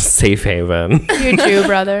Jewish safe haven? You're Jew,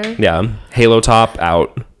 brother. Yeah. Halo Top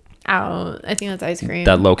out. Out. I think that's ice cream.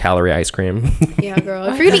 That low calorie ice cream. Yeah, girl.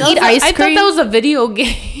 If you're gonna eat ice I cream, thought that was a video game.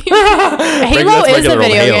 Halo That's is a regular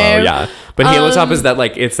old video Halo, game. Yeah. But Halo Top is that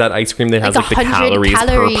like it's that ice cream that has Like like, the 100 calories per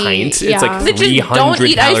calorie, pint. yeah. It's like Then just 300 don't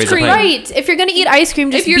eat ice calories a cream. pint. Right. If you're gonna eat ice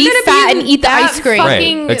cream, just If you're be gonna fat be and eat the that ice cream. Right,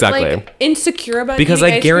 fucking, exactly. like, insecure about Because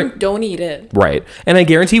eating I ice guarant- cream, don't eat it. Right. And I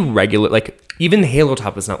guarantee regular, like, even Halo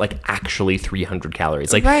Top is not, like, actually 300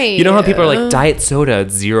 calories. Like, Right. you know how people are like, diet soda,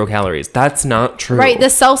 it's 0 calories. That's not true. Right. The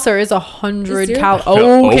seltzer is 100 Zero.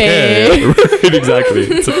 calories. Okay. Right, exactly.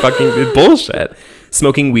 It's a fucking bullshit.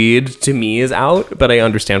 Smoking weed, to me, is out, but I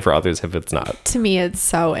understand for others if it's not. To me, it's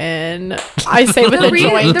so in. I say with a The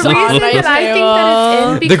reason joint that on my I think that it's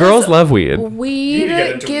in because The girls love weed.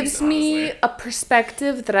 weed gives me a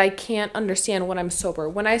perspective that I can't understand when I'm sober.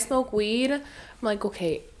 When I smoke weed, I'm like,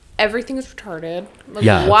 okay, everything is retarded. Like,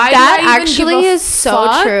 Yeah. why That do I even actually give a is so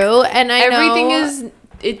fuck? true. And I Everything know, is,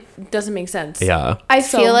 it doesn't make sense. Yeah. I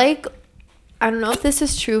so- feel like, I don't know if this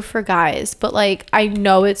is true for guys, but like, I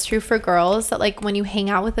know it's true for girls that like when you hang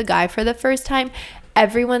out with a guy for the first time,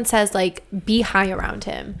 everyone says like be high around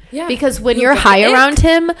him. Yeah. Because when You you're get high it. around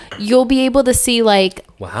him, you'll be able to see like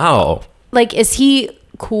Wow. is he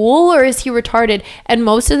cool or is he retarded? And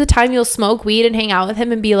most of the time you'll smoke weed and hang out with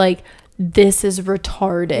him and be like, this is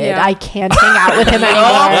retarded. Yeah. I can't hang out with him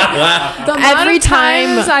anymore. The amount Every of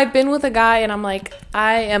times time- I've been with a guy and I'm like,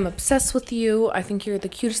 I am obsessed with you. I think you're the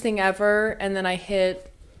cutest thing ever. And then I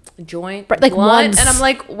hit a joint, Like blunt, once. and I'm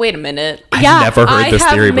like, wait a minute. Yeah. Never heard I this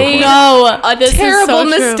have theory made before. No, A this is terrible so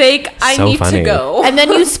true. mistake. I So need funny. to go. And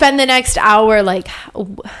then you spend the next hour like,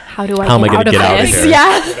 how do I How am I get gonna out get of out of this? here?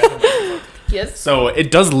 Yeah. Yes. So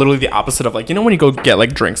it does literally the opposite of like, you know, when you go get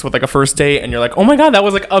like drinks with like a first date and you're like, oh my God, that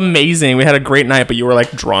was like amazing. We had a great night, but you were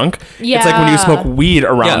like drunk. It's like when you Yeah. smoke weed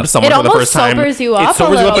around Yeah. someone It for the almost first time. sobers you It up a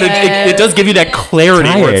sobers you up, but little it does give you that clarity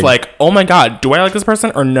where Tired. it's like, oh my God, do I like this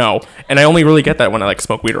person or no? And I only really get that when I like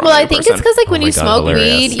smoke weed around Well, a I new think person. it's because like when my you God, smoke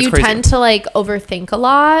hilarious. weed, It's you crazy. tend to like overthink a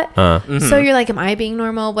lot. Mm-hmm. So you're like, am I being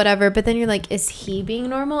normal? Whatever. But then you're like, is he being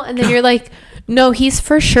normal? And then you're like, no, he's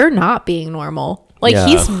for sure not being normal. Like Yeah.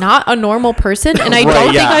 he's not a normal person, and I Right, don't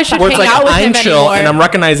think yeah. I should Where hang it's like, out with I'm him chill anymore. and I'm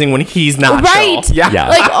recognizing when he's not Right. chill. Yeah. Yeah.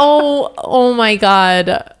 Like, oh my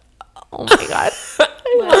God. Oh my God.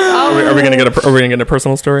 Are we gonna get a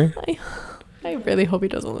personal story? I really hope he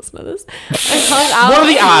doesn't listen to this. I hung out.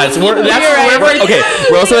 What are the odds? Okay,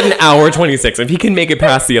 we're also at an hour 26. If he can make it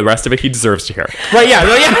past the rest of it, he deserves to hear. Right, yeah,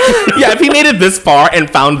 no, yeah. Yeah, if he made it this far and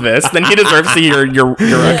found this, then he deserves to hear your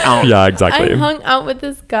account. Yeah, I exactly. hung out with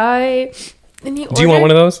this guy, and he Do you want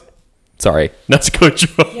one of those? Sorry, not to coach you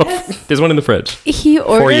off. There's one in the fridge. He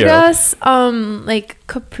ordered you. us like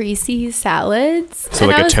caprese salads. So and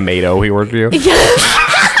like I a was- tomato he ordered you?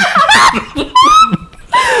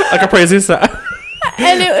 Like a crazy set.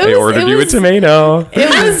 and it They was, ordered it you a was, tomato. It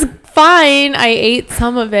was fine. I ate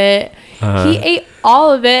some of it. He ate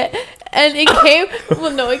all of it. And it came,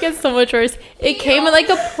 well, no, it gets so much worse. It came in like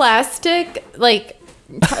a plastic, like,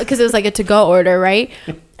 because it was like a to-go order, right?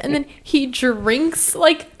 And then he drinks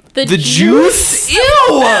like the juice. Ew!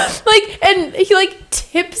 Like, and he like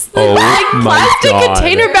tips the Oh like, my plastic God.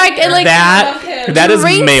 container back and like That is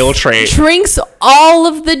drinks- male trait. Drinks all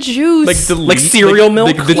of the juice. Like the Like leaf- cereal milk?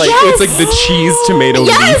 It's like the cheese tomato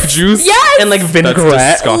Yes! leaf juice. Yes! And like That's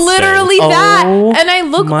vinaigrette. disgusting. Literally that. Oh And I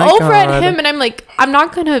look my over at God. him and I'm like, I'm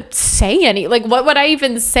not gonna say any. Like, what would I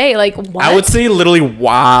even say? Like, what? I would say literally,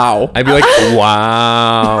 wow. I'd be like,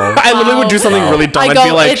 wow. I literally would do something really dumb. I I'd go,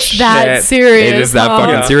 be like, it's shit. that serious. It is that huh?"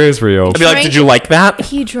 fucking Yeah. serious for you. I'd be like, Drink- did you like that?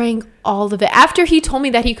 He drank all of it after he told me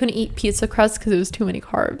that he couldn't eat pizza crust because it was too many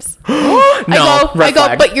carbs. No, I red go,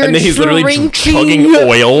 flag. but you're And then he's literally drinking chugging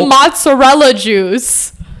oil. mozzarella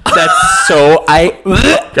juice. That's so,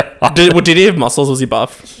 did he have muscles? Was he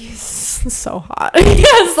buff? So hot.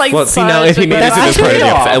 Yes, like Well, see now if he made it to That's this the part,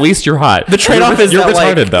 trade-off. at least you're hot. The trade-off is you're that,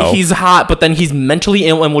 retarded like, though. he's hot, but then he's mentally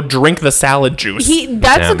ill and will drink the salad juice.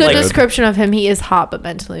 That's Damn, a good like- description of him. He is hot but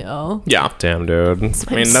mentally ill. yeah. Damn, dude. I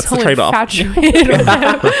mean, that's so the trade-off. infatuated with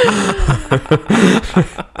him.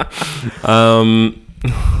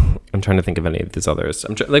 I'm trying to think of any of these others.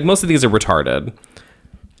 Like most of these are retarded.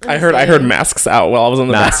 I heard masks out while I was on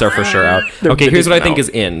the Masks are for sure out. Okay, here's what I think out. is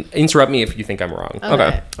in. Interrupt me if you think I'm wrong.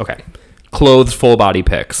 Okay. Okay. Clothes full body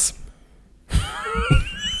pics.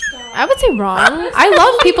 I would say wrong. I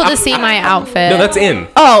love people to see my outfit. No, that's in.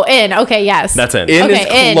 Oh, in. Okay, yes. That's in. In Okay, is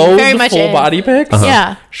in. clothed Very much full in. body pics?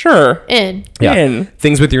 Yeah, Sure. in. Yeah. In.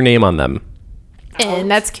 Things with your name on them. In.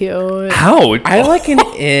 That's cute. How? I like an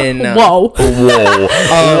in. Whoa. Whoa.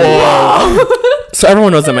 So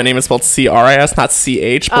everyone knows that my name is spelled CRIS, not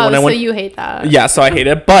CH. But Oh, when I so went, you hate that. yeah, so I hate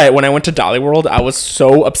it. But when I went to Dolly World, I was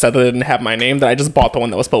so upset that they didn't have my name that I just bought the one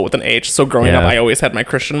that was spelled with an H. So growing up, Yeah. I always had my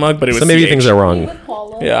Christian mug, but it was So maybe CH. things are wrong.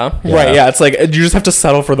 Yeah. Right. Yeah. It's like you just have to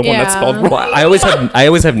settle for the one that's Yeah. spelled wrong. I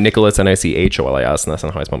always have Nicholas and I see HOLAS, and that's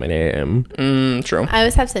not how I spell my name. True. I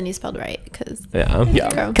always have Cindy spelled right because Yeah.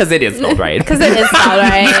 Yeah. Because it is spelled right. it is spelled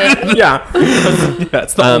right. Yeah.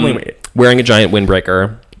 That's the only way. Wearing a giant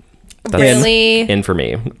windbreaker. That's Really? in for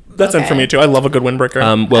me. That's in for Okay. me too. I love a good windbreaker.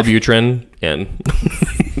 Wellbutrin in.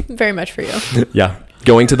 Very much for you. Yeah.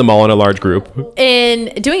 Going to the mall in a large group. In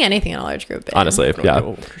doing anything in a large group. In. Honestly, Oh, yeah.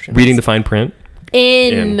 Christian. Reading the fine print.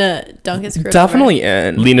 In Duncan's group. Definitely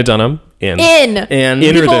in. Lena Dunham in. In. And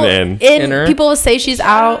Inner People, than in. Inner. People will say she's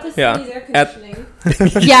out. Yeah. At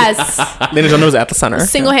Yes. Lena Dunham was at the center.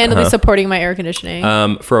 Single-handedly supporting my air conditioning.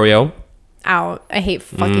 Froyo. Out. I hate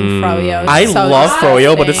fucking Froyo. It's I so love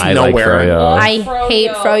Froyo, but it's disgusting. I like nowhere. Froyo. I hate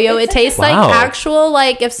Froyo. It tastes like Wow. actual,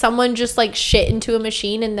 like if someone just like shit into a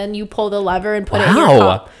machine and then you pull the lever and put it in your Wow.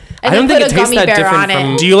 cup. And I don't then think put it a tastes gummy that bear different on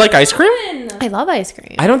from- it. Do you like ice cream? I love ice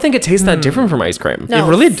cream. I don't think it tastes that different from ice cream. No, It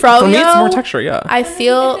really, for me, it's Froyo, more texture. Yeah. I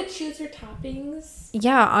feel choose your toppings.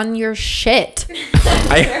 Yeah, on your shit.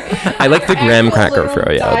 I like the graham cracker froyo.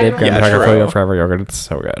 They have graham cracker true. froyo forever yogurt. It's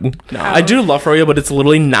so good. No, I do love froyo, but it's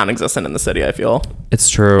literally non-existent in the city, I feel. It's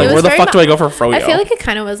true. It was Where the very fuck do I go for froyo? I feel like it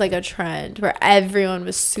kind of was like a trend where everyone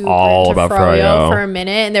was super All into about froyo, froyo. for a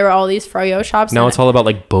minute, and there were all these froyo shops. Now and it's all about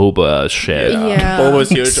like boba shit. yeah. Boba's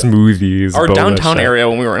huge. Smoothies. Our boba downtown shit. area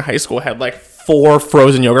when we were in high school had like 4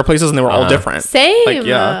 frozen yogurt places, and they were all different. Same. Like,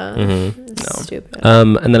 yeah. Stupid.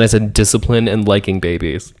 And then I said discipline and liking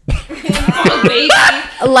babies.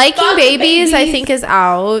 Liking babies, I think, is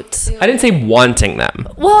out. I didn't say wanting them.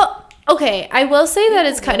 Well, okay, I will say that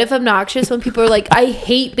it's kind of obnoxious when people are like, "I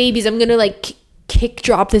hate babies. I'm gonna like kick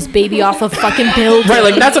drop this baby off a fucking building." Right,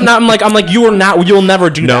 like that's not. I'm like you'll never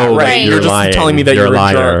do that. No, Right, like, you're you're just lying. telling me that You're you're a a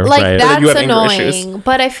liar. jerk. like Right. that's You have anger issues. annoying.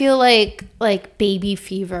 But I feel like baby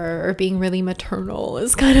fever or being really maternal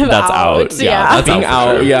is kind of That's out. Yeah, that's Being out for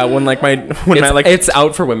out, sure. yeah. When like my It's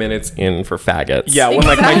out for women. It's in for faggots. yeah, when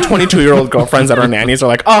like my 22-year-old girlfriends that are nannies are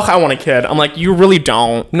like, oh, I want a kid. I'm like, you really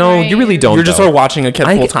don't. No, you really don't. You're just though. sort of watching a kid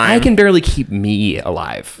full time. I can barely keep me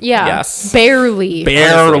alive. Yeah. Yes. Barely.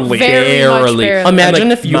 barely. Very much barely. Imagine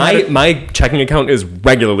Like, if you my had a- my checking account is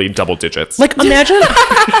regularly double digits. Like imagine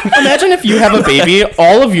if you have a baby,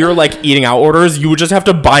 all of your like eating out orders, you would just have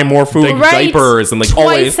to buy more food. like Right. diapers and like Twice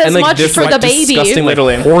always as and like much this for like the baby. disgusting like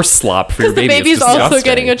Literally. horse slop for your The baby. It's baby's also disgusting.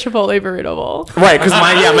 getting a Chipotle burrito bowl. Right, because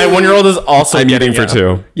my 1-year-old is also I'm getting eating for it.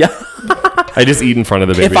 two. Yeah. I just eat in front of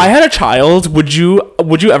the baby. If I had a child, would you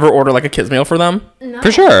ever order like a kids meal for them?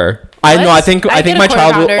 for sure. I know. I think I'd get my a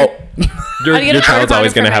child will. quarter Your, I'd get your a quarter child's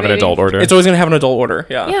always pounder going to for have my an baby. adult order. It's always gonna have an adult order.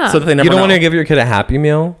 Yeah. Yeah. So that they never. You don't know. want to give your kid a Happy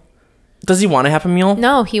Meal? Does he want to have a meal?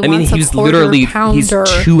 No, he I mean, wants he's a quarter literally pounder. he's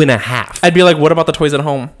 2.5. I'd be like, what about the toys at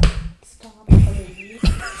home?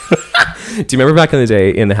 Do you remember back in the day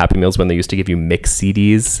in the Happy Meals when they used to give you mix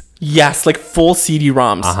CDs? Yes, like full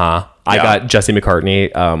CD-ROMs. Uh-huh. I Yeah. got Jesse McCartney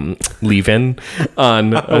Leave-In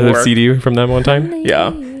on a Work. CD from them one time.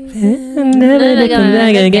 Yeah.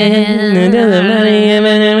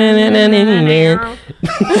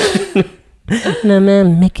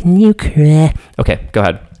 Making you cry. Okay, go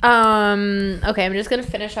ahead. Okay, I'm just gonna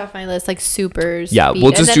finish off my list like super. Yeah, speed. we'll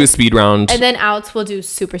And just then- do a speed round. And then outs we'll do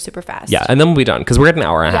super fast. Yeah, and then we'll be done because we're at an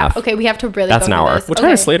hour and a Yeah. half. Okay, we have to really. That's go an through hour. this. What time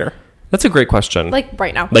Okay. is Slater? That's a great question. Like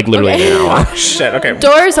right now. Like literally Okay. an hour. Shit. Okay.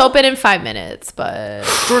 Doors open in 5 minutes, but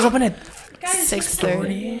Doors open at.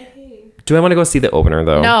 6:30. Do I want to go see the opener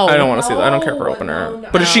though? No. I don't want to see that. I don't care for opener.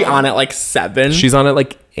 But is she on at like 7? She's on at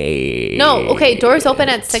like 8. No. Okay. Doors open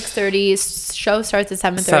at 6:30. Show starts at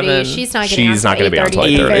 7:30. 7. She's not getting. She's not going to be on till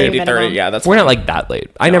like 8:30. 8:30. Yeah, that's We're fine. not like that late.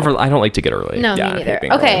 I don't like to get early. No, Yeah, I me hate neither.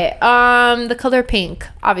 being Okay. The color pink,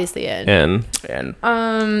 obviously in. And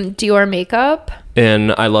Dior makeup.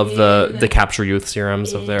 I love the Capture Youth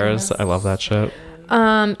serums of theirs. I love that shit.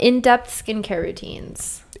 In-depth skincare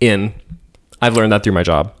routines. I've learned that through my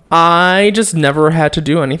job. I just never had to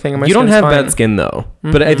do anything. My You don't skin's have fine. bad skin though,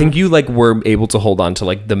 but I think you like were able to hold on to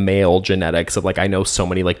like the male genetics of like I know so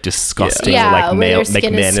many like disgusting Yeah, like where male their like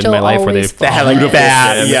skin is men in still my life where they always That had like flawless.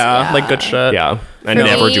 bad. skin. Yeah, like good shit. yeah, I For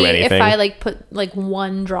never me, do anything. If I like put like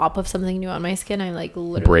one drop of something new on my skin, I like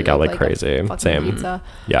literally Break out look like a crazy. fucking Same. pizza.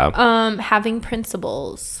 Yeah, Having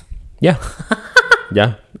principles. yeah,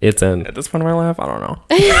 yeah. It's in At this point in my life, I don't know.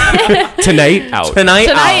 tonight out. Tonight,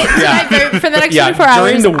 Tonight, out. Yeah. for the next Yeah, 24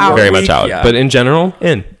 during hours, the out. Very much out, Yeah. but in general,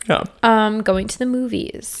 in Yeah. Going to the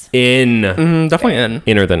movies. Definitely in.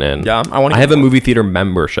 inner than in. Yeah, I wanna I have a get movie theater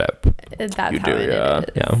membership. That's You how do, it yeah. is.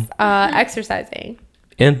 Yeah, Exercising.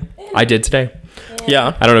 in. I did today.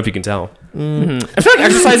 Yeah. I don't know if you can tell. I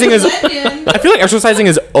feel like exercising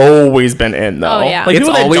has always been in though. Oh, yeah. Like, It's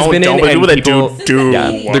people that always don't, been don't, in, but and people that people- do.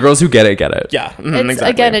 Yeah, the girls who get it get it. Yeah. It's Exactly.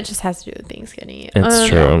 again, it just has to do with being skinny. It's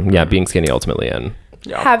true. Yeah, being skinny ultimately in.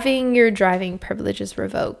 Having your driving privileges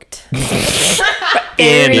revoked.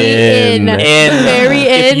 In. Very in. Very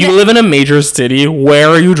If in. you live in a major city, where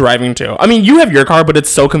are you driving to? I mean, you have your car, but it's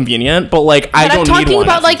so convenient. But like, I But I'm don't need talking one.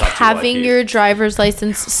 about like having your driver's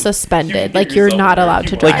license suspended. Like you're not allowed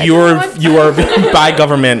to drive. Like you are by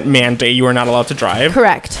government mandate, you are not allowed to drive.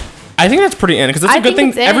 correct. I think that's pretty in because it's I a good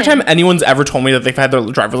think thing. it's Every in. time anyone's ever told me that they've had their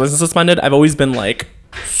driver's license suspended, I've always been like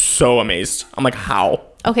so amazed. I'm like, how?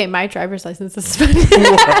 Okay, my driver's license is suspended.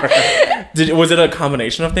 Was it a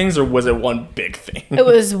combination of things or was it one big thing? It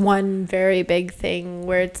was one very big thing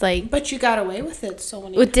where it's like, But you got away with it so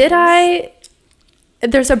many well, did I?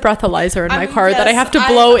 There's a breathalyzer in my car that I yes, have to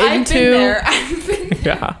blow I've into. been there. I've been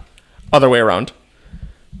Yeah. Other way around.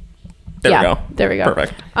 There we go. There we go.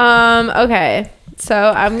 Perfect. Okay. So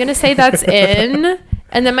I'm gonna say that's in,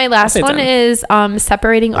 and then my last say it's one in. is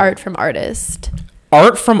separating art from artist.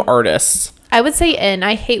 Art from artists. I would say in.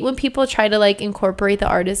 I hate when people try to like incorporate the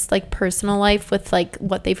artist's like personal life with like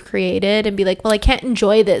what they've created and be like, well, I can't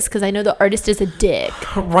enjoy this because I know the artist is a dick.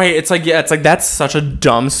 Right. It's like, that's such a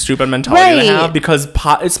dumb, stupid mentality Right. to have, because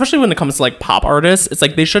pop, especially when it comes to like pop artists, it's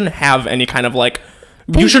like they shouldn't have any kind of like,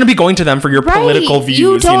 you shouldn't be going to them for your political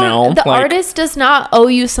views, you know? The like, artist does not owe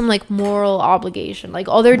you some like moral obligation. Like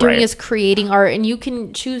all they're doing Right. is creating art, and you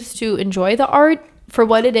can choose to enjoy the art for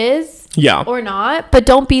what it is, Yeah. or not. But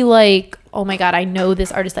don't be like, oh my god, I know this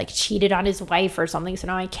artist like cheated on his wife or something, so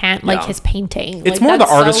now I can't like Yeah. his painting. It's Like, more the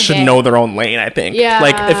that's so artist should gay. know their own lane, I think. Yeah.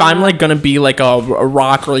 Like, if I'm like gonna be like a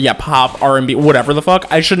rock or pop, R&B, whatever the fuck,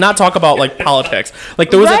 I should not talk about like politics. Like,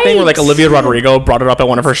 there was a thing where like Right. Olivia Rodrigo brought it up at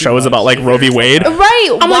one of her shows about like Roe v. Wade. Right?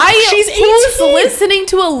 I'm like, Why? she's Who's 18. listening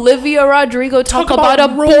to Olivia Rodrigo talk about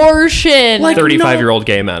about abortion? Like, 35-year-old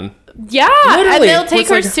gay men. yeah, and Literally. they'll take It's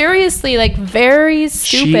her like- seriously. Like very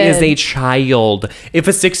stupid. She is a child. If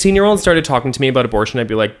a 16-year-old started talking to me about abortion, I'd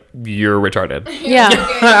be like, you're retarded. yeah.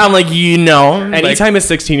 I'm like, you know, like, Anytime a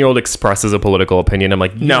 16-year-old expresses a political opinion, I'm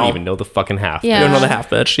like, you No. don't even know the fucking half. Yeah. you don't know the half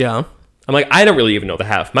bitch. Yeah. I'm like, I don't really even know the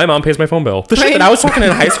half. My mom pays my phone bill. The shit that I was talking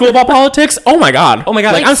in high school about politics. Oh my god. Oh my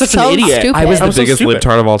God. Like, I'm such so an idiot. stupid. I was the I'm so biggest stupid.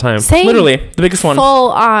 libtard of all time. Same. Literally the biggest one.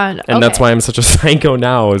 Full on. And that's why I'm such a psycho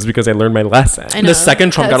now, is because I learned my lesson. I know. The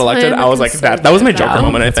second Trump got That's elected, why I was I'm like, that was my Joker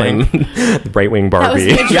conservative moment, I think. Right-wing That was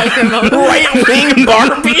Barbie. my Joker moment. Right wing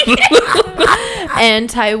Barbie.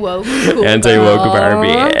 Anti-woke. Anti-woke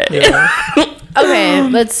Barbie. Okay,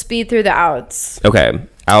 let's speed through the outs. Okay.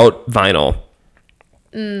 Out vinyl.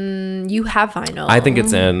 You have vinyl. I think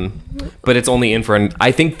it's in, but it's only in for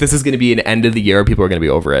I think this is going to be an end of the year. People are going to be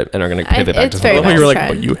over it and are going to pivot back it's to very something Oh, you else. were like,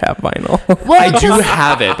 Trend. but you have vinyl. Well, I do 'cause-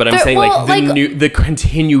 have it, but I'm There- saying well, like- the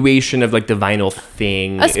continuation of like the vinyl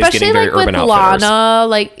thing is especially getting very like with Urban Outfitters. Lana,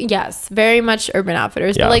 like yes, very much Urban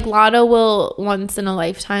Outfitters. Yeah. But like Lana will once in a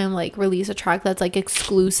lifetime like release a track that's like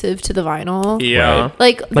exclusive to the vinyl. Yeah. Right.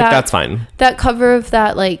 Like Like that's fine. That cover of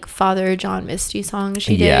that like Father John Misty song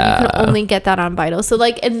she did, you Yeah. can only get that on vinyl. So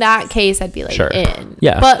like in that case, I'd be like Sure. in.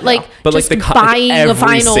 Yeah. But like, But like just the buying a every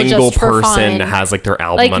vinyl single just for person fun. has like their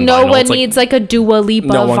album Like on no vinyl. one It's like, needs like a Dua Lipa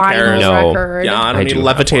No one vinyl cares. No. record. Yeah, I I don't do need have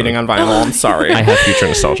levitating on vinyl. I'm sorry. I have future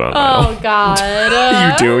nostalgia on vinyl. Oh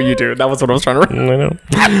God. You do. That was what I was trying to.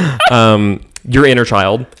 I know. Your inner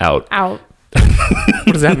child out. Out.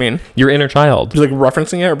 What does that mean? Your inner child. You like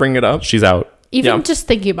referencing it or bringing it up? She's out. Even Yeah. just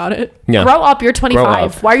thinking about it. Yeah. Grow up. You're 25. Grow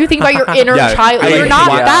up. Why are you thinking about your inner Yeah, child? I You're like- not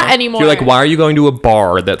yeah. that anymore. You're like, why are you going to a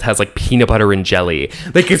bar that has like peanut butter and jelly?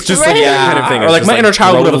 Like it's just like Right. that kind of thing. Or It's like just, my inner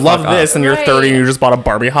child grow would the have loved fuck up. this, and you're Right. 30 and you just bought a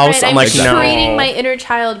Barbie house. Right, I'm like, treating no. my inner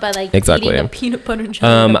child by like Exactly. eating a peanut butter and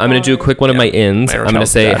jelly. I'm gonna do a quick one of my ins. my inner I'm gonna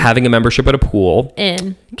child's say dead. having a membership at a pool,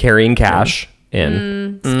 in. carrying cash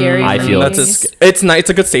in. Scary. I for feel me. It's nice. It's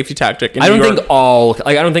a good safety tactic. In I don't New York- think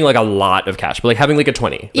I don't think like a lot of cash, but like having like a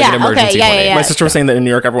 20, like Yeah, an okay, emergency yeah, 20. yeah, My sister was saying that in New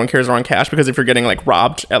York, everyone carries around cash because if you're getting like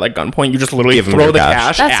robbed at like gunpoint, you just literally Give them throw your the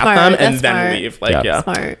cash. cash That's at smart, them and that's then smart. leave. Like, Yeah. yeah,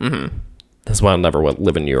 Smart. That's why I'll never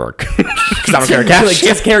live in New York. because I don't carry cash. like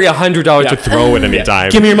just carry $100 to throw at any time.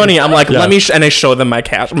 Give me your money. I'm like, let me, and I show them my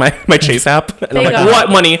cash, my Chase app, and I'm There like, you go. what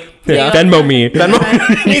money? Yeah. Venmo me.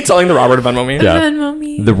 Venmo me. Telling the robber to Venmo me. Yeah. Venmo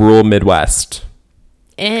me. The rural Midwest.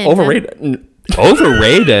 In. Overrated.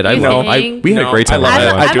 Overrated. I You know. think? We had a No, great time. I love on it.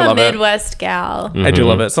 that one. I do I'm love a it. Midwest gal. I do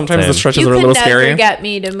love it. Sometimes the Same. stretches You are a could little never scary. get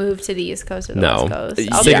me to move to the East Coast or the No. West Coast.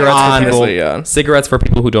 I'll Cigarettes be for honestly, people. yeah. Cigarettes for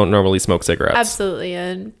people who don't normally smoke cigarettes. absolutely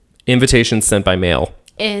in. Invitations sent by mail.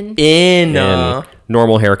 In. In. And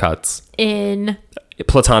normal haircuts. In.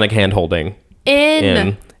 Platonic hand holding.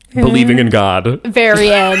 In. Believing in God. Very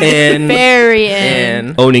in. In. Very in.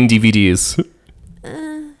 in. Owning DVDs.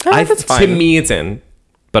 That's To fine. me, it's in.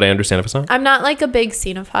 But I understand if it's not. I'm not like a big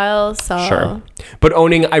cinephile, so. Sure. But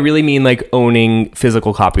owning, I really mean like owning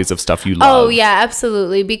physical copies of stuff you love. Oh yeah,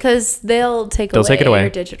 absolutely. Because they'll take away take it away. your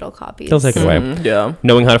digital copies. They'll take it away. Yeah.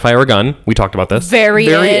 Knowing how to fire a gun. We talked about this. Very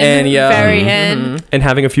in. yeah. Very in. And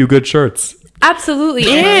having a few good shirts. Absolutely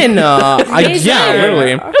In. Yeah,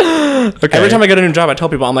 literally. Every time I get a new job, I tell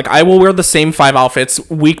people, I'm like, I will wear the same 5 outfits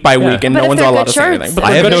week by week, and But no if one's they're allowed good to say shirts, anything. But I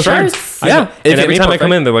they're have good no shirts. shirts. Yeah. And every time I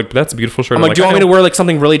come in, they're like, that's a beautiful shirt. I'm like, do you want me to wear like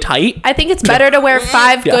something really tight? I think it's better to wear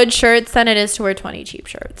 5 good shirts than it is to wear 20 cheap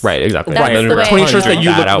shirts. Right, exactly. That's And the way- 20 shirts that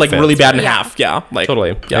you bad look like outfits. really bad in Yeah. half. Yeah. Like,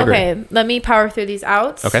 Totally. Yeah. I agree. Okay, let me power through these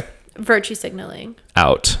outs. Okay. Virtue signaling.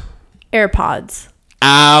 Out. AirPods.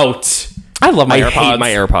 Out. I love my I AirPods. hate my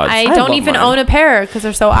AirPods. I love don't even mine. own a pair because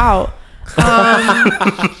they're so out.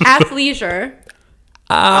 Athleisure.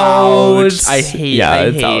 Ouch. I hate. Yeah, I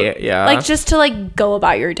it's hate. Yeah. Like just to like go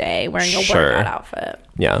about your day wearing a Sure. workout outfit.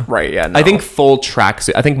 Yeah. Right, yeah, I no. think full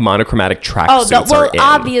tracksuit. I think monochromatic tracksuits well, are in.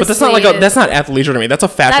 obviously. But that's not athleisure to me. That's a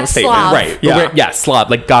fashion That's statement. slob. Right. Yeah. Yeah.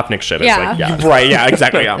 Slob. Like Gopnik shit. Yeah. Is like, yeah. Right, yeah,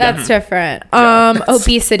 exactly. Yeah. That's different.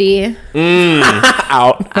 Obesity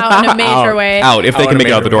out. out in a major way. Out if they Out can in a make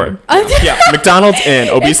it out the major door. Yeah, McDonald's in,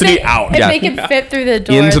 obesity out. If Yeah. they can fit through the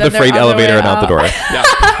door, Into then the they're freight on their elevator way and out the door.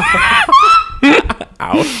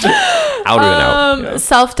 Out. Out and out.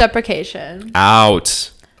 Self-deprecation.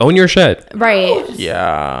 Out. Own your shit. Right.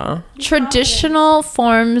 Yeah. Traditional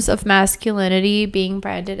forms of masculinity being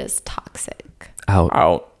branded as toxic. Out.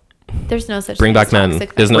 Out. There's no such Bring thing back as men.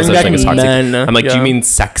 toxic There's no Bring such back thing as toxic. men. I'm like, do Yeah. you mean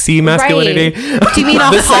sexy masculinity? Right. Do you mean a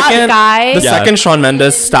The hot second- guy? The second Shawn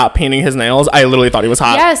Mendes stopped painting his nails, I literally thought he was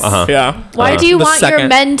hot. Yes. Yeah. Why do you The want your second-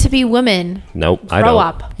 men to be women? Nope. I Grow don't.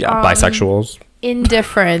 up. Yeah. Bisexuals.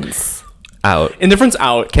 Indifference. Out. Indifference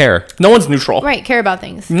out. Care. No one's neutral. Right. Care about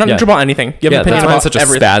things. You're not Yeah. neutral about anything. You have Yeah, an opinion that's why I'm about such a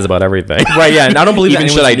everything. spaz about everything. Right, yeah. And I don't believe Even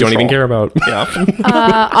that shit I anyone's don't even care neutral. about.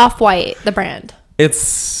 Yeah. Off-White, the brand.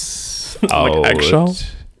 It's Like out. eggshell?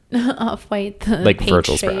 Off-White, the Like paint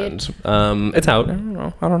Virgil's shade. friend. It's out. I don't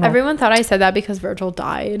know. Everyone thought I said that because Virgil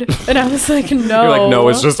died, and I was like, no. You're like, no,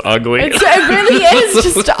 it's just ugly. It really is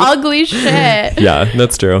just ugly shit. Yeah,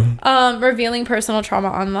 that's true. Revealing personal trauma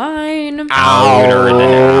online.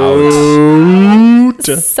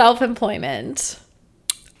 Self-employment.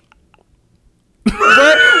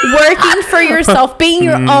 Working for yourself, being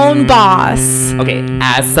your own boss. Okay,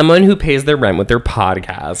 as someone who pays their rent with their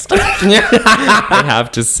podcast, I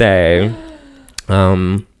have to say,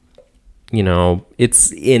 you know,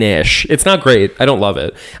 it's in-ish. It's not great. I don't love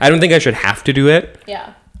it. I don't think I should have to do it,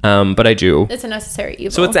 Yeah, but I do. it's a necessary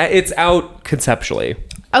evil. So it's out conceptually.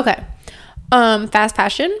 okay. Fast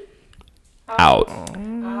fashion. Out.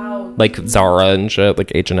 Like Zara and shit,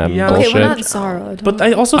 like H&M Yeah. bullshit. Okay, well, not Zara. But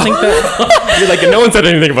I also think that You're like, no one said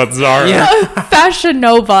anything about Zara. Fashion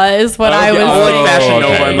Nova is what I was yeah, like. like Fashion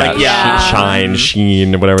Nova and like, yeah. Shine,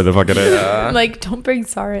 Sheen, whatever the fuck it is. Like, don't bring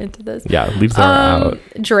Zara into this. Yeah, leave Zara out.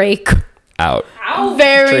 Drake. Out.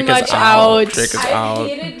 Very Drake is much out. out. Drake is I out.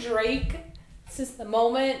 hated Drake since the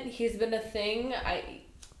moment he's been a thing.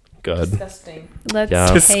 Good. Disgusting. Let's Yeah.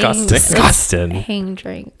 hang, Disgusting. Disgusting. hang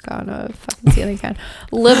Drake on a fucking ceiling fan.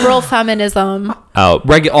 Liberal feminism. Out.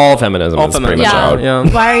 All feminism All is pretty feminism. much Yeah. out.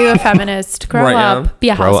 Yeah. Why are you a feminist? Grow Right, yeah. up. Be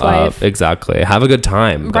a Grow housewife. up. Exactly. Have a good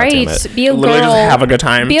time. Right. goddammit. Be a Literally girl. just have a good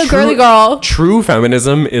time. Be a girly girl. True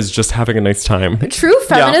feminism is just having a nice time. True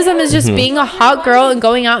feminism is just being a hot girl and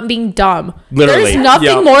going out and being dumb. Literally. There's nothing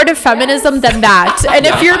Yeah. more to feminism than that. And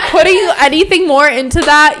if you're putting anything more into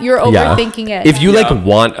that, you're Yeah. overthinking it. If you like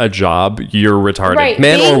want a job, you're retarded. Right.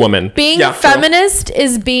 Man Being- or woman. Being Yeah, true. feminist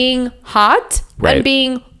is being hot Right. and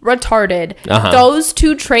being retarded. Uh-huh. Those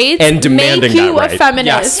two traits And demanding make you that, a right.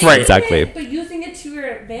 feminist. Yes, right. Exactly. But using it to your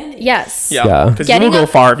advantage. Yes. Yeah. Because you Getting will go a-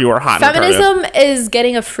 far if you were hot. and retarded. Feminism is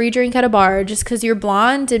getting a free drink at a bar just because you're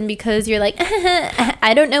blonde and because you're like,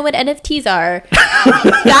 I don't know what NFTs are.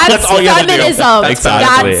 That's all you have to do. feminism.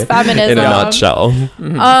 Exactly. That's feminism. In a nutshell.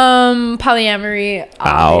 Polyamory.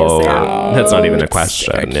 Ow. Obviously. That's not even a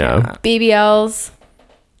question. Yeah. BBLs.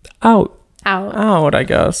 Out. Out. Out, I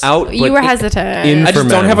guess. Out. You were hesitant. in I for just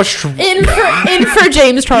don't men. have a in for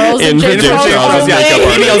James Charles. In and for James James Charles Charles, only.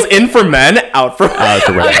 yeah, BBLs in for men, out for Out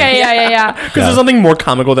for women. Okay, yeah. Because there's something more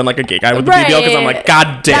comical than like a gay guy with Right. the BBL. Because I'm like,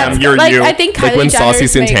 God damn, That's you're like, you. I think Like Kylie when Saucy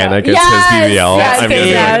Jenner's makeup. Santana gets his BBL, Yes, I'm gonna be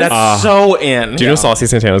yes. like, That's so in. Do you know Saucy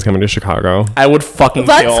Santana's coming to Chicago? I would fucking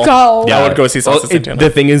Let's kill. go. Yeah, I would go see Well, Saucy Santana. the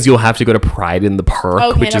thing is, you'll have to go to Pride in the Park,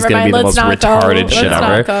 Okay, which is never going to be mind. the most Let's not go. retarded shit Let's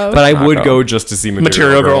ever. not go. But I Let's would not go go. just to see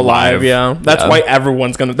Material Girl live, yeah. That's why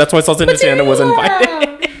everyone's gonna. That's why Saucy Santana was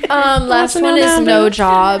invited. Last one is no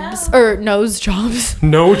jobs or nose jobs.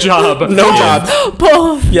 No job. No jobs.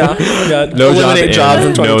 Both. Yeah, yeah. No job Eliminate in, jobs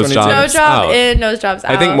in nose 2022. job. No job out. in, nose jobs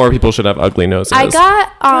out. I think more people should have ugly noses. I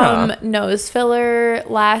got nose filler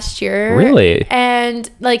last year. Really? And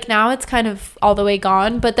like now it's kind of all the way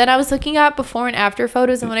gone. But then I was looking at before and after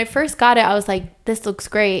photos, and when I first got it, I was like, "This looks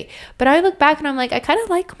great." But I look back and I'm like, I kind of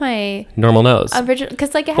like my normal nose. original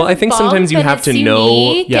because like it has Well, I think a sometimes bump you and have it's to know-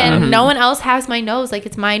 unique, yeah. and no one else has my nose. Like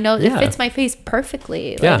it's my nose. Yeah. It fits my face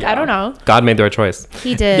perfectly. Yeah. Like I don't know. God made the right choice.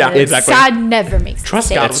 He did. Yeah, exactly. God never makes Trust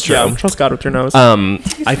mistakes. God. That's With, true. yeah, trust God with your nose.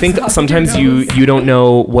 I think sometimes you don't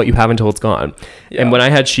know what you have until it's gone. Yeah. And when I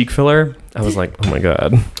had cheek filler, I was like, oh my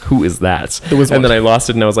God, who is that? was and one. then I lost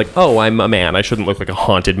it and I was like, oh, I'm a man. I shouldn't look like a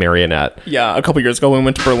haunted marionette. Yeah, a couple years ago we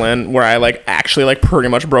went to Berlin where I like actually like pretty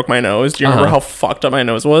much broke my nose. Do you remember Uh-huh. how fucked up my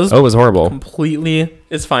nose was? Oh, it was horrible. Completely.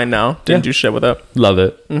 It's fine now. Didn't Yeah. do shit with it. Love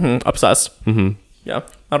it. Obsessed. Yeah.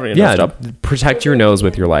 I don't need a Yeah, nose job. protect your nose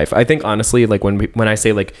with your life. I think honestly, like when I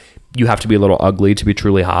say like you have to be a little ugly to be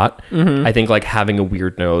truly hot. I think like having a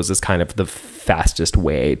weird nose is kind of the fastest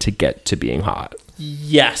way to get to being hot.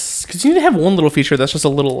 Yes, because you need to have one little feature that's just a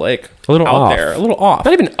little like A little out off. there, a little off.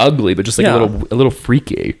 Not even ugly, but just like Yeah. a little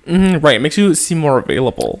freaky. Right, it makes you seem more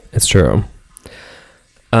available. It's true.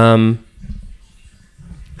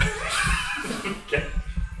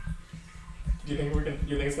 Do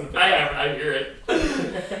you think it's gonna? I hear it.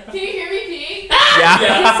 Can you hear me pee? Lower.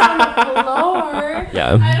 Yeah.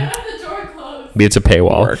 I don't have the door closed. But it's a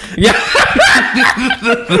paywall.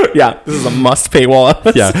 Yeah, this is a must paywall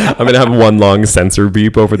episode. Yeah. I'm gonna have one long censor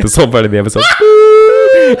beep over this whole part of the episode.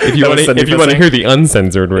 If you want to hear the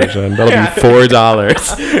uncensored version, that'll be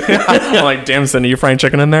 $4. I'm like, damn, Cindy, you frying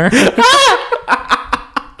chicken in there?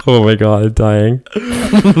 Oh my god, I'm dying.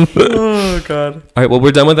 Oh god. All right, well,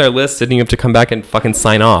 we're done with our list. Sydney, you have to come back and fucking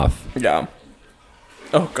sign off. Yeah.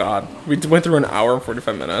 Oh god, we went through an hour and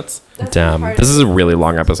 45 minutes. Damn, this is a really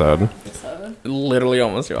long episode. Literally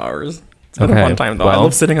almost 2 hours. It's been Okay, a fun time though. I well-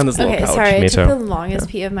 love sitting on this little Okay, couch. sorry, Me I took too. the longest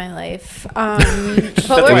pee of my life. But why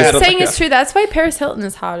what I you're don't saying think- is true. That's why Paris Hilton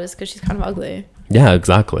is hot, is because she's kind of ugly. Yeah,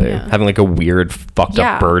 exactly. Yeah. Having like a weird, fucked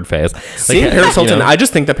Yeah. up bird face. Seeing Like, Paris you Hilton, know- I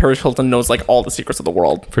just think that Paris Hilton knows like all the secrets of the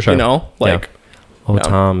world. For sure. You know? Like, Oh, yeah.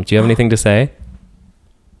 Tom, do you have anything to say?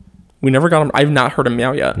 we never got him. I've not heard him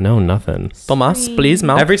meow yet. No, nothing. Thomas, please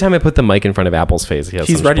meow. Every time I put the mic in front of Apple's face, he has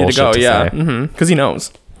He's some ready to go, bullshit yeah. say. Because he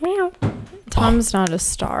knows. Tom's not a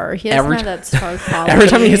star. He doesn't Every- have that star quality. Every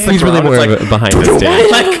time he hits the He's really ground, more it's of like, a behind the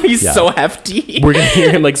stage. like he's Yeah. so hefty. We're gonna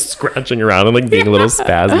hear him like scratching around and like being a little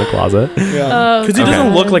spaz in the closet. Because he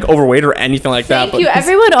doesn't look like overweight or anything like that. Thank you.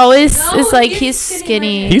 Everyone always is like, he's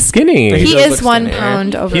skinny. He's skinny. He He does is look 1 skinny.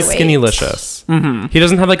 pound overweight. He's skinny-licious. He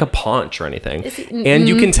doesn't have like a paunch or anything. Is he- And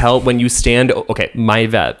you can tell when you stand. Okay, my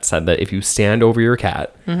vet said that if you stand over your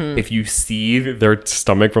cat, if you see their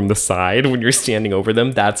stomach from the side when you're standing over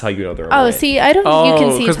them, that's how you know they're Oh, overweight. see, I don't. you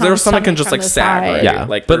can see because Tom's their stomach can stomach just from like the sag, side. right? Yeah,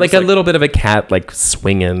 Like, but like they're a just, little bit of a cat like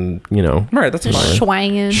swinging, you know, Right, that's fine.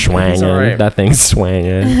 Swanging. swanging. alright. That thing's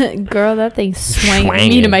swanging. Girl, that thing's swanging. Swanging.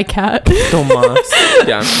 Me to my cat. Thomas.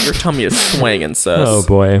 Yeah, your tummy is swinging, sis. Oh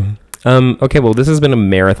boy. Okay, well, this has been a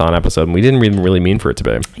marathon episode, and we didn't really mean for it to be.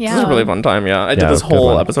 Yeah. This was a really fun time, yeah. I did Yeah, this good whole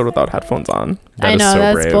one. episode without headphones on. That I is know, so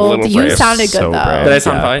that's brave. bold. Little You brave. sounded good So though. brave. Did I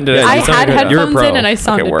sound Yeah. fine? Did Yeah, I I you sound had good. You're a headphones pro. in and I Okay,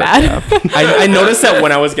 sounded work, bad. yeah. I noticed that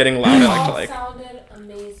when I was getting loud, I like to like Sounded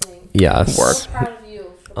amazing. Yes. work. Proud of you.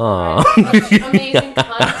 Aw. Amazing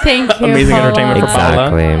content. Thank you. Amazing Paula. entertainment for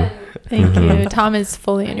Paula. Exactly. Thank you. Tom is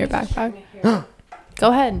fully in your backpack. Go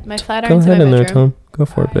ahead. My flat Go iron's ahead in in my there, bedroom. Tom. Go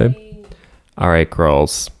for it, babe. All right,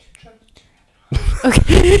 girls.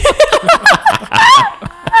 Okay.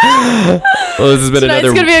 Well, this has been Tonight's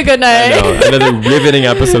another gonna be a good night. another riveting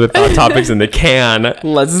episode of Thought Topics in the can.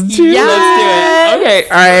 Let's do Yes. Let's do it. Okay.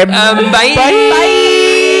 All right. Bye. Bye.